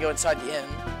 unless I can go inside the inn.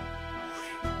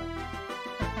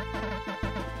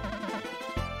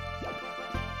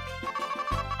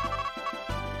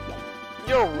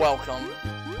 You're welcome.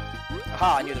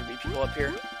 Aha, I knew there'd be people up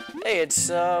here. Hey, it's,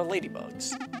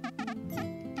 ladybugs.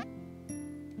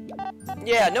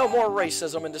 Yeah, no more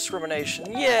racism and discrimination.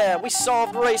 Yeah, we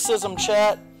solved racism,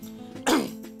 chat.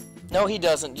 No, he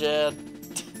doesn't, Jed.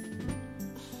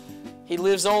 He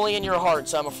lives only in your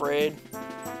hearts, I'm afraid.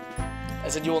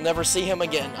 As in, you will never see him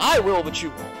again. I will, but you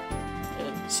won't.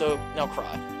 And so, now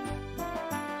cry.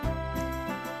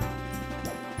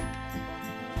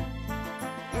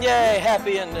 Yay,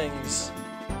 happy endings.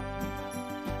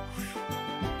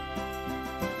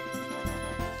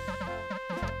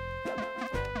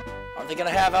 Are they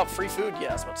gonna have out free food? Yeah,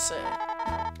 I was about to say.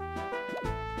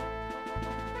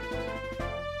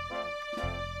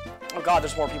 Oh god,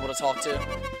 there's more people to talk to.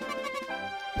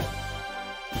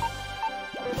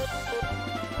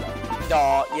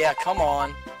 Aw, yeah, come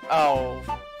on. Oh.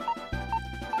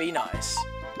 Be nice.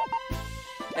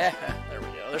 There we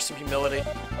go. There's some humility.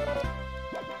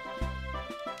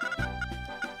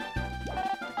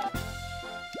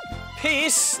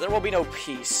 Peace! There will be no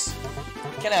peace.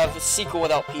 Can't have a sequel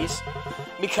without peace.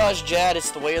 Because, Jad, it's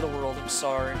the way of the world. I'm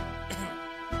sorry.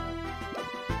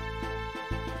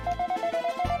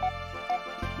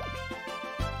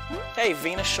 Hey,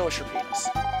 Venus, show us your penis.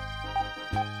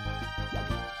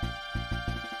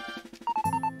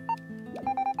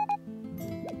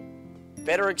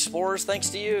 Better explorers thanks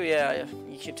to you? Yeah,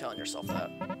 you keep telling yourself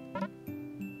that.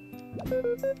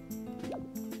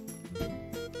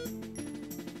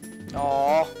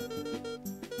 Aww.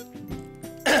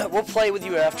 We'll play with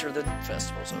you after the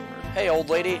festival's over. Hey, old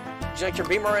lady, would you like your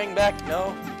boomerang back?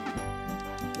 No?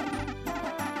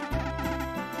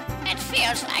 It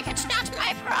feels like it's not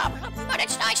my problem, but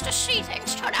it's nice to see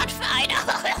things turn out fine.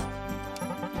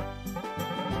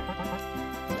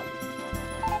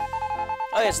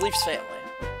 Oh, yeah, it's Leaf's family.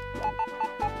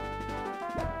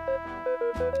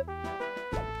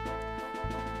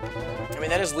 I mean,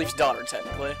 that is Leaf's daughter,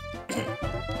 technically.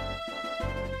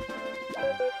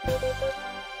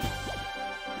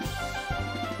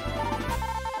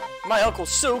 My uncle's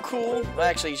so cool. Well,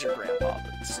 actually, he's your grandpa,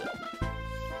 but still.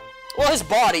 Well, his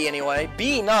body, anyway.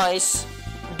 Be nice.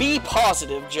 Be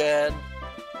positive, Jed.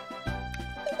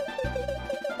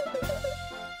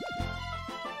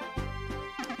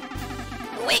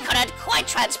 We couldn't quite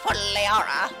transport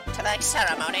Leora to the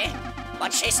ceremony,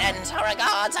 but she sends her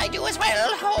regards. I do as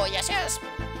well. Oh, yes, yes.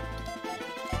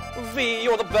 V,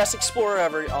 you're the best explorer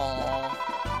ever.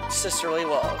 Aww. Sisterly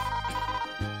love.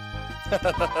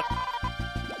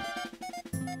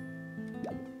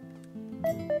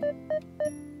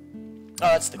 Oh,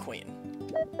 that's the queen.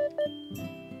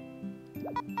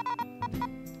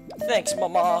 Thanks,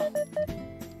 Mama.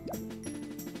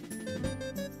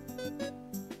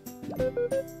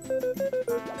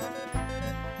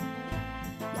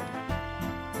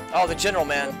 Oh, the general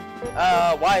man.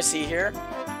 Why is he here?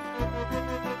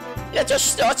 Let us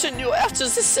start anew after the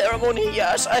ceremony,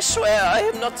 yes. I swear I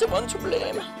am not the one to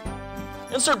blame.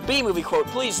 Insert B-movie quote,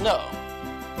 please, no.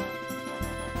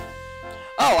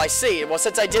 Oh, I see. Well,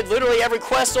 since I did literally every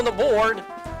quest on the board,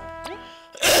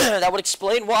 that would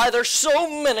explain why there's so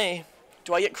many.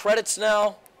 Do I get credits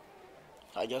now?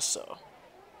 I guess so.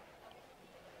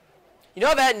 You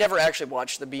know, I've never actually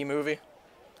watched the B-movie.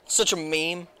 Such a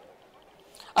meme.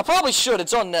 I probably should.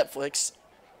 It's on Netflix.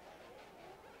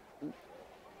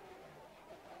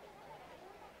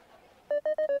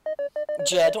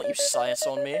 Jad, don't use science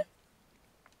on me.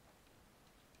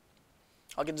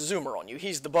 I'll get Zoomer on you.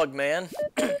 He's the bug man.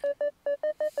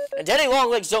 And Daddy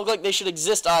Longlegs don't look like they should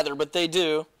exist either, but they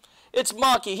do. It's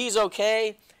Maki. He's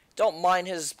okay. Don't mind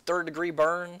his third-degree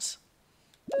burns.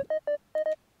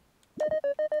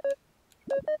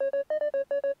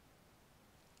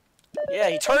 Yeah,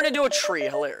 he turned into a tree.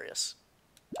 Hilarious.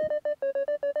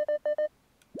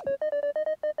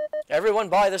 Everyone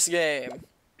buy this game.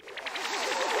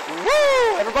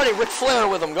 Woo! Everybody Ric Flair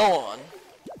with him. Go on.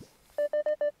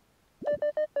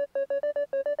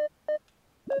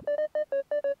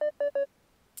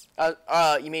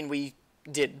 You mean we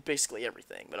did basically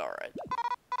everything, but alright.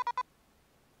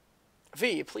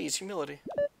 V, please, humility.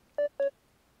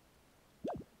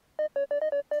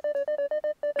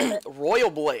 Royal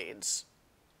Blades.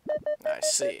 I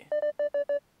see.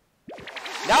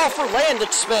 Now for land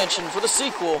expansion for the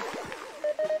sequel.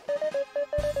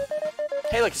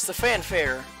 Hey, look, it's the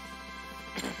fanfare.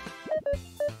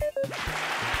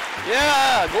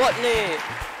 Yeah, gluttony.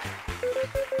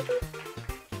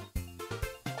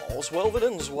 All's well that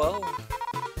ends well.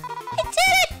 I did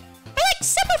it! I'm like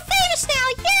super famous now!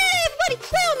 Yeah! Everybody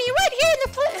clown me right here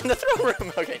In the throne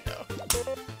room. Okay, no.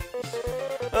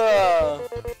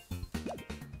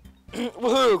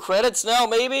 Woohoo! Credits now,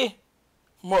 maybe?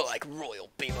 More like Royal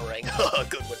Beamerang.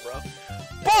 Good one, bro.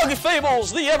 Bug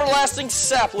Fables, the everlasting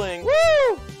sapling.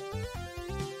 Woo!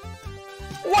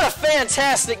 What a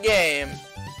fantastic game.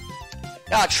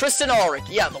 Ah, Tristan Ulrich.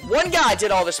 Yeah, the one guy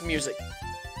did all this music.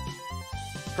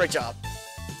 Great job.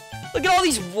 Look at all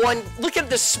these look at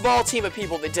this small team of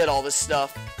people that did all this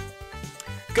stuff.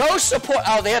 Go support,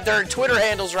 oh, they have their Twitter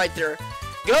handles right there.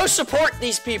 Go support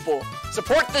these people.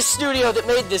 Support the studio that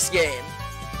made this game.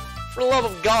 For the love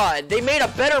of God. They made a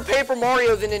better Paper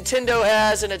Mario than Nintendo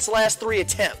has in its last 3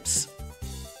 attempts.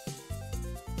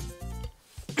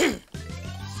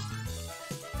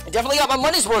 I definitely got my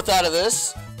money's worth out of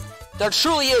this. There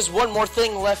truly is one more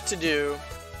thing left to do.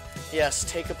 Yes,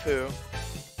 take a poo.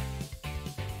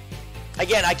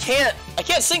 Again, I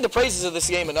can't sing the praises of this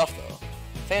game enough, though.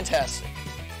 Fantastic.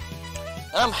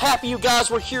 And I'm happy you guys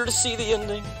were here to see the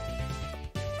ending.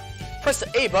 Press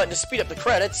the A button to speed up the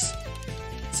credits.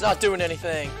 It's not doing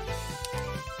anything.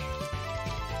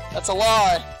 That's a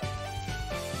lie.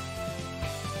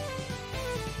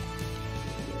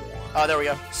 Oh, there we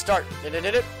go. Start.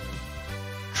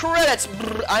 Credits!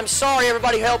 I'm sorry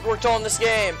everybody who helped worked on this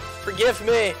game. Forgive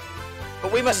me.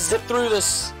 But we must zip through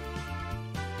this.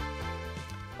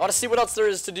 I want to see what else there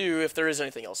is to do, if there is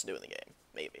anything else to do in the game.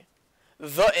 Maybe.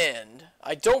 The end.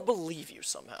 I don't believe you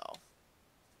somehow.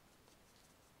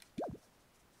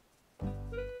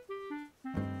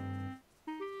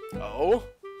 Oh?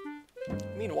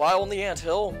 Meanwhile, in the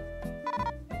anthill,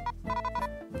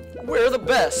 we're the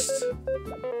best.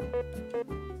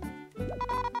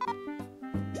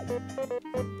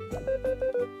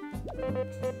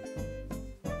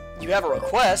 You have a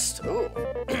request? Ooh.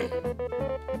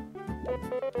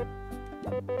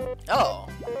 Oh.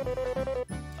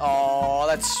 Oh,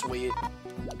 that's sweet.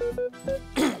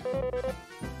 I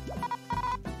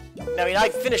mean, I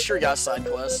finished your guys' side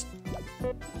quest.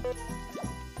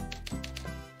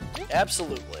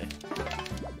 Absolutely.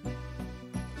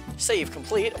 Save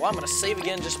complete. Well, I'm gonna save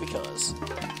again just because.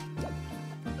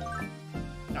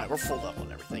 Alright, we're full up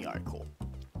on everything. Alright, cool.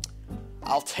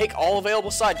 I'll take all available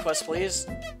side quests, please.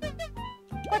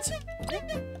 What?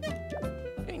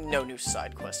 No new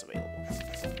side quests available.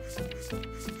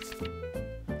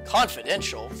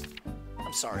 Confidential?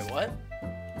 I'm sorry, what?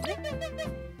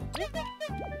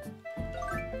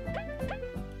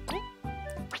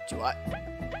 Do I?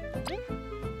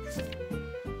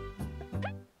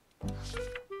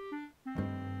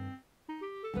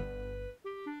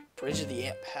 Bridge of the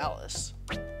Ant Palace.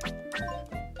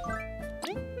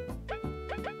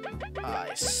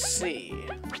 I see.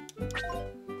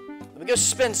 Let me go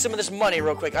spend some of this money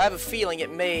real quick. I have a feeling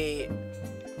it may...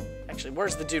 Actually,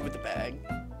 where's the dude with the bag?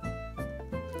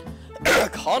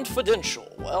 Confidential.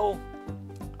 Well,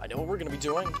 I know what we're gonna be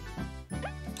doing.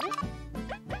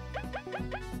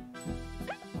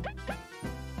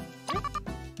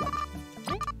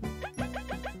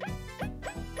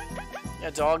 Yeah,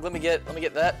 dog, let me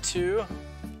get that too.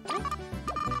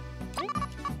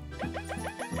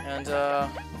 And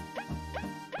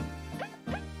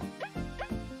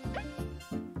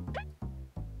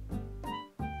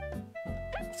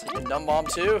let's take the numb bomb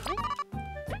too.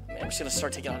 Man, I'm just gonna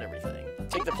start taking out everything.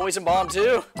 Take the poison bomb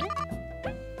too.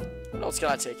 What else can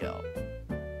I take out?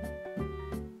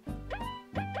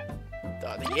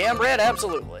 The yam bread,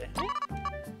 absolutely.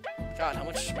 God, how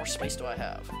much more space do I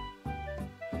have?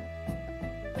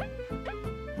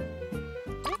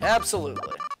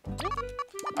 Absolutely.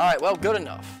 Alright, well, good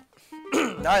enough.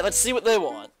 Alright, let's see what they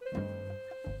want.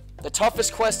 The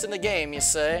toughest quest in the game, you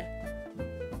say?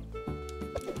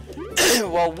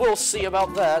 Well, we'll see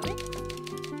about that.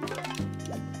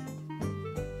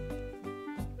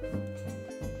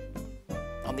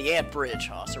 On the Ant Bridge,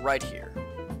 huh? So right here.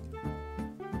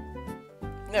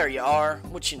 There you are.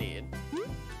 What you need.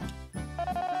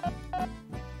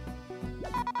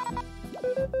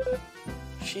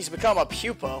 She's become a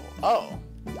pupa. Oh.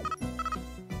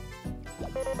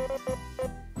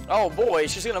 Oh boy,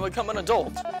 she's gonna become an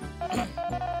adult.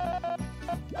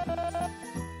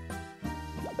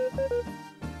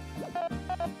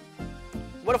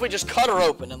 What if we just cut her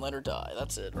open and let her die?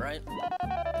 That's it, right?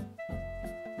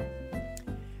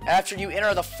 After you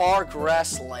enter the far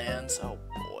grasslands, oh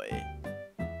boy.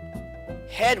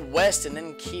 Head west and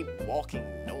then keep walking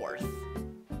north.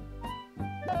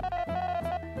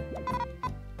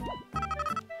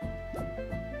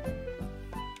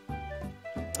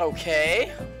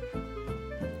 Okay.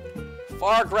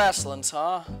 Far grasslands,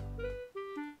 huh?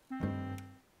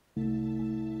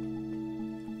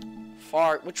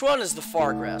 Which one is the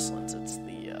far grasslands? It's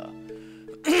the,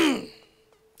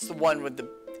 it's the one with the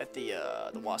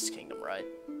Wasp Kingdom, right?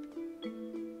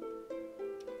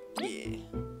 Yeah.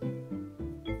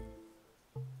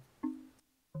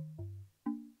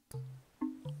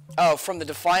 Oh, from the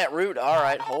Defiant route?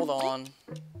 Alright, hold on.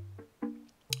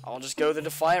 I'll just go the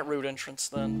Defiant route entrance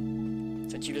then.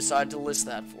 Since you decided to list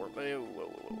that for me.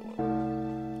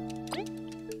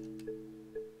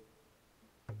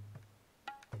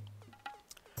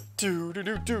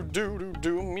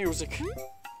 Do music.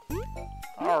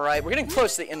 Alright, we're getting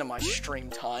close to the end of my stream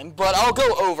time, but I'll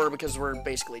go over because we're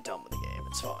basically done with the game.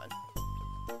 It's fine.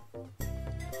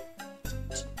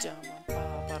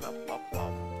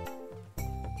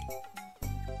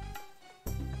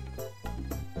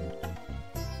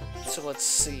 So let's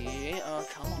see.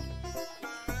 Come on.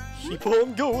 Keep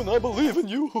on going, I believe in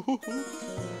you.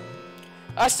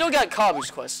 I still got Kabu's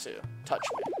quest too. Touch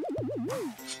me.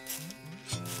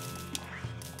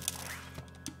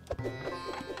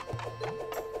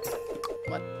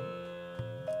 What?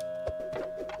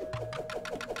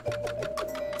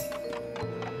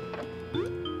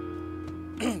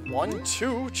 One,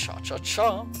 two,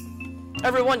 cha-cha-cha.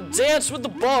 Everyone dance with the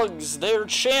bugs. They're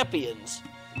champions.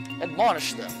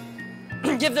 Admonish them.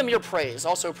 Give them your praise.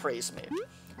 Also praise me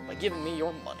by giving me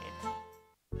your money.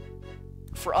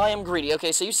 For I am greedy.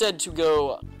 Okay, so you said to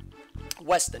go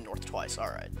west and north twice.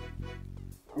 Alright.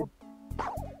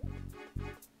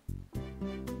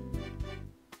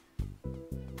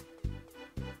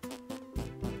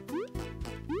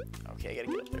 Okay, I gotta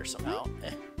get up there somehow.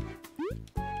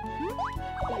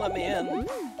 Let me in.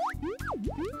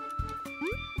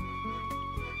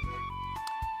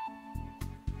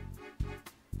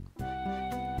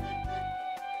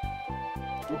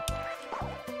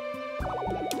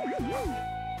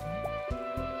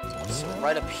 So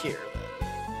right up here, then.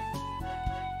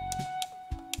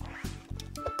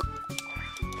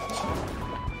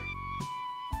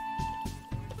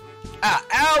 Ah,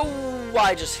 ow!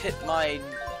 I just hit my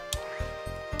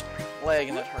leg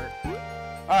and that hurt.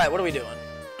 Alright, what are we doing?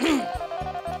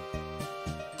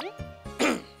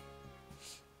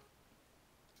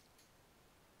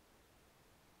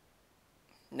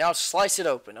 Now slice it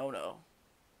open. Oh no.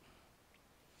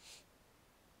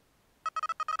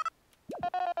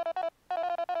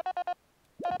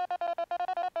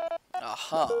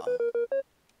 Aha.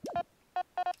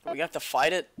 We have to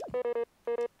fight it?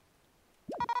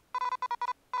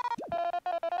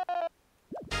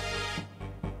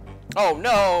 Oh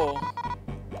no!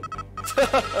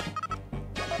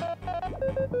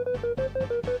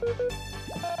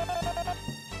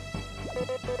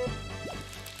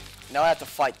 Now I have to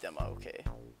fight them, okay.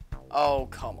 Oh,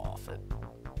 come off it.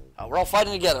 Oh, we're all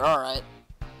fighting together, alright.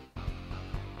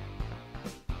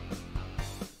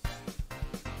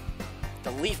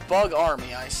 The Leaf Bug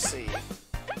Army, I see.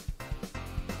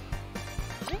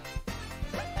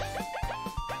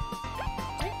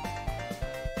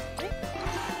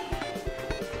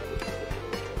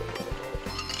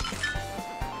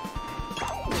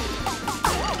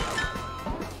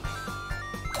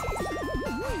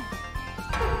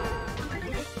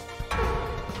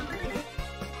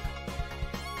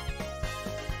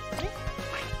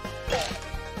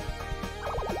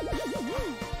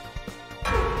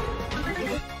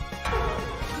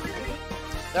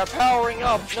 They're powering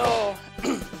up! No!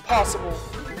 Impossible.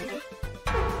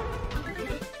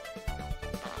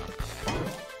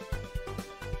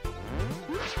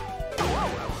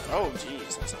 Oh,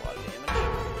 jeez, that's a lot of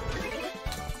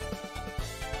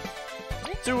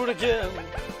damage. Do it again!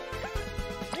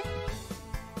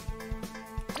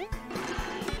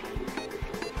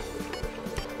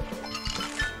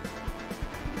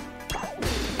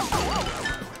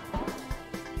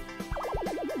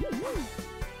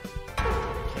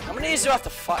 How many of these do I have to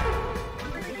fight?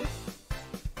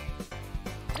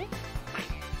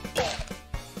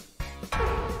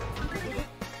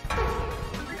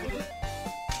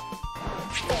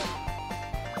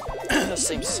 That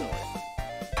seems silly.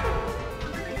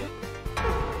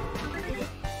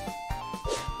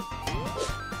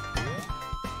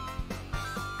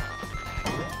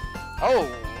 Oh!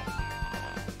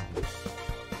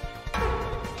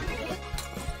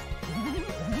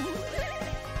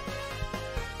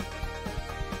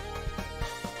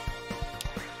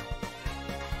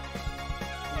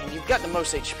 You've got the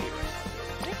most HP right now.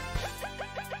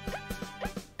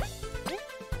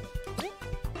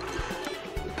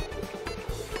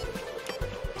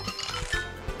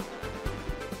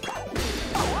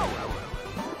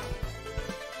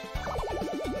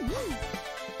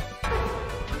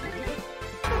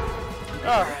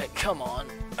 Alright, come on.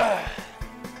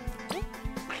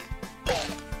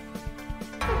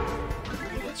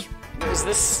 Is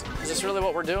this really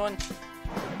what we're doing?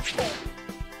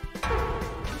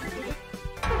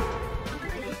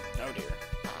 Oh dear.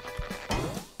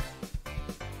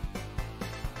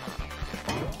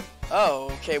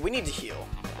 Oh, okay, we need to heal.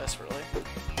 Desperately.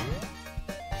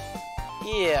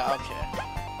 Yeah, okay.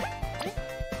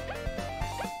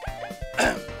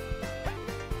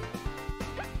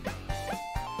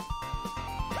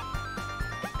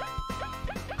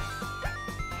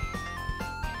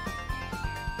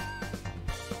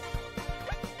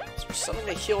 Is there something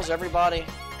that heals everybody?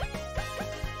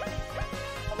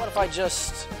 How about if I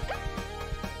just...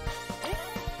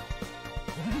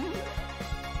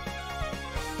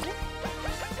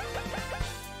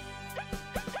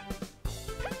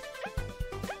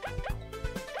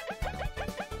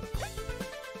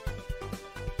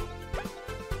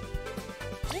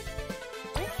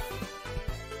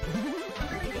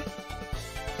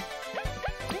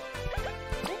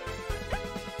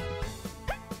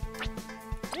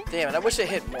 Damn it, I wish I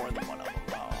hit more than one of them.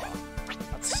 Oh,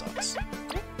 that sucks. Are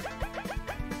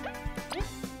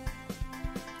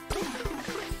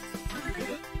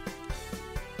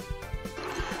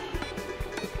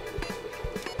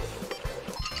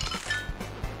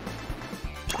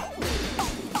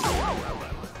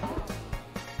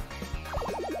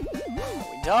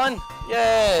we done?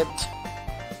 Yeah.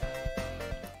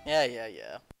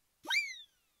 Yeah.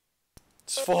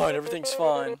 It's fine, everything's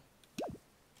fine.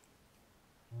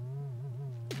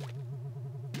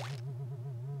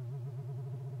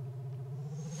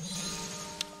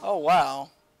 Oh,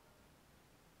 wow.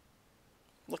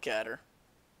 Look at her.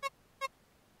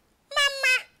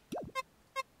 Mama!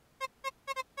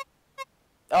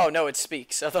 Oh, no, it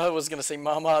speaks. I thought it was going to say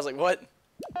mama. I was like, what?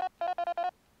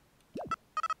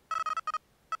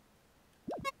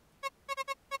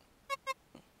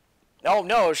 Oh,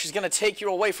 no, she's going to take you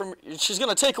away from... She's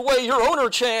going to take away your owner,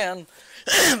 Chan.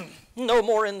 No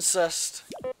more incest.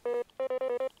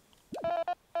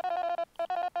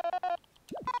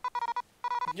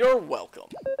 You're welcome.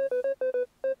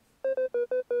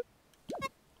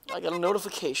 I got a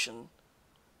notification.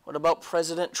 What about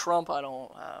President Trump?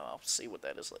 I'll see what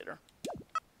that is later.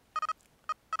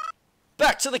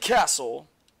 Back to the castle.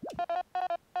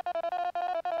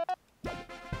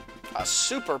 A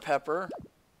super pepper.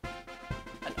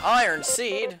 An iron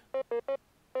seed.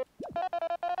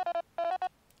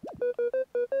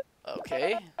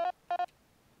 Okay.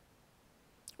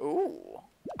 Ooh.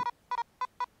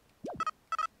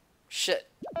 Shit.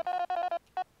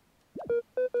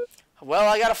 Well,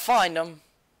 I gotta find them.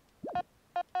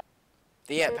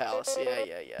 The Ant Palace.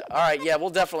 Yeah. Alright, yeah,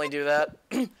 we'll definitely do that.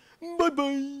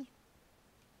 Bye-bye.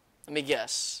 Let me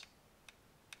guess.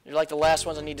 You're like the last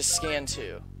ones I need to scan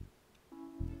to.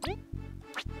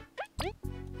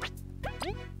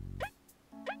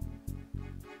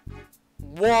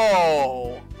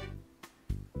 Whoa!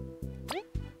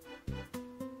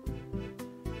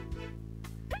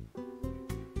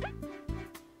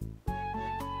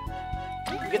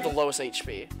 Get the lowest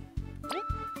HP.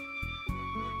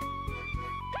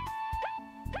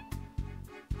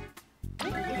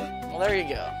 Well, there you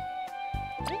go.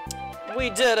 We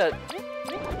did it!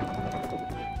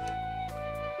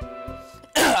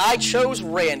 I chose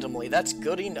randomly. That's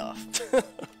good enough.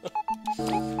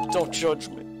 Don't judge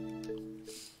me.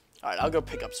 Alright, I'll go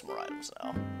pick up some more items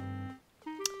now.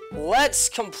 Let's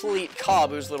complete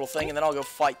Kabu's little thing, and then I'll go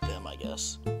fight them, I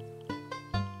guess.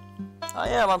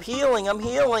 I'm healing,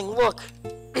 look!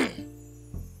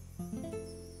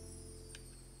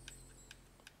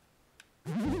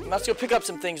 Let's go pick up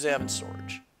some things they have in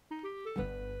storage.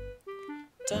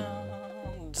 I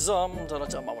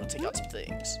want to take out some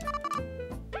things.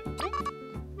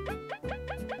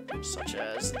 Such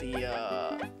as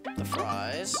the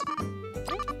fries.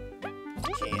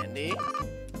 Candy.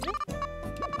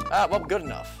 Ah, well, good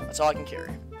enough. That's all I can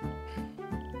carry.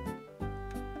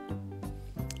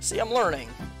 See, I'm learning.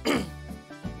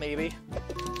 Maybe.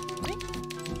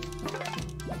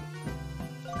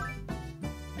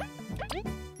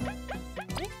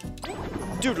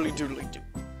 Doodly doodly doo.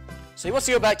 So he wants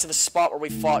to go back to the spot where we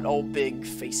fought old big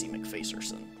Facey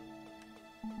McFacerson.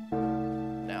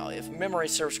 Now, if memory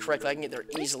serves correctly, I can get there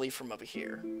easily from over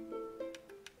here.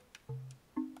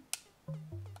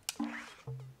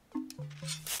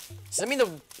 Does that mean the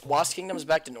Lost Kingdom is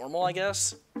back to normal, I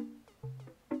guess?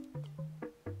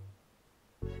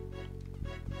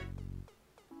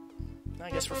 I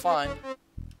guess we're fine.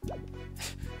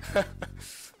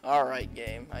 Alright,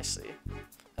 game. I see.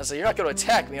 I say, you're not going to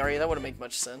attack me, are you? That wouldn't make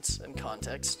much sense in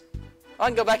context. I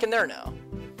can go back in there now.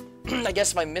 I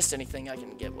guess if I missed anything, I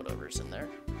can get whatever's in there.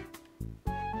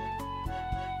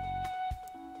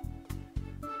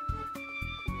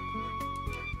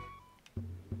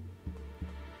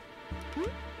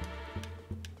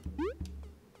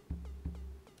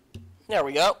 There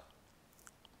we go.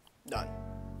 Done.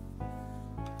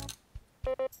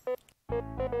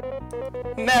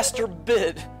 Master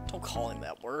Bid. Don't call him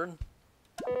that word.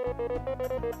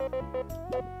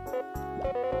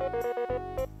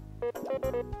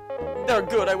 They're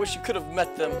good. I wish you could have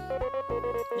met them.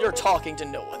 You're talking to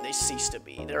no one. They cease to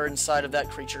be. They're inside of that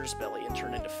creature's belly and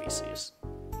turn into feces.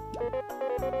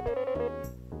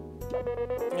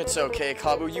 It's okay,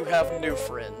 Kabu. You have new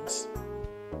friends.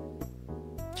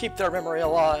 Keep their memory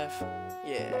alive.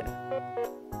 Yeah.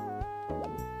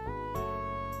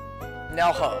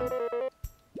 Now hug.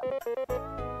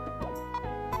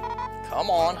 Come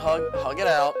on, hug it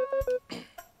out.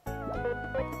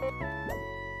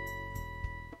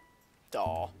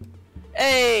 Aw.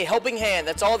 Hey, helping hand.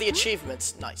 That's all the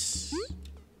achievements. Nice.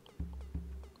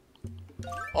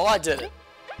 Well, I did it.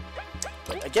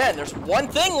 But again, there's one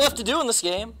thing left to do in this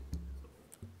game.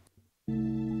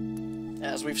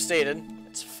 As we've stated,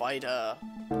 it's fight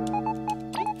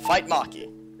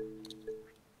Maki.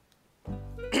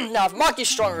 Now, if Maki's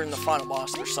stronger than the final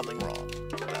boss, there's something wrong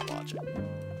with that logic.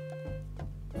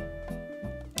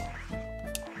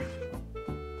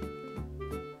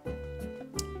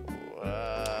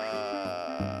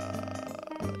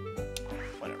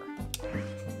 Whatever.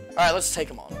 Alright, let's take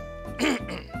him on.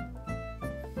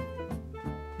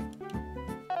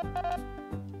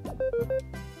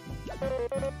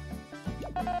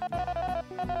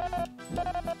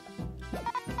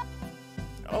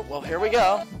 Oh, well, here we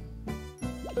go.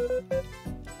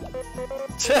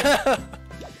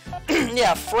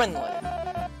 Yeah, friendly.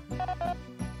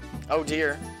 Oh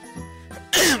dear.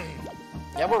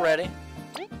 Yeah, we're ready.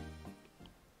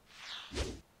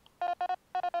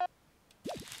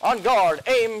 On guard,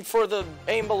 aim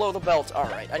below the belt.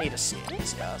 Alright, I need to see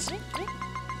these guys.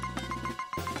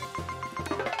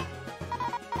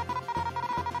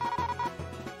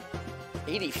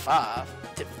 $85?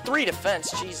 3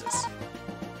 defense, Jesus.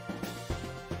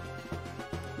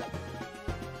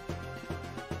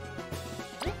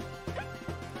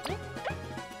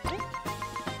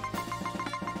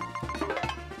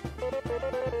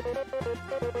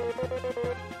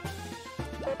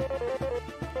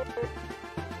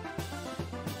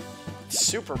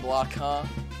 Super block, huh?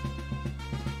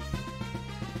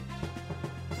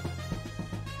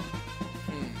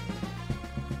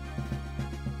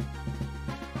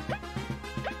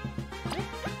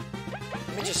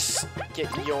 Let me just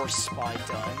get your spy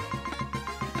done.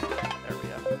 There we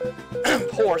go.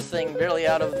 Poor thing, barely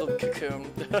out of the cocoon.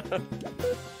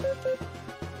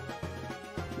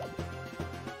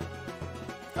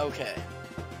 Okay.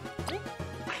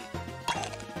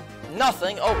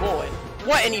 Nothing? Oh boy.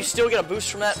 What, and you still get a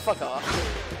boost from that? Fuck off.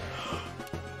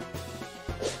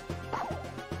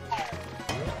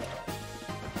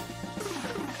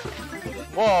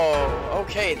 Whoa,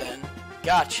 okay then.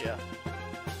 Gotcha.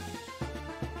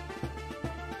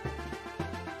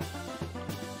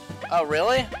 Oh,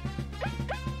 really?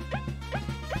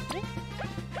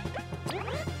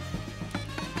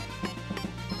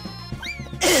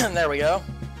 There we go.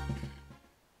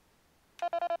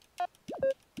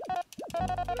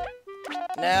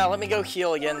 Now, let me go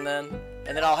heal again then,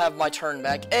 and then I'll have my turn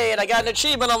back. Hey, and I got an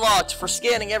achievement unlocked for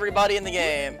scanning everybody in the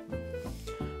game.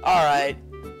 Alright.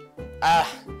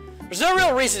 There's no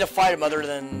real reason to fight him other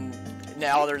than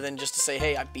just to say,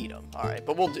 hey, I beat him. Alright,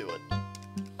 but we'll do it.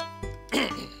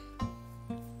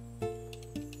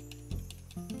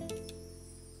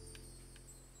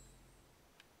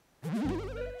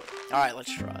 Alright,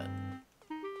 let's try it.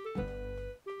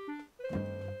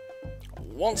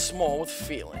 Once more with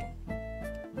feeling.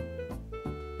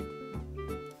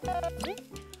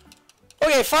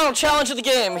 Okay, final challenge of the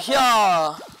game.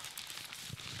 Yeah.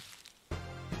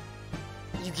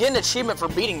 You get an achievement for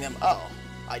beating them. Oh,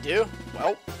 I do?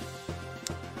 Well,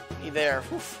 be there.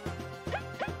 Oof.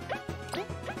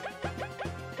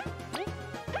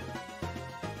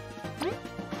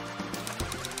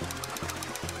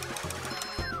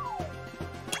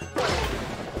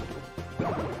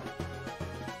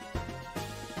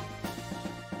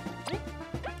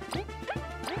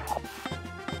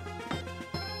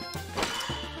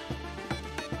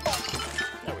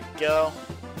 Go.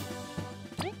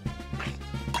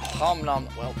 Nom.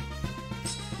 Well.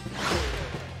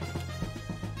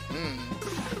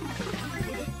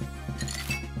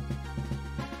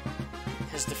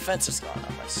 His defense has gone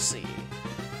up, I see.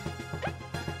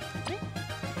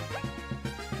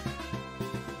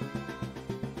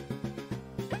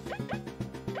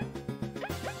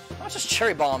 How much does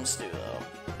cherry bombs do, though?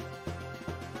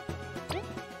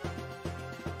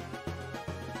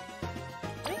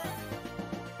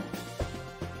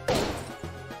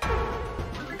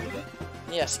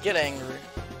 Yes, get angry.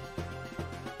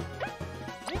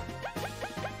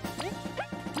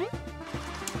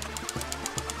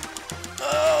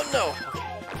 No. Okay.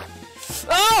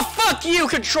 Oh, fuck you,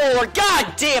 controller!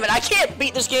 God damn it! I can't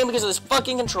beat this game because of this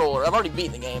fucking controller. I've already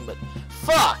beaten the game, but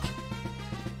fuck.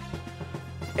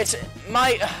 It's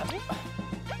my.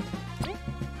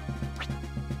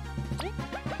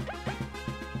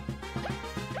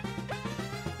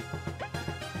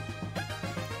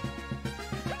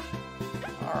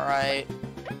 All right.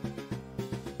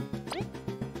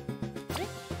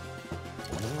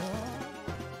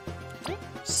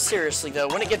 Seriously though,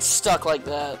 when it gets stuck like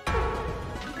that,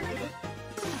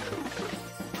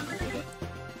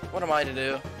 what am I to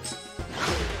do?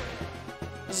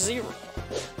 0.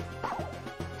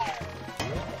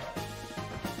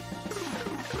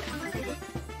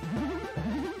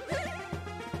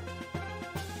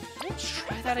 Let's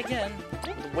try that again.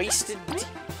 Wasted,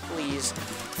 please.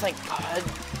 Thank God.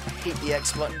 I hate the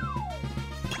X button.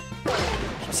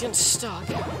 Keeps getting stuck.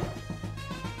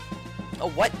 Oh,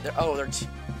 what? Oh, they're.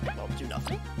 Well, do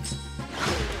nothing.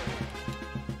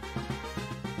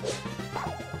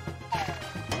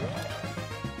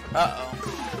 Uh-oh.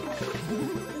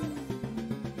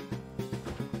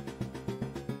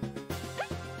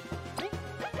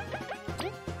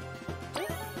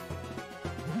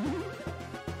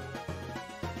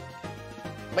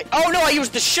 Wait, oh no, I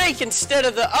used the shake instead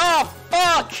of the. Oh,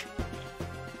 fuck!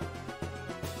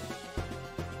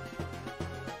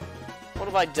 What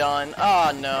have I done?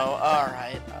 Oh no,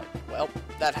 alright. Well,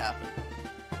 that happened.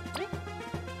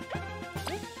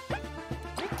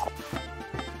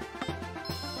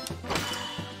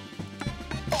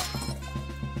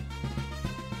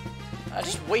 I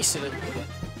just wasted it.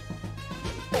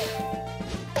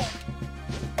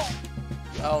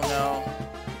 Oh no.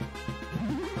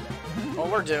 Well,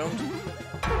 we're doomed.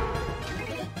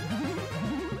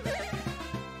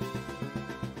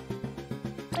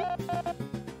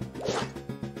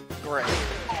 Great.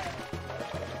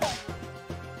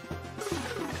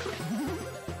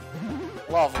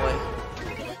 Lovely.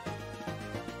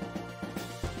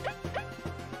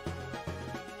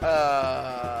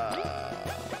 I'm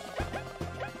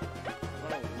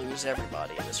gonna lose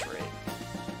everybody at this rate.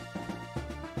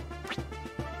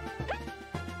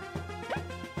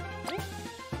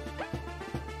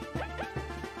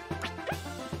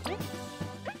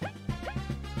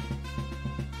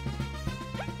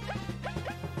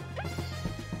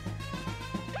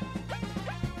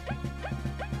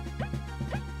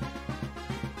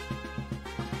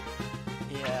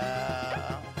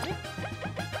 Yeah.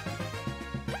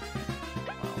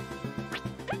 Well.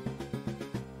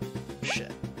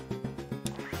 Shit.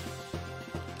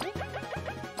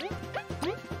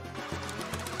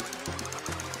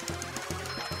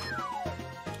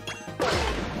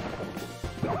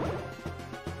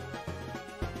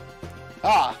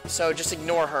 Ah, so just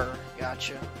ignore her.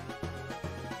 Gotcha.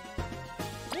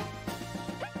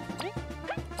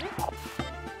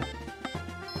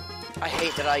 I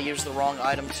hate that I used the wrong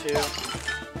item too.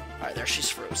 Alright, there, she's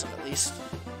frozen at least.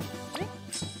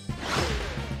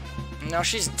 Now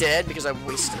she's dead because I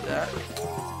wasted that.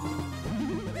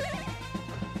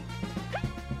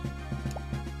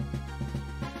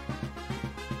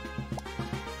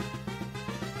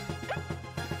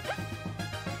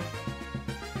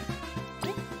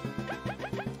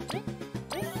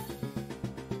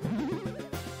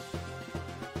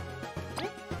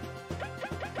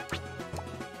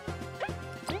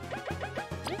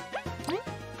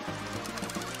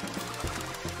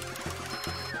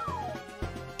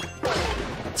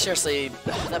 Seriously,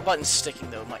 that button's sticking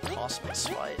though, might cost me this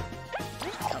fight.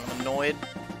 I'm kind of annoyed.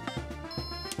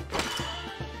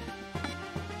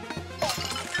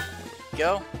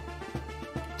 Go.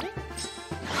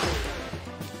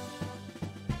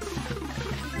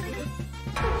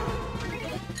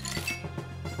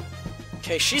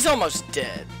 Okay, she's almost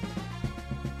dead.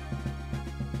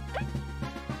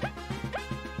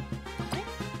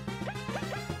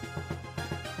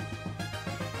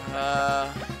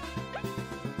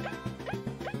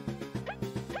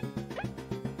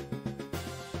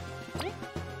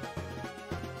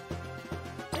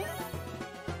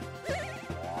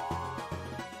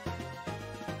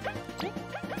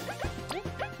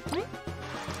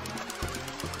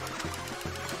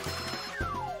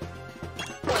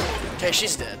 Okay,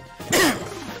 she's dead.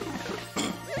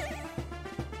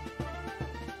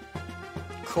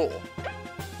 Cool.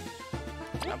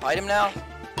 Can I bite him now?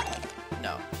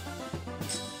 No.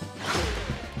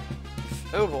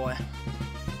 Oh boy.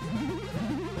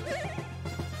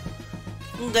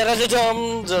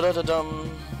 Da-da-da-dum,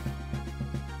 da-da-da-dum.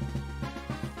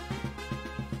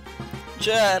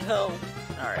 Chad, help.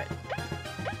 Alright.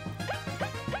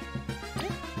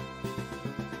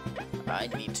 I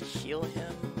need to heal him.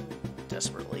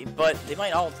 desperately, but they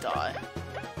might all die.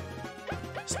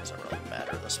 This doesn't really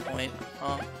matter at this point,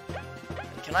 huh?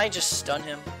 Can I just stun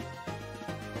him?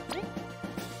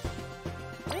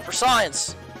 For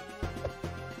science!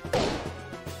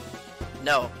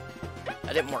 No.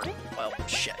 That didn't work. Well,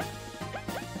 shit.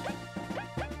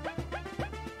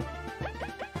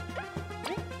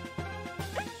 Here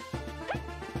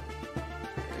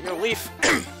you go, Leaf.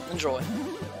 Enjoy.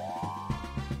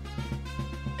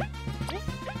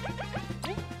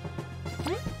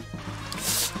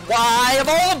 Why of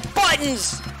all the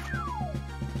buttons?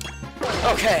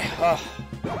 Okay,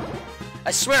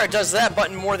 I swear it does that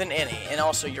button more than any, and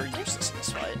also you're useless in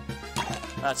this fight.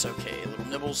 That's okay, little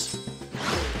nibbles.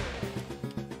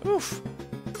 Oof.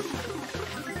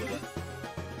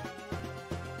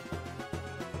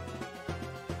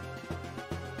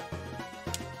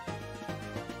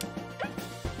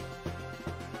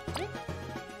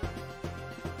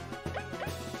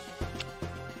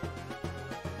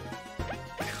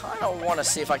 I want to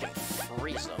see if I can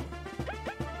freeze them.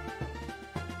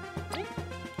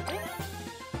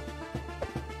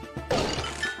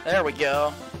 There we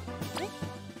go.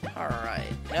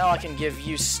 Alright, now I can give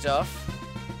you stuff.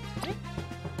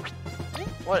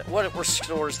 What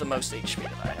restores the most HP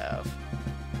that I have?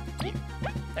 You.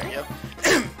 There you go.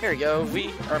 Here you go,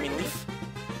 Leaf.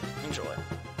 Enjoy.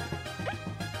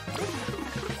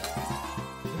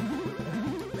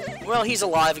 Well, he's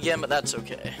alive again, but that's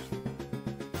okay.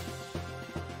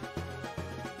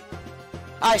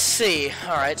 I see.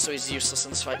 Alright, so he's useless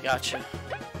in this fight. Gotcha.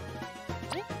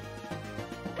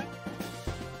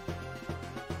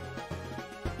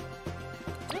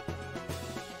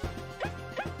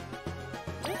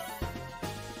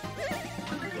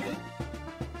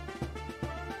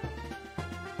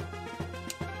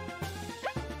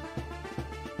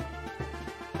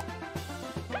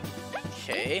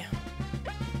 Okay.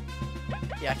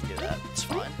 Yeah, I can do that. It's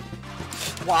fine.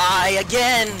 Why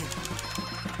again?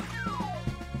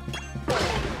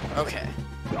 Okay.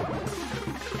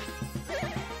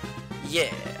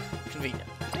 Yeah. Convenient.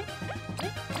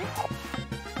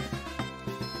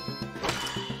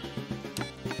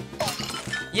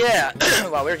 Yeah.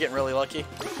 Wow, we're getting really lucky.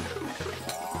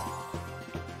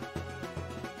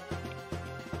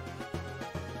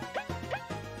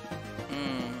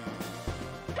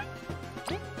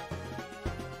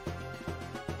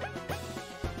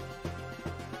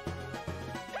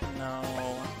 No.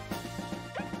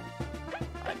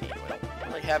 I mean, we don't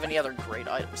really have any other great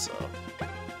items, so.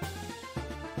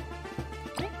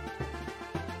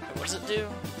 What does it do?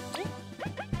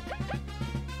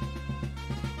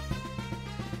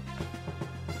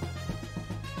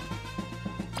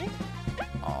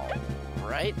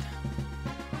 Alright.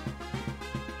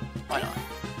 Why not?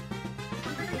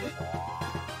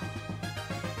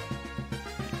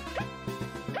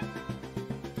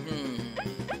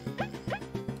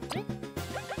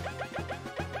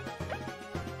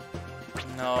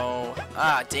 No.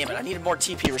 Ah, damn it. I needed more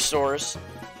TP restores.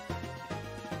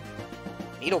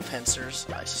 Needle pincers.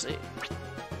 I see.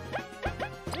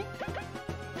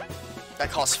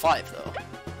 That costs 5, though.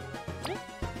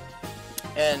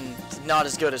 And not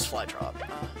as good as Fly Drop.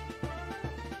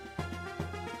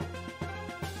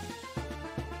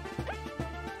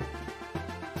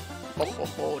 Oh ho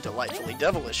ho, delightfully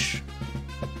devilish.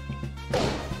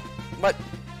 What?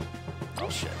 Oh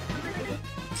shit.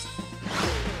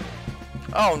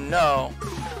 Oh no.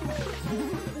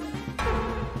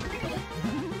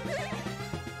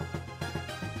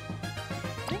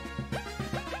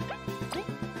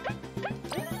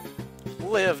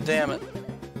 Live, damn it.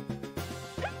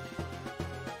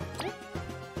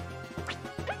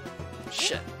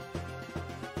 Shit.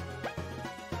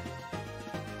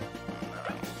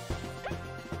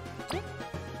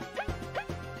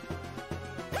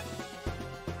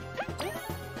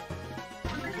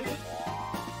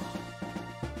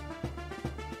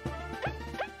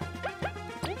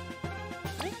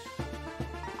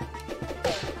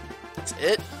 That's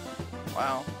it?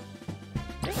 Wow.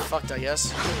 Fucked, I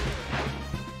guess.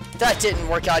 That didn't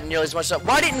work out nearly as much.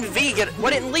 Why didn't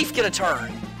Leaf get a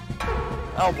turn?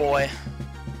 Oh boy.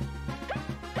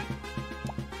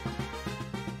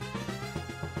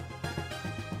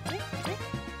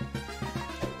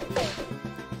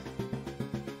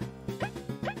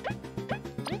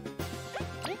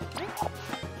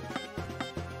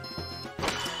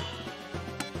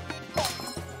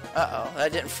 Uh-oh,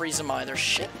 that didn't freeze him either.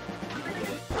 Shit.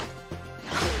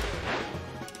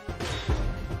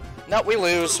 Nope, we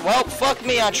lose. Well, fuck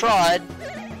me, I tried.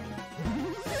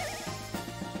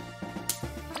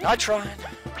 I tried.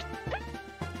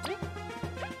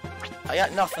 I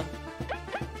got nothing.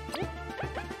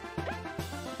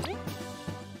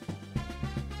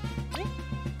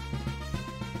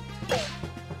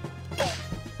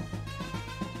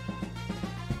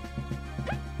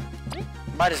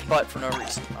 Bite his butt for no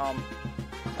reason.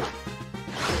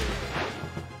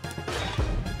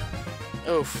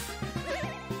 Oof.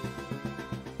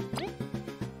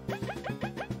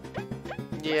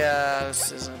 Yeah,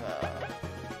 this isn't,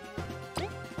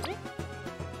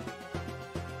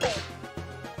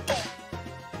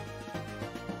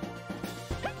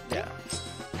 yeah.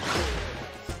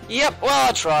 Yep, well,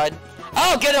 I tried.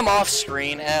 I'll get him off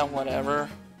screen. Whatever.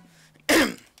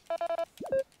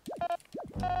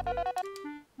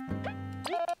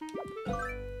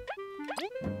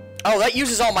 Oh, that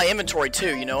uses all my inventory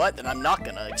too. You know what? Then I'm not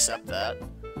gonna accept that.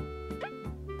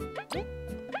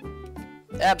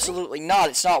 Absolutely not.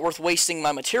 It's not worth wasting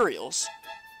my materials.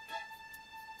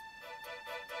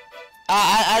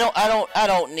 I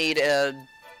don't need a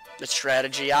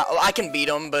strategy. I can beat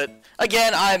them, but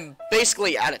again, I'm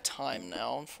basically out of time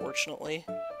now, unfortunately.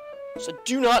 So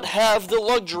do not have the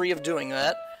luxury of doing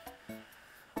that.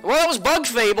 Well, that was Bug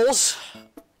Fables.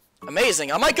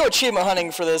 Amazing. I might go achievement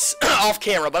hunting for this off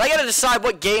camera, but I gotta decide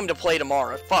what game to play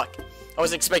tomorrow. Fuck. I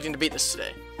wasn't expecting to beat this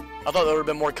today. I thought there would have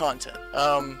been more content. Should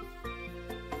I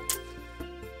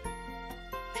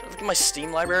look at my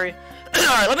Steam library?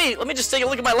 Alright, let me just take a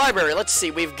look at my library. Let's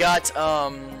see. We've got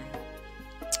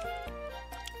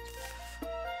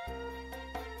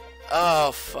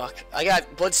oh fuck. I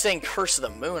got Bloodstained Curse of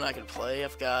the Moon I could play.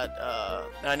 I've got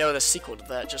and I know the sequel to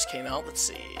that just came out. Let's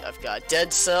see. I've got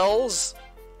Dead Cells.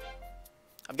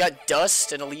 I've got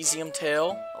Dust and Elysian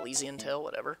Tale,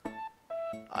 whatever.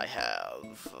 I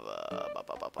have, I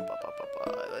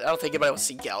don't think anybody wants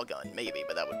to see Galgun, maybe,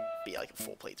 but that would be like a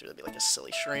full playthrough, that'd be like a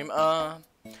silly stream. I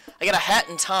got A Hat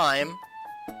in Time.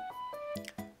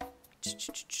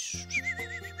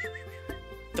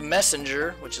 The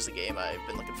Messenger, which is a game I've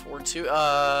been looking forward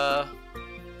to.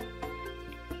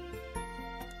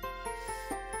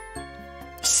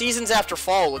 Seasons After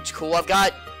Fall looks cool. I've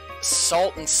got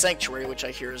Salt and Sanctuary, which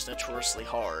I hear is notoriously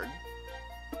hard.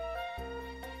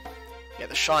 Yeah,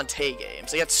 the Shantae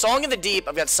games. I got Song in the Deep.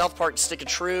 I've got South Park Stick of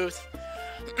Truth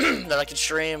that I can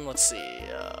stream. Let's see.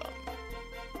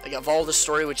 I got Volda's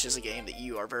Story, which is a game that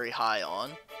you are very high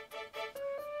on.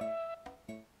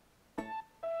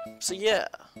 So yeah.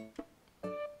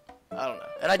 I don't know.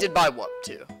 And I did buy Whoop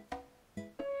too.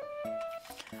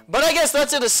 But I guess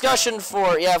that's a discussion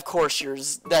for, yeah, of course,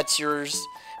 yours. That's yours.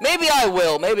 Maybe I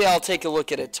will. Maybe I'll take a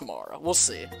look at it tomorrow. We'll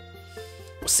see.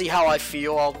 We'll see how I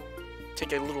feel. I'll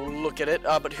take a little look at it.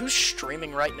 But who's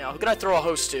streaming right now? Who can I throw a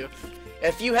host to?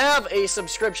 If you have a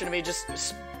subscription to me, just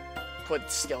put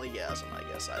Skellygasm, I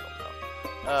guess. I don't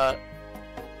know.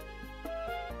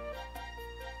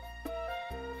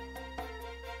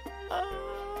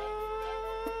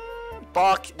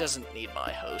 Bach doesn't need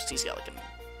my host. He's got like a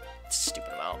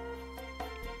stupid amount.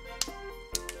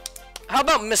 How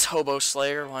about Miss Hobo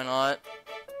Slayer? Why not?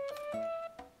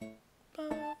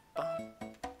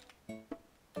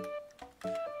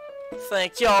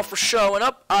 Thank y'all for showing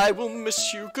up. I will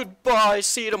miss you. Goodbye.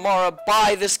 See you tomorrow.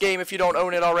 Buy this game if you don't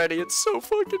own it already. It's so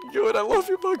fucking good. I love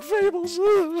you, Bug Fables.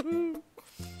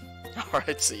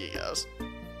 Alright, see you guys.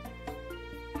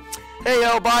 Hey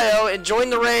yo, bio. And join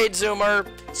the raid, Zoomer.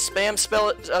 Spam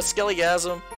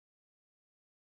Skellygasm.